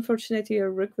pawn, unfortunately your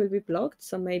rook will be blocked.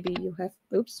 So maybe you have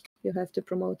to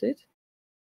promote it.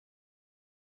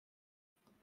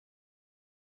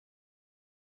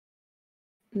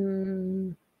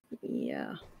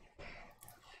 Yeah.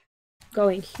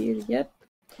 Going here, yep.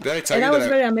 Did I tell and you I was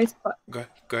very amazed. Go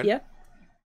ahead. Yeah.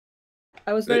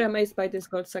 I was very amazed by this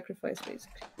gold sacrifice,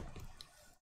 basically.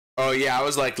 Oh yeah, I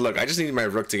was like, look, I just need my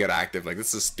rook to get active. Like,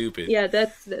 this is stupid. Yeah,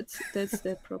 that's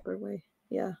the proper way.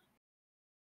 Yeah.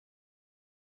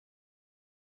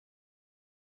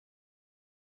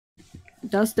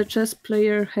 Does the chess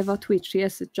player have a Twitch?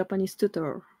 Yes, it's Japanese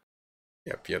tutor.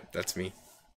 Yep, that's me.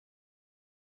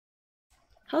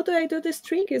 How do I do this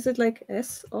trick? Is it like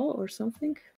SO or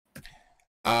something?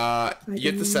 You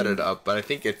have to set it up, but I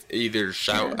think it's either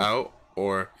shout out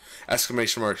or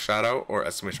exclamation mark shout out or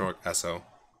exclamation mark SO.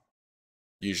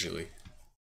 Usually.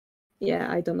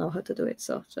 Yeah, I don't know how to do it,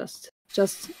 so just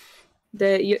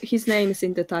his name is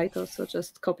in the title, so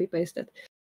just copy paste it.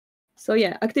 So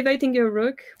yeah, activating your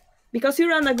rook, because you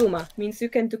run Aguma, means you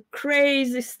can do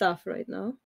crazy stuff right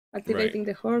now. Activating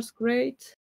the horse,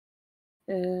 great.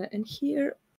 And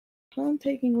here, pawn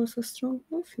taking was a strong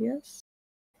move, yes.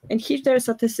 And here there's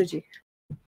a Tesuji.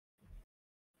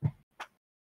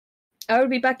 I will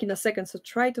be back in a second, so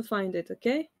try to find it,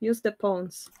 okay? Use the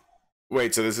pawns.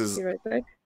 Wait, so this is... Be right back.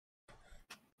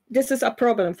 This is a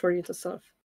problem for you to solve.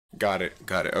 Got it,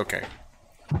 okay.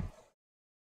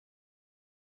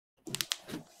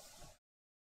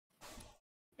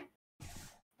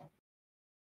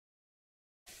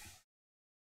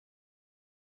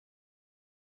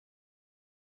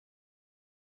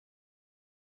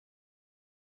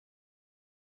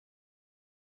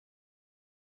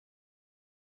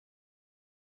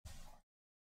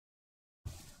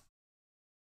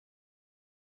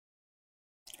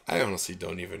 I honestly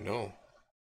don't even know.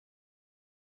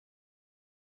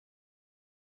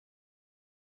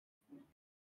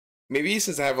 Maybe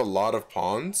since I have a lot of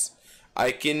pawns,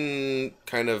 I can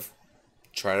kind of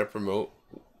try to promote.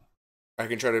 I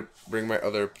can try to bring my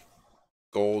other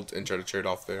gold and try to trade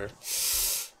off there.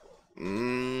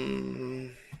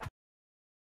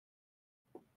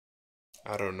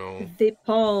 I don't know. The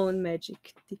pawn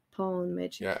magic.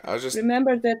 Yeah, I was just...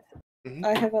 Remember that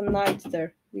I have a knight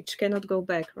there, which cannot go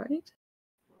back, right?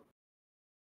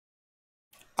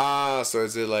 So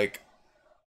is it like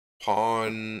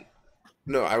pawn?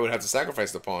 No, I would have to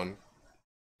sacrifice the pawn.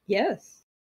 Yes.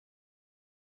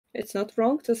 It's not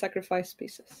wrong to sacrifice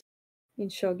pieces in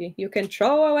Shogi. You can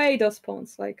throw away those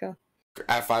pawns like a...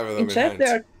 I have 5 of them in chess, hand.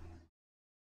 there are...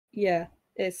 Yeah,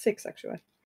 it's 6 actually.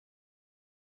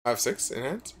 I have 6 in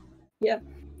hand? Yeah.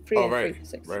 3 oh, and right. 3,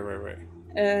 6.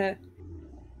 Right.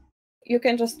 You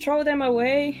can just throw them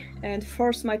away and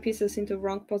force my pieces into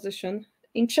wrong position.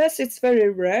 In chess, it's very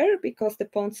rare because the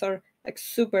pawns are like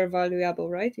super valuable,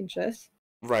 right? In chess.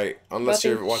 Right, unless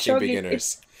you're watching Shogi,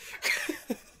 beginners.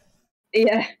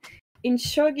 Yeah. In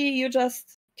Shogi, you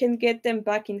just can get them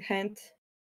back in hand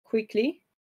quickly.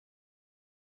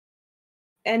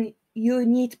 And you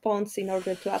need pawns in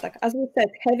order to attack. As we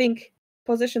said, having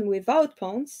position without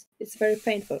pawns is very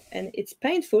painful. And it's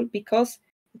painful because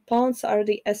pawns are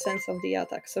the essence of the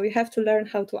attack. So you have to learn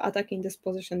how to attack in this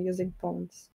position using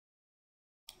pawns.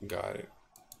 Got it.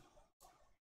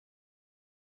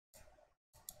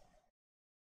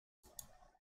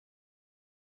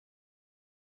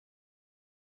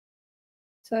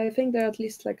 So I think there are at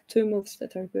least like 2 moves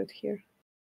that are good here.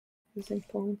 Using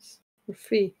pawns. Or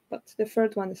 3, but the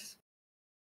third one is...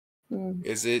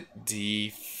 Is it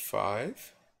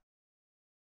D5?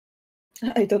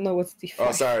 I don't know what's D5.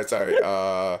 Oh, sorry.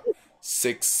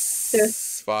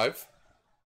 6-5?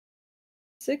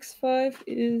 6-5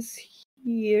 is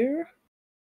here.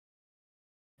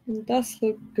 It does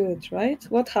look good, right?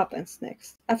 What happens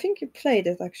next? I think you played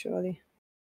it, actually.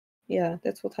 Yeah,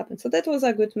 that's what happened. So that was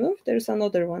a good move. There's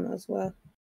another one as well.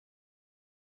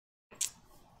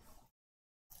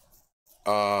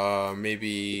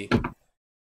 Maybe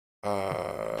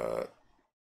 7-6?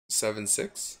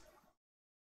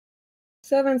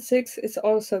 7-6 is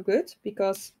also good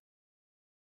because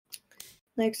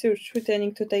next you're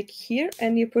threatening to take here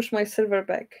and you push my silver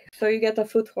back. So you get a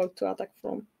foothold to attack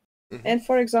from. And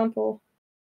for example,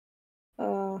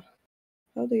 how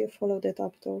do you follow that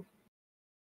up though?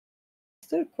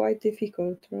 Still quite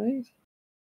difficult, right?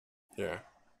 Yeah.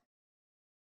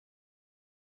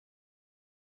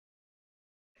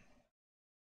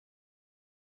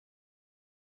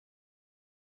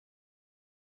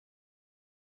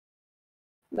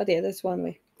 But yeah, that's one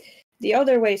way. The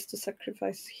other way is to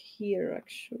sacrifice here,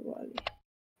 actually.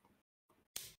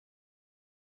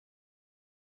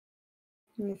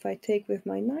 And if I take with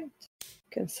my knight, I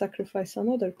can sacrifice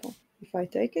another pawn. If I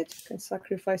take it, I can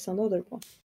sacrifice another pawn.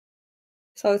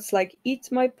 So it's like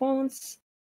eat my pawns,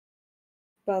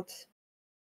 but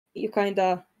you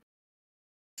kinda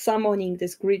summoning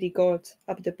this greedy god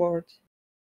up the board.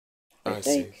 I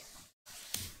see.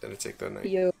 Then I take that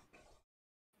knight.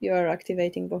 you are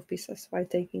activating both pieces while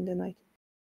taking the knight.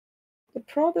 The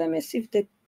problem is if the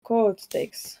gold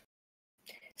takes.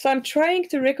 So I'm trying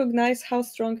to recognize how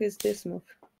strong is this move.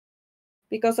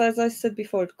 Because as I said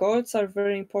before, golds are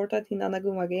very important in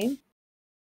Anaguma game.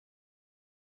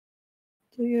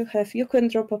 Do you have... You can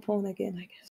drop a pawn again, I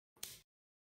guess.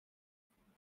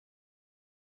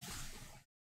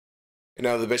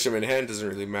 Now the bishop in hand doesn't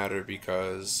really matter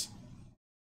because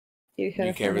you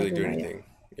can't really do anything.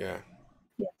 Yeah.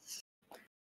 Yes.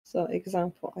 So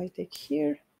example, I take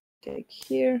here,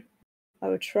 I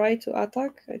will try to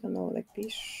attack. I don't know, like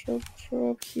bishop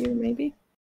drop here maybe.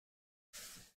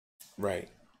 Right.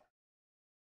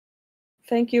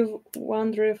 Thank you,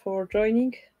 Wandre, for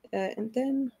joining. And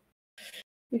then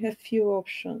we have few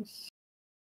options.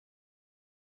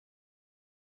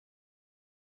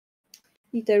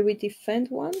 Either we defend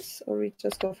once or we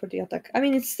just go for the attack. I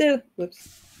mean, it's still,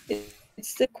 it's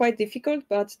still quite difficult,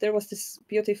 but there was this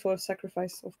beautiful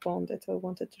sacrifice of pawn that I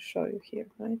wanted to show you here,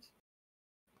 right?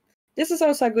 This is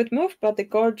also a good move, but the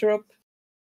gold drop.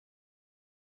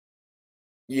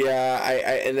 Yeah,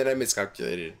 and then I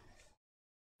miscalculated.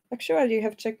 Actually, you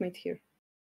have checkmate here.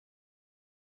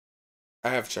 I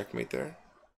have checkmate there.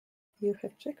 You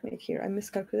have checkmate here. I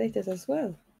miscalculated as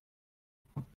well.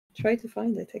 Try to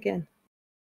find it again.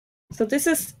 So this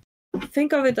is,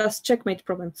 think of it as checkmate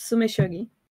problem, Tsume Shogi.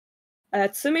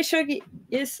 Tsume Shogi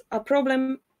is a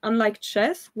problem unlike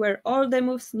chess, where all the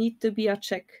moves need to be a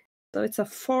check. So it's a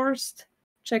forced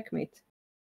checkmate.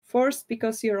 Forced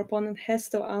because your opponent has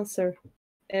to answer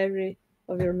every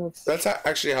of your moves. That's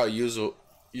actually how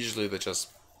usually the chess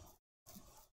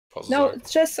puzzles No, are.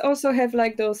 chess also have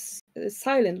like those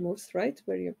silent moves, right?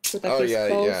 Where you put a piece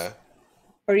close, yeah.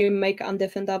 or you make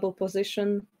undefendable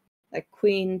position, like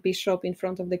queen, bishop in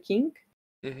front of the king.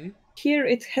 Mm-hmm. Here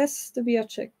it has to be a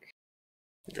check.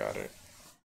 Got it.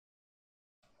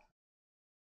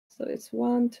 So it's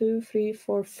 1, 2, 3,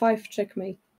 4, 5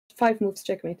 checkmate. 5 moves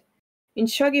checkmate. In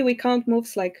Shogi we count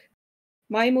moves like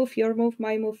my move, your move,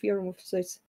 my move, your move. So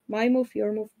it's my move,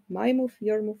 your move, my move,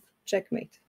 your move,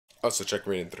 checkmate. Oh, so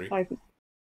checkmate in 3. 5.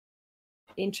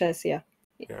 In chess, yeah.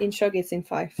 In Shogi it's in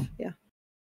 5, yeah.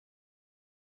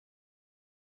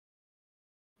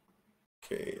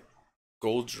 Okay.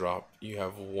 Gold drop, you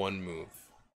have 1 move.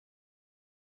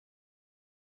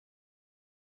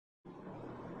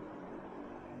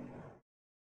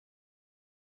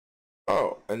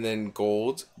 Oh, and then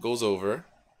gold goes over.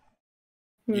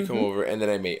 You come over, and then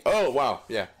I mate. Oh, wow.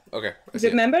 Yeah. Okay.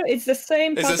 Remember, it's the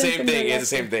same. It's the same thing. It's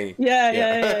the same thing.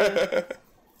 Yeah.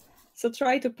 So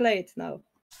try to play it now.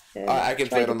 I can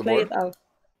play it on the board? It out.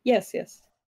 Yes.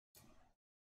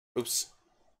 Oops.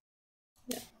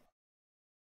 Yeah.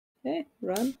 Okay,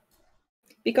 run.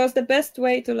 Because the best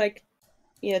way to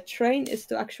train is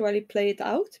to actually play it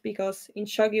out. Because in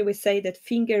Shogi we say that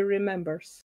finger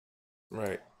remembers.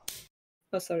 Right.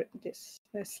 Oh, sorry.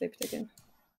 I slipped again.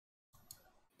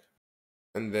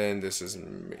 And then this is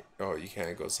me. Oh, you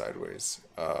can't go sideways.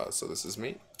 So this is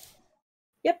me.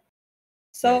 Yep.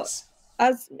 So nice.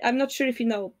 As I'm not sure if you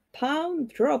know, pawn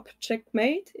drop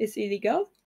checkmate is illegal.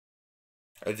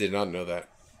 I did not know that.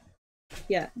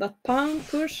 Yeah, but pawn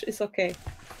push is okay.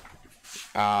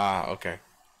 Okay.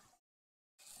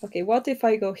 Okay, what if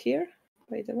I go here,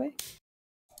 by the way?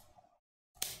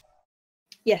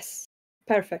 Yes,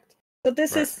 perfect. So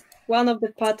this is one of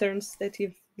the patterns that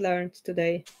you've learned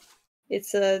today.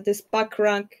 It's this back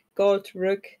rank gold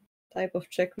rook type of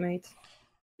checkmate.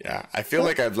 Yeah, I feel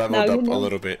like I've leveled up a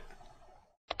little bit.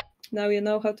 Now you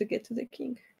know how to get to the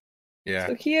king. Yeah.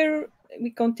 So here we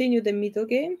continue the middle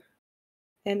game.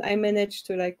 And I managed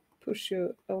to push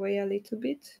you away a little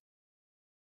bit.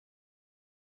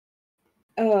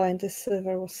 Oh, and the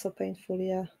silver was so painful,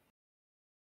 yeah.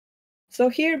 So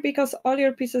here, because all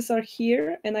your pieces are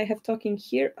here, and I have talking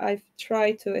here, I've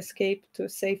tried to escape to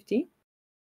safety.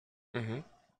 Mm-hmm.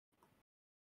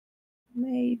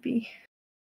 Maybe.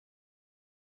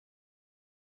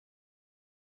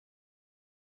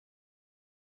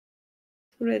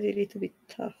 Already a little bit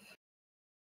tough.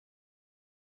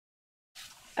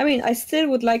 I mean, I still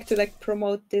would like to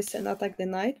promote this and attack the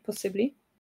knight, possibly.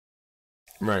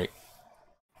 Right.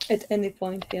 At any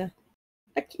point, yeah.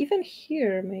 Even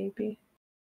here, maybe.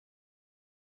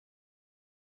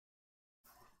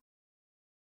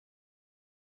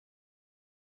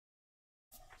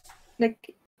 I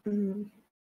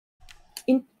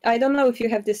don't know if you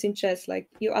have this in chess,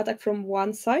 you attack from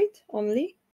one side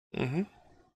only. Mm-hmm.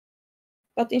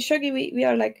 But in Shogi, we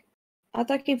are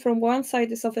attacking from one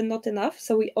side is often not enough,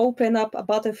 so we open up a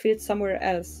battlefield somewhere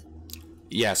else.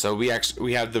 Yeah, so we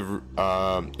have the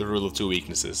rule of 2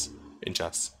 weaknesses in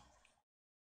chess.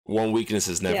 one weakness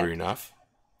is never Yeah. enough.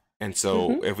 And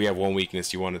so if we have one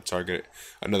weakness, you want to target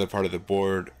another part of the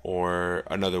board or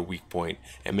another weak point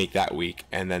and make that weak,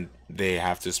 and then they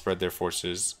have to spread their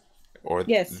forces. Or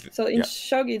Yes. So in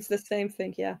Shogi, it's the same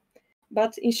thing. Yeah.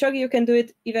 But in Shogi, you can do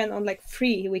it even on like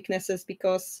 3 weaknesses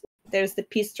because there's the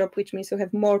piece drop, which means you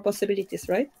have more possibilities,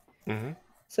 right? Mm-hmm.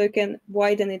 So you can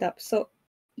widen it up. So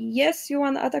yes, you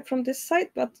want to attack from this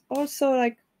side, but also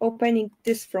like opening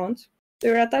this front. So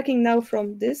you're attacking now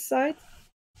from this side,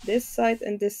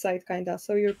 and this side, kinda.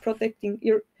 So you're protecting,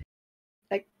 you're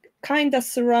like kinda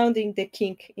surrounding the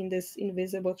king in this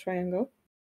invisible triangle.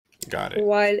 Got it.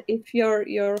 While if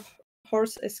your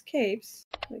horse escapes,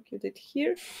 like you did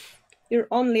here, you're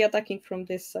only attacking from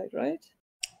this side, right?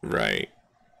 Right.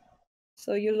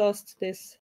 So you lost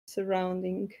this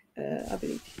surrounding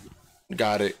ability.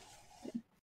 Got it.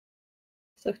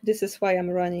 So this is why I'm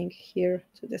running here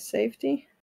to the safety.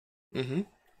 Mm-hmm.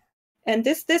 And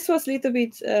this was a little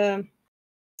bit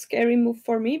scary move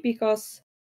for me because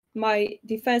my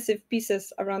defensive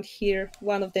pieces around here,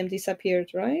 one of them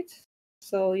disappeared, right?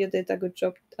 So you did a good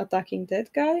job attacking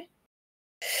that guy.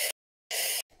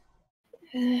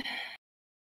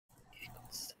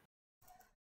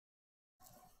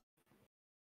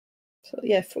 So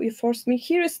yeah, you forced me.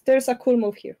 There's a cool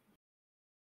move here.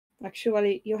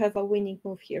 Actually, you have a winning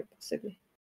move here, possibly.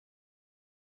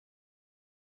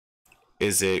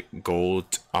 Is it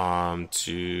gold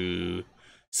to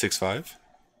 6-5?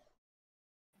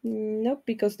 Nope,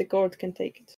 because the gold can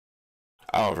take it.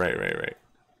 Oh, right.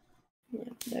 Yeah,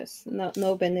 there's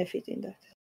no benefit in that.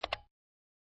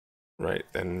 Right,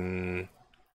 then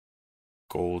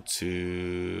gold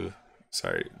to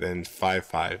then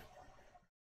 5-5.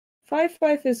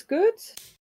 5-5 is good,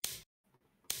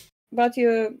 but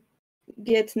you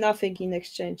get nothing in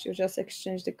exchange. You just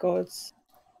exchange the golds.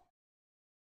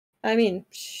 I mean,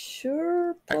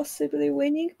 sure, possibly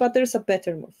winning, but there's a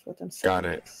better move. What I'm saying. Got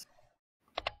it. Is.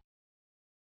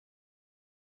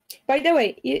 By the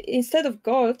way, instead of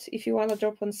gold, if you want to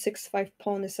drop on 6-5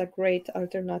 pawn, is a great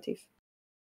alternative.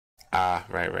 Ah,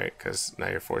 right, because now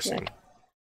you're forcing. Right.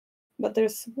 But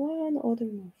there's one other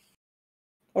move,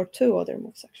 or 2 other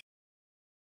moves actually.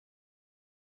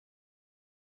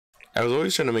 I was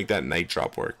always trying to make that knight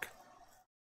drop work.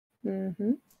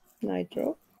 Mm-hmm. Knight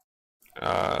drop.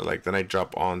 Like the knight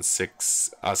drop on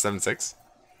 7-6.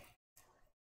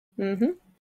 Mm-hmm.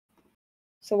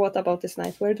 So what about this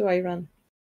knight? Where do I run?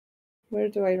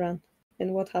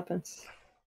 And what happens?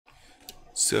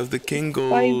 So if the king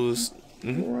goes...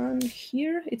 Run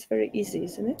here, it's very easy,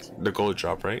 isn't it? The gold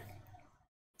drop, right?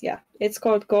 Yeah, it's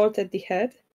called gold at the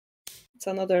head.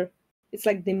 It's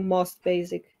like the most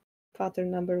basic pattern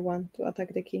number 1 to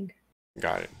attack the king.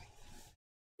 Got it.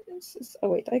 Oh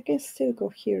wait, I can still go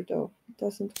here though. It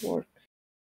doesn't work.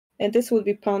 And this would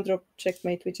be pawn drop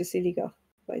checkmate, which is illegal,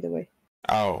 by the way.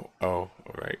 Oh,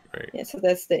 right. Yeah, so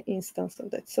that's the instance of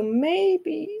that. So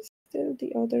maybe still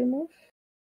the other move.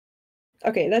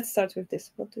 Okay, let's start with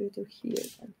this. What do you do here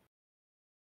then?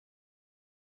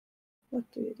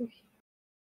 What do you do here?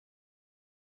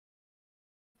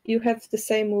 You have the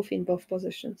same move in both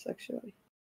positions, actually.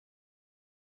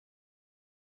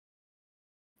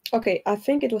 Okay, I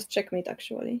think it was checkmate,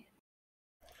 actually.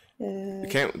 Here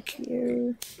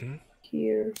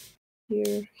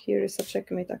is a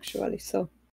checkmate, actually. So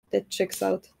that checks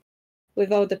out.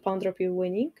 Without the pawn drop, you're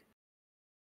winning.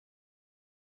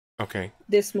 Okay.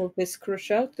 This move is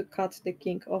crucial to cut the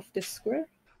king off this square.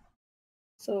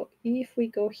 So if we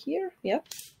go here, yep.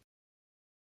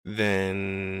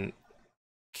 Then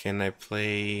can I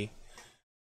play...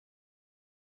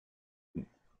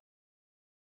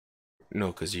 No,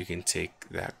 because you can take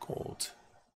that gold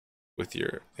with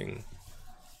your thing.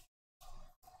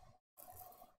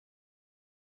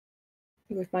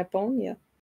 With my pawn, yeah.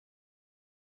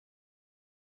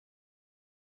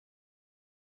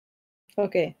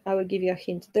 Okay, I will give you a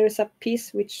hint. There's a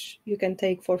piece which you can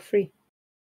take for free.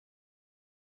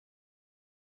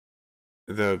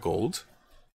 The gold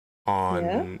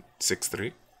on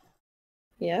 6-3?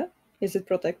 Yeah. Is it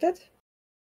protected?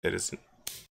 It isn't.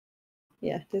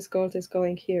 Yeah, this gold is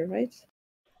going here, right?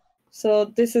 So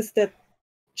this is the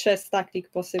chess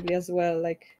tactic possibly as well,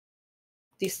 like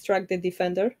distract the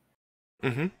defender.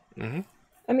 I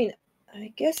mean,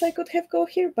 I guess I could have go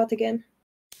here, but again,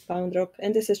 pawn drop,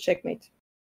 and this is checkmate.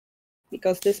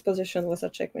 Because this position was a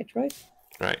checkmate, right?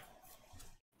 Right.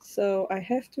 So I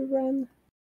have to run,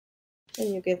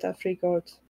 and you get a free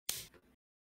gold.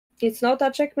 It's not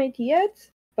a checkmate yet,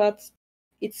 but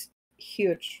it's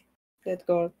huge, that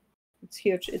gold. It's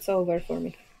huge. It's over for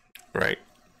me. Right.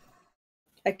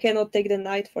 I cannot take the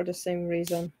knight for the same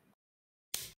reason.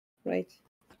 Right?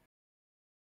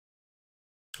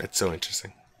 It's so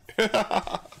interesting.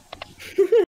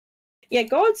 Yeah,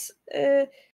 golds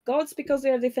because they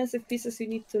are defensive pieces. You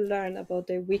need to learn about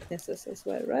their weaknesses as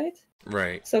well, right?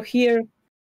 Right. So here,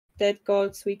 that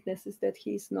gold's weakness is that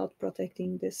he's not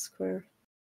protecting this square,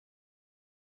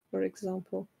 for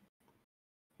example.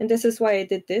 And this is why I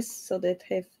did this, so that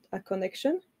have a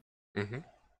connection. Mm-hmm.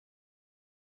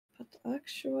 But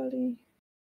actually,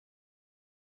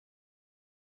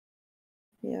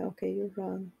 yeah, okay, you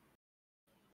run.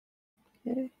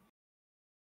 Okay.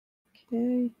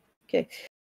 Okay.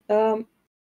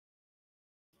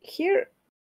 Here,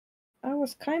 I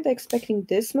was kind of expecting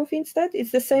this move instead.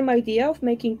 It's the same idea of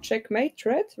making checkmate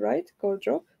threat, right? Gold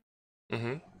drop.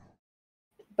 Mm-hmm.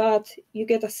 But you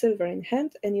get a silver in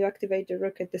hand and you activate the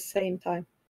rook at the same time.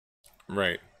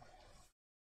 Right.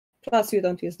 Plus, you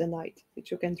don't use the knight, which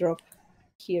you can drop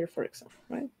here, for example,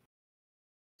 right?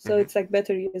 So Mhm. it's like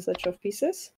better usage of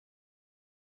pieces.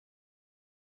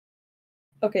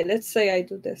 Okay, let's say I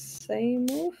do the same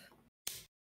move.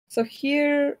 So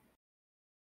here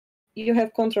you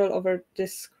have control over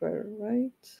this square,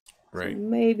 right? Right. So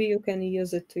maybe you can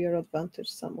use it to your advantage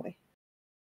some way.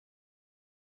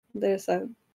 There's a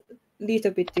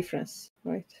little bit difference,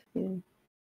 right? Yeah.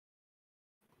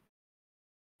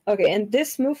 Okay, and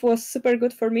this move was super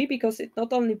good for me because it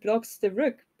not only blocks the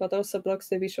rook, but also blocks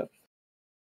the bishop.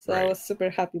 So I Right. was super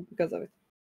happy because of it.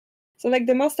 So like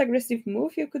the most aggressive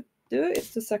move you could do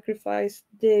is to sacrifice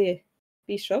the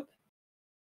bishop.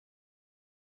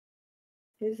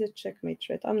 Is it checkmate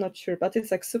threat? I'm not sure, but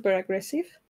it's like super aggressive.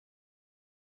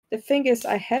 The thing is,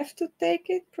 I have to take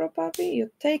it probably. You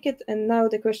take it, and now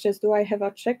the question is, do I have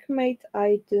a checkmate?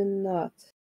 I do not,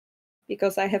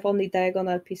 because I have only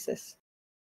diagonal pieces.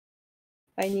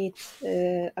 I need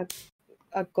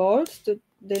a gold to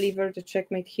deliver the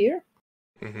checkmate here.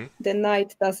 Mm-hmm. The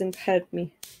knight doesn't help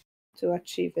me to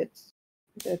achieve it.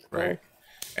 That goal. Right.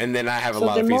 And then I have a So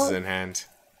lot the of pieces more- in hand.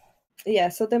 Yeah,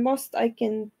 so the most I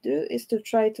can do is to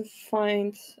try to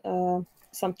find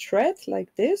some thread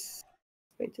like this.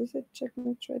 Wait, is it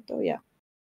checkmate thread? Oh, yeah.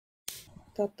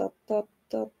 Dot, dot, dot,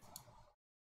 dot.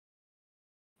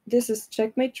 This is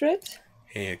checkmate thread,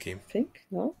 Hey, Hakeem. I think.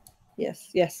 No?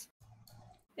 Yes, yes.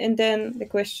 And then the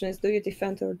question is, do you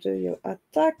defend or do you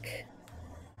attack?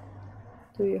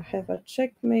 Do you have a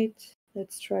checkmate?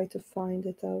 Let's try to find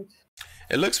it out.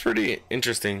 It looks pretty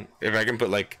interesting. If I can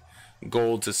put like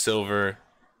gold to silver,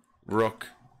 rook.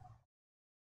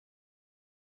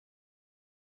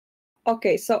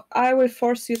 Okay, so I will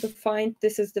force you to find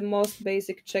this is the most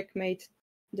basic checkmate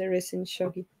there is in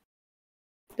Shogi.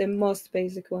 The most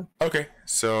basic one. Okay,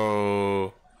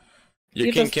 so your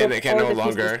You king just drop can all no the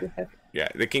pieces longer. you have. Yeah,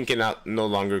 the king cannot no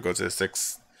longer go to the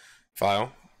sixth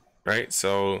file, right?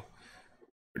 So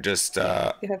just You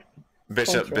have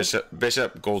bishop, control.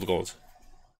 bishop, gold, gold.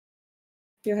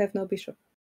 You have no bishop.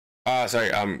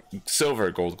 Sorry, silver,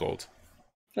 gold, gold.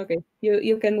 Okay,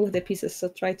 you can move the pieces, so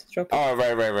try to drop it. Oh,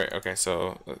 right. Okay,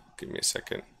 so give me a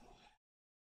second.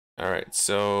 All right,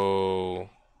 so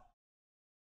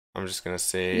I'm just gonna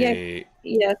say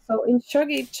Yeah. So in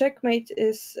shogi, checkmate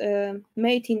is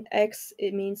mate in X.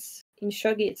 It means in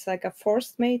shogi it's like a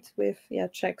forced mate with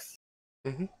checks.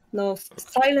 Mhm. No,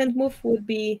 silent move would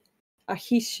be a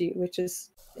hishi, which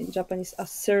is in Japanese a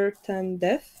certain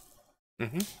death.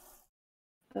 Mhm.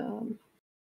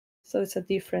 So it's a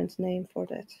different name for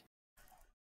that.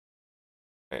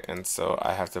 Okay, and so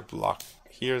I have to block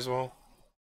here as well.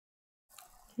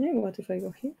 Yeah, what if I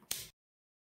go here?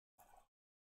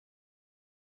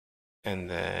 And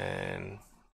then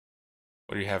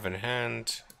what do you have in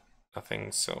hand?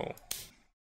 Nothing, so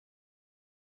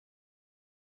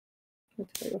What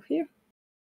if I go here?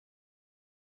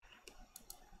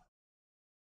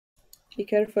 Be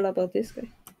careful about this guy.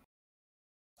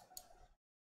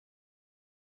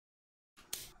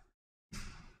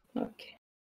 Okay.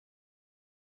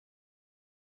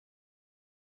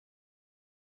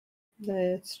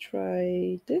 Let's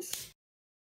try this.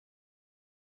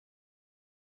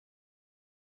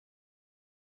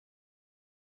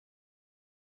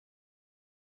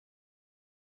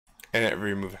 and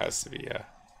every move has to be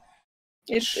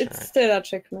It's check. still a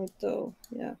checkmate though,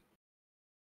 yeah.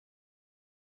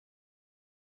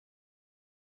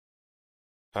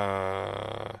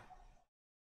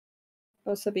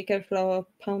 Also be careful of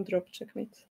pound drop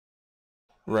checkmate.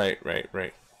 Right.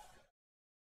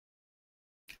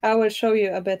 I will show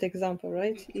you a bad example,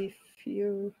 right? If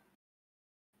you...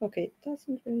 Okay, it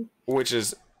doesn't really... Which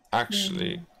is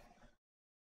actually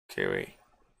okay. Wait.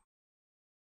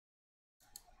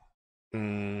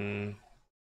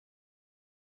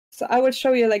 So I will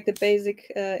show you like the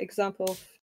basic example of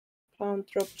pound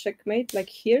drop checkmate, like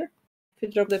here. If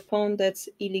you drop the pawn, that's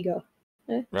illegal.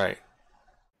 Right.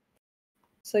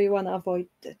 So you want to avoid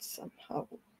that somehow.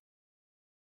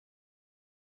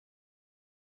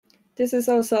 This is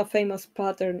also a famous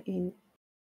pattern in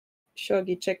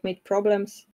Shogi checkmate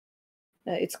problems.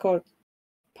 It's called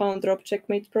pawn drop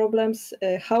checkmate problems.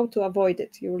 How to avoid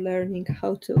it. You're learning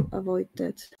how to avoid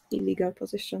that illegal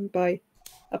position by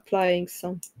applying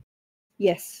some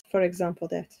yes, for example,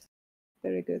 that.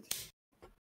 Very good.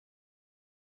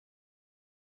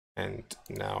 And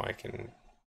now I can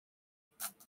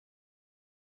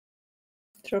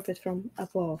drop it from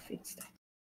above instead.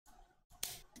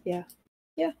 Yeah.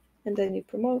 Yeah. And then you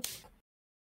promote.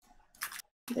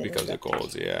 Then because of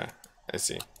gold, yeah. I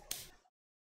see.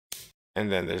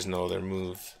 And then there's no other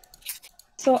move.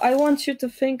 So I want you to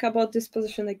think about this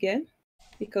position again,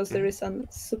 because there is a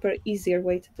super easier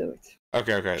way to do it.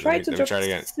 Okay. Let Let me drop try it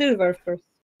again. silver first.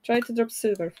 Try to drop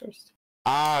silver first.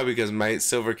 Ah, because my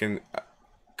silver can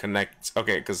connect.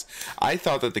 Okay, because I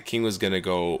thought that the king was gonna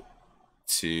go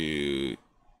to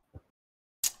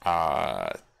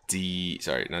D.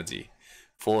 Sorry, not D.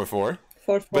 4/4.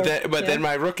 4/4. But then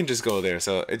my rook can just go there.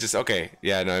 So it just okay.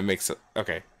 Yeah, no, it makes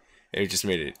okay. It just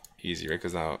made it easy, right?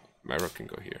 Because now my rook can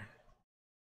go here.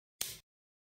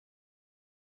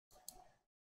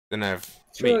 Then I have.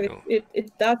 True,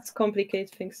 it does complicate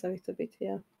things a little bit,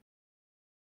 yeah.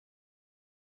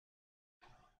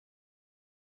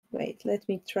 Wait, let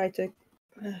me try to.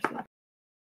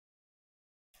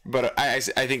 But I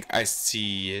think I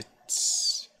see it.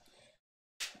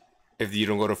 If you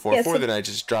don't go to 4/4, then I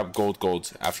just drop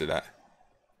gold after that.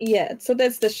 Yeah, so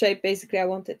that's the shape basically I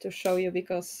wanted to show you,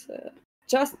 because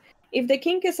just if the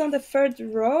king is on the third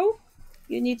row,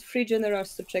 you need 3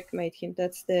 generals to checkmate him.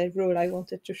 That's the rule I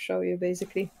wanted to show you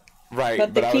basically. Right,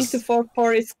 but the king to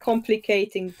 4/4 is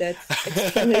complicating that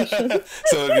explanation.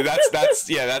 So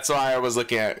that's why I was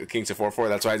looking at king to 4/4.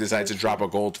 That's why I decided to drop a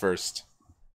gold first.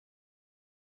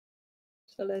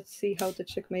 So let's see how to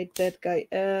checkmate that guy.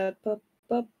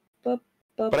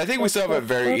 But I think we still have a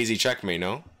very easy checkmate,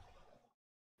 no?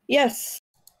 Yes,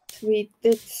 we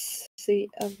did see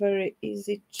a very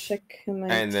easy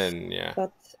checkmate. And then, yeah.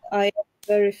 But I am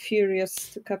very furious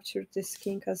to capture this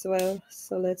king as well.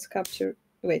 So let's capture...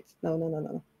 Wait,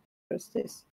 no. First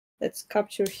this. Let's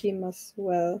capture him as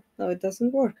well. No, it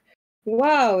doesn't work.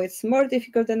 Wow, it's more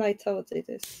difficult than I thought it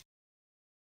is.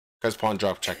 Because pawn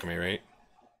drop checkmate, right?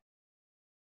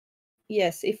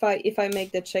 Yes, if I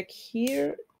make the check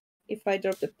here, if I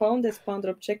drop the pawn, that's pawn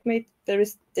drop checkmate. There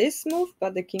is this move,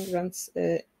 but the king runs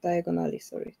diagonally.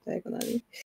 Sorry, diagonally.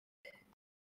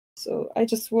 So I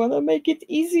just want to make it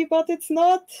easy, but it's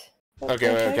not.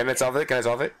 Okay, wait, can I solve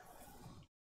it?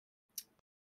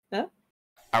 Huh?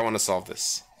 I want to solve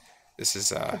this. This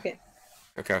is Okay.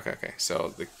 Okay.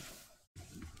 So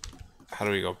how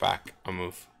do we go back a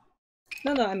move?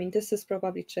 No, I mean this is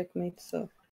probably checkmate, so.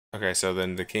 Okay, so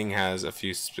then the king has a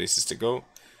few spaces to go.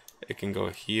 It can go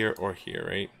here or here,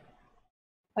 right?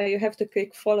 You have to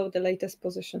click follow the latest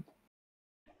position.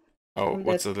 Oh,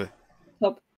 what's the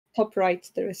top right?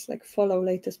 There is like follow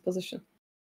latest position.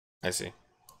 I see.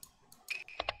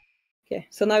 Okay,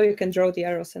 so now you can draw the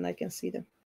arrows and I can see them.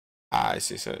 Ah, I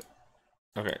see. So,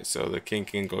 okay, so the king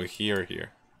can go here or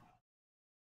here.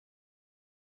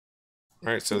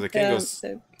 All right, so the king goes.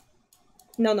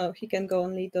 No, he can go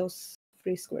only those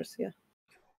 3 squares. Yeah.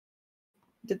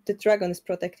 The dragon is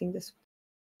protecting this.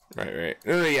 Right.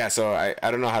 No, yeah. So I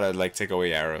don't know how to like take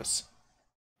away arrows.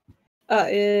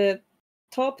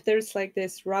 Top there's like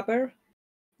this rubber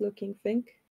looking thing.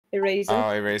 Eraser.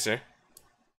 Oh, eraser.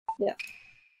 Yeah.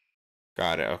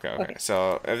 Got it. Okay.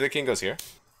 So if the king goes here,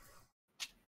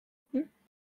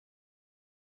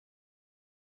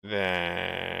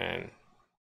 then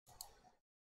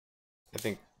I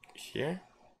think here.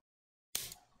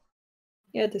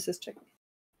 Yeah, this is checkmate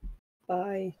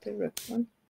by the rook one,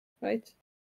 right?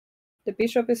 The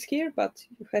bishop is here, but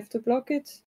you have to block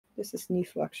it. This is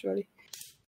Nifu actually.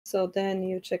 So then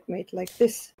you checkmate like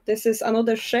this. This is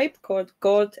another shape called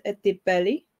gold at the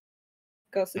belly,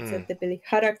 because it's at the belly.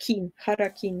 Harakin.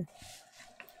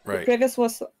 Right. The previous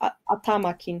was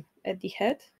Atamakin at the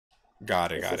head.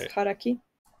 Got it. Harakin.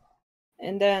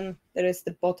 And then there is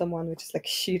the bottom one, which is like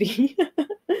shiri.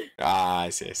 I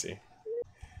see.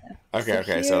 Yeah.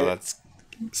 Okay. So that's.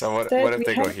 So what if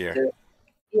they go here?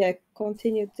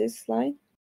 Continue this line.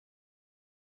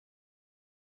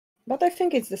 But I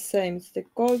think it's the same. It's the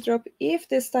gold drop. If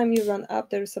this time you run up,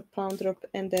 there is a pawn drop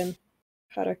and then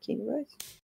Harakin, right?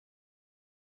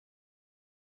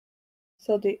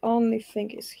 So the only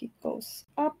thing is he goes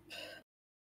up.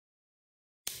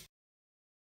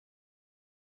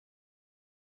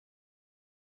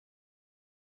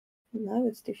 Now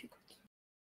it's difficult.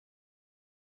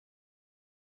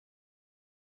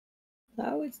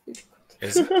 Now it's difficult.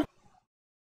 Is it?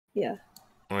 Yeah.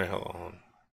 Wait, hold on.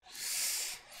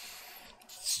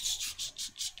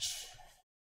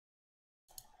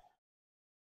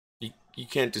 You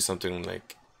can't do something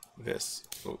like this.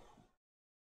 Oh.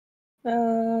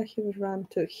 He would run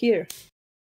to here.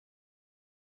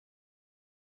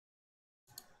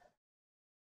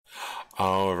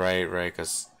 Oh, right,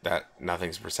 because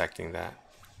nothing's protecting that.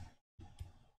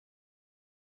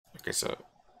 Okay, so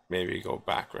maybe go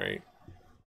back, right?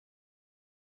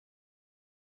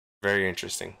 Very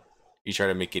interesting. You try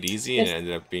to make it easy and it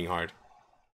ended up being hard.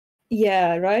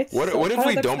 Yeah, right? What So if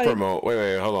we don't promote?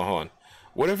 Wait, hold on.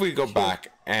 What if we go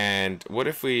back and what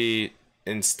if we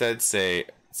instead say,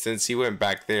 since he went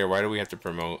back there, why do we have to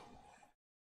promote?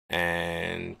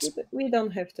 And we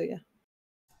don't have to, yeah.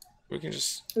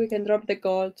 We can drop the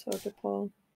gold or the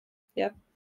pawn. Yep.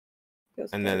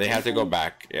 And then they have to go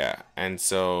back, yeah. And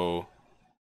so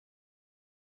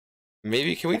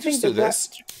maybe can we just do this?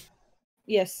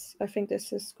 Yes, I think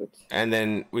this is good. And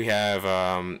then we have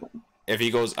if he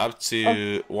goes up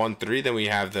to 1-3, then we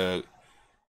have the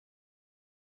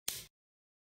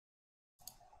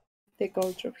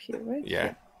gold drop here, right?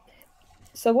 Yeah.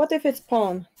 So what if it's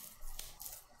pawn?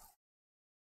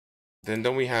 Then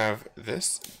don't we have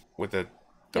this with a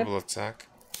double attack?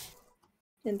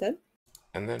 And then?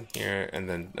 And then here, and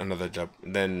then another jump.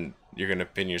 Then you're gonna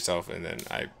pin yourself, and then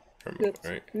I promote,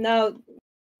 right? Now,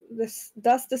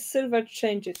 does the silver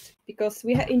change it? Because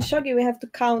in Shogi we have to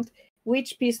count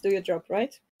which piece do you drop,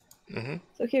 right? Mm-hmm.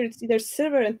 So here it's either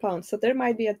silver and pound, so there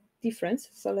might be a difference.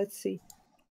 So let's see.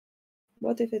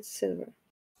 What if it's silver?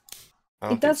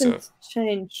 It doesn't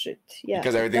change it, yeah.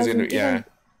 Because everything's gonna,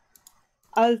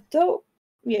 Although,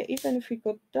 even if we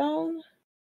go down,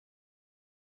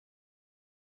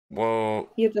 well,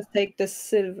 you just take the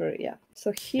silver, yeah.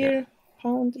 So here,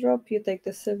 pound drop, you take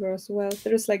the silver as well.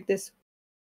 There is like this,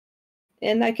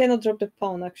 and I cannot drop the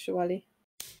pawn actually,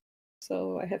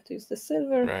 so I have to use the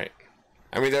silver. Right.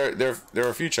 I mean, there are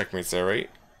a few checkmates there, right?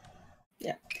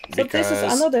 Yeah. So this is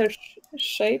another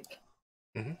shape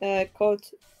called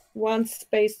one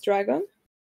space dragon.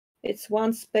 It's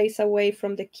one space away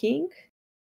from the king.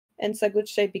 And it's a good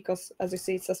shape because, as you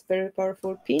see, it's a very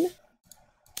powerful pin.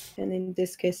 And in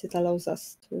this case, it allows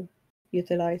us to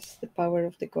utilize the power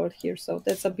of the gold here. So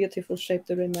that's a beautiful shape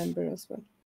to remember as well.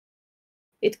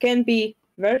 It can be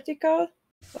vertical,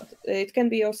 but it can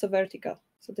be also vertical.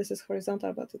 So this is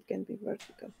horizontal, but it can be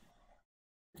vertical.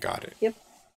 Got it. Yep.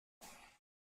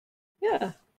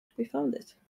 Yeah, we found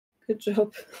it. Good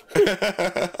job.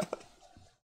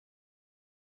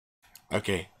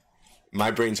 Okay. My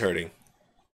brain's hurting.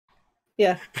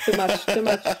 Yeah, too much.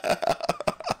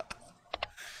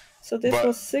 So this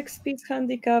was 6-piece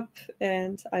handicap,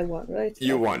 and I won, right?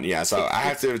 You won, yeah. So I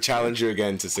have to challenge you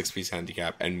again to 6-piece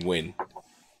handicap and win.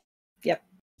 Yep.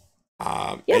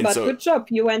 But good job.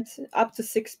 You went up to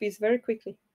 6-piece very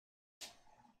quickly.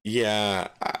 Yeah,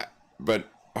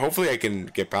 but hopefully I can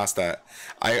get past that.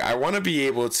 I want to be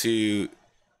able to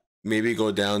maybe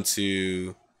go down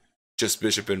to just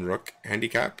bishop and rook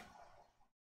handicap.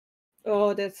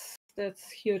 Oh, that's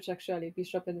huge actually.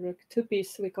 Bishop and rook,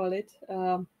 2-piece we call it.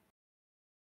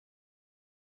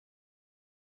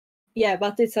 Yeah,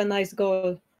 but it's a nice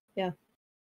goal. Yeah,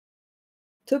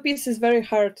 2-piece is very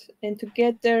hard, and to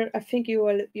get there, I think you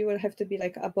will have to be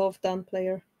like above down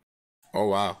player. Oh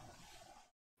wow.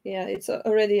 Yeah, it's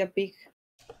already a big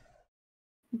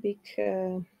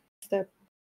step.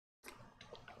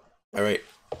 All right,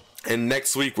 and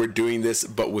next week we're doing this,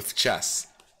 but with chess.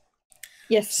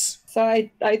 Yes. So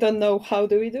I don't know how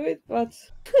do we do it, but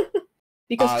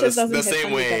because chess doesn't the have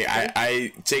same way right?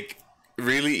 I take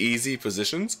really easy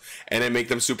positions and I make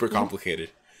them super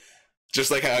complicated,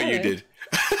 just like how you did.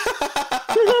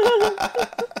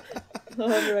 All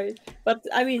right, but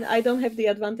I mean I don't have the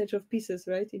advantage of pieces,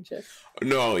 right, in chess?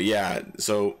 No, yeah.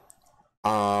 So,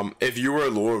 if you were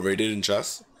lower rated in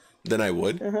chess, then I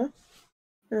would.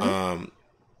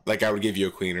 Like I would give you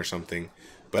a queen or something.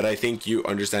 But I think you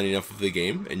understand enough of the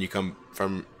game, and you come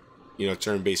from,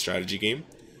 turn-based strategy game,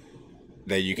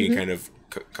 that you can kind of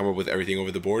come up with everything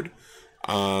over the board.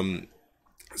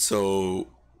 So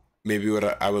maybe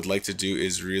what I would like to do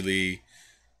is really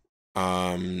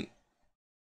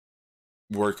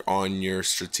work on your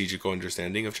strategical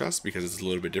understanding of chess, because it's a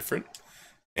little bit different,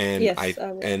 and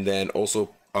and then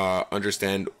also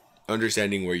understanding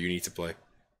where you need to play.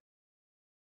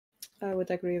 I would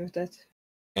agree with that.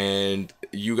 And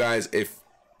you guys, if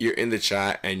you're in the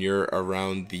chat and you're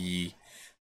around the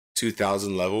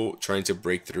 2000 level trying to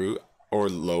break through or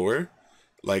lower,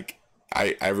 like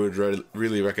I would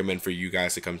really recommend for you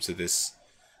guys to come to this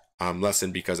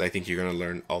lesson because I think you're gonna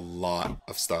learn a lot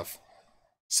of stuff.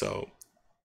 So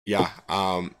yeah,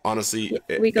 honestly,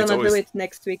 We're it's gonna always do it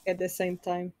next week at the same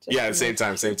time. just yeah, to same make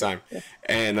time, sure same time, that-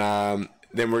 and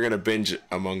then we're gonna binge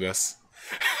Among Us.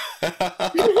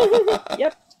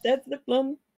 Yep, that's the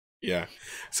plan. Yeah.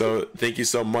 So thank you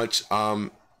so much.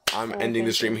 I'm ending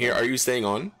the Thank stream you. here. Are you staying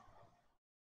on?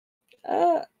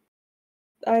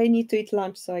 I need to eat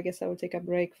lunch, so I guess I will take a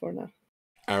break for now.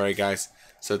 All right, guys.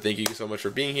 So thank you so much for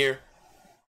being here,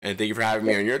 and thank you for having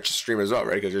me on your stream as well,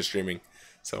 right? Because you're streaming.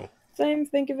 So Same.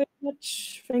 Thank you very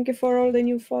much. Thank you for all the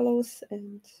new follows,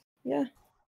 and yeah,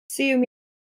 see you.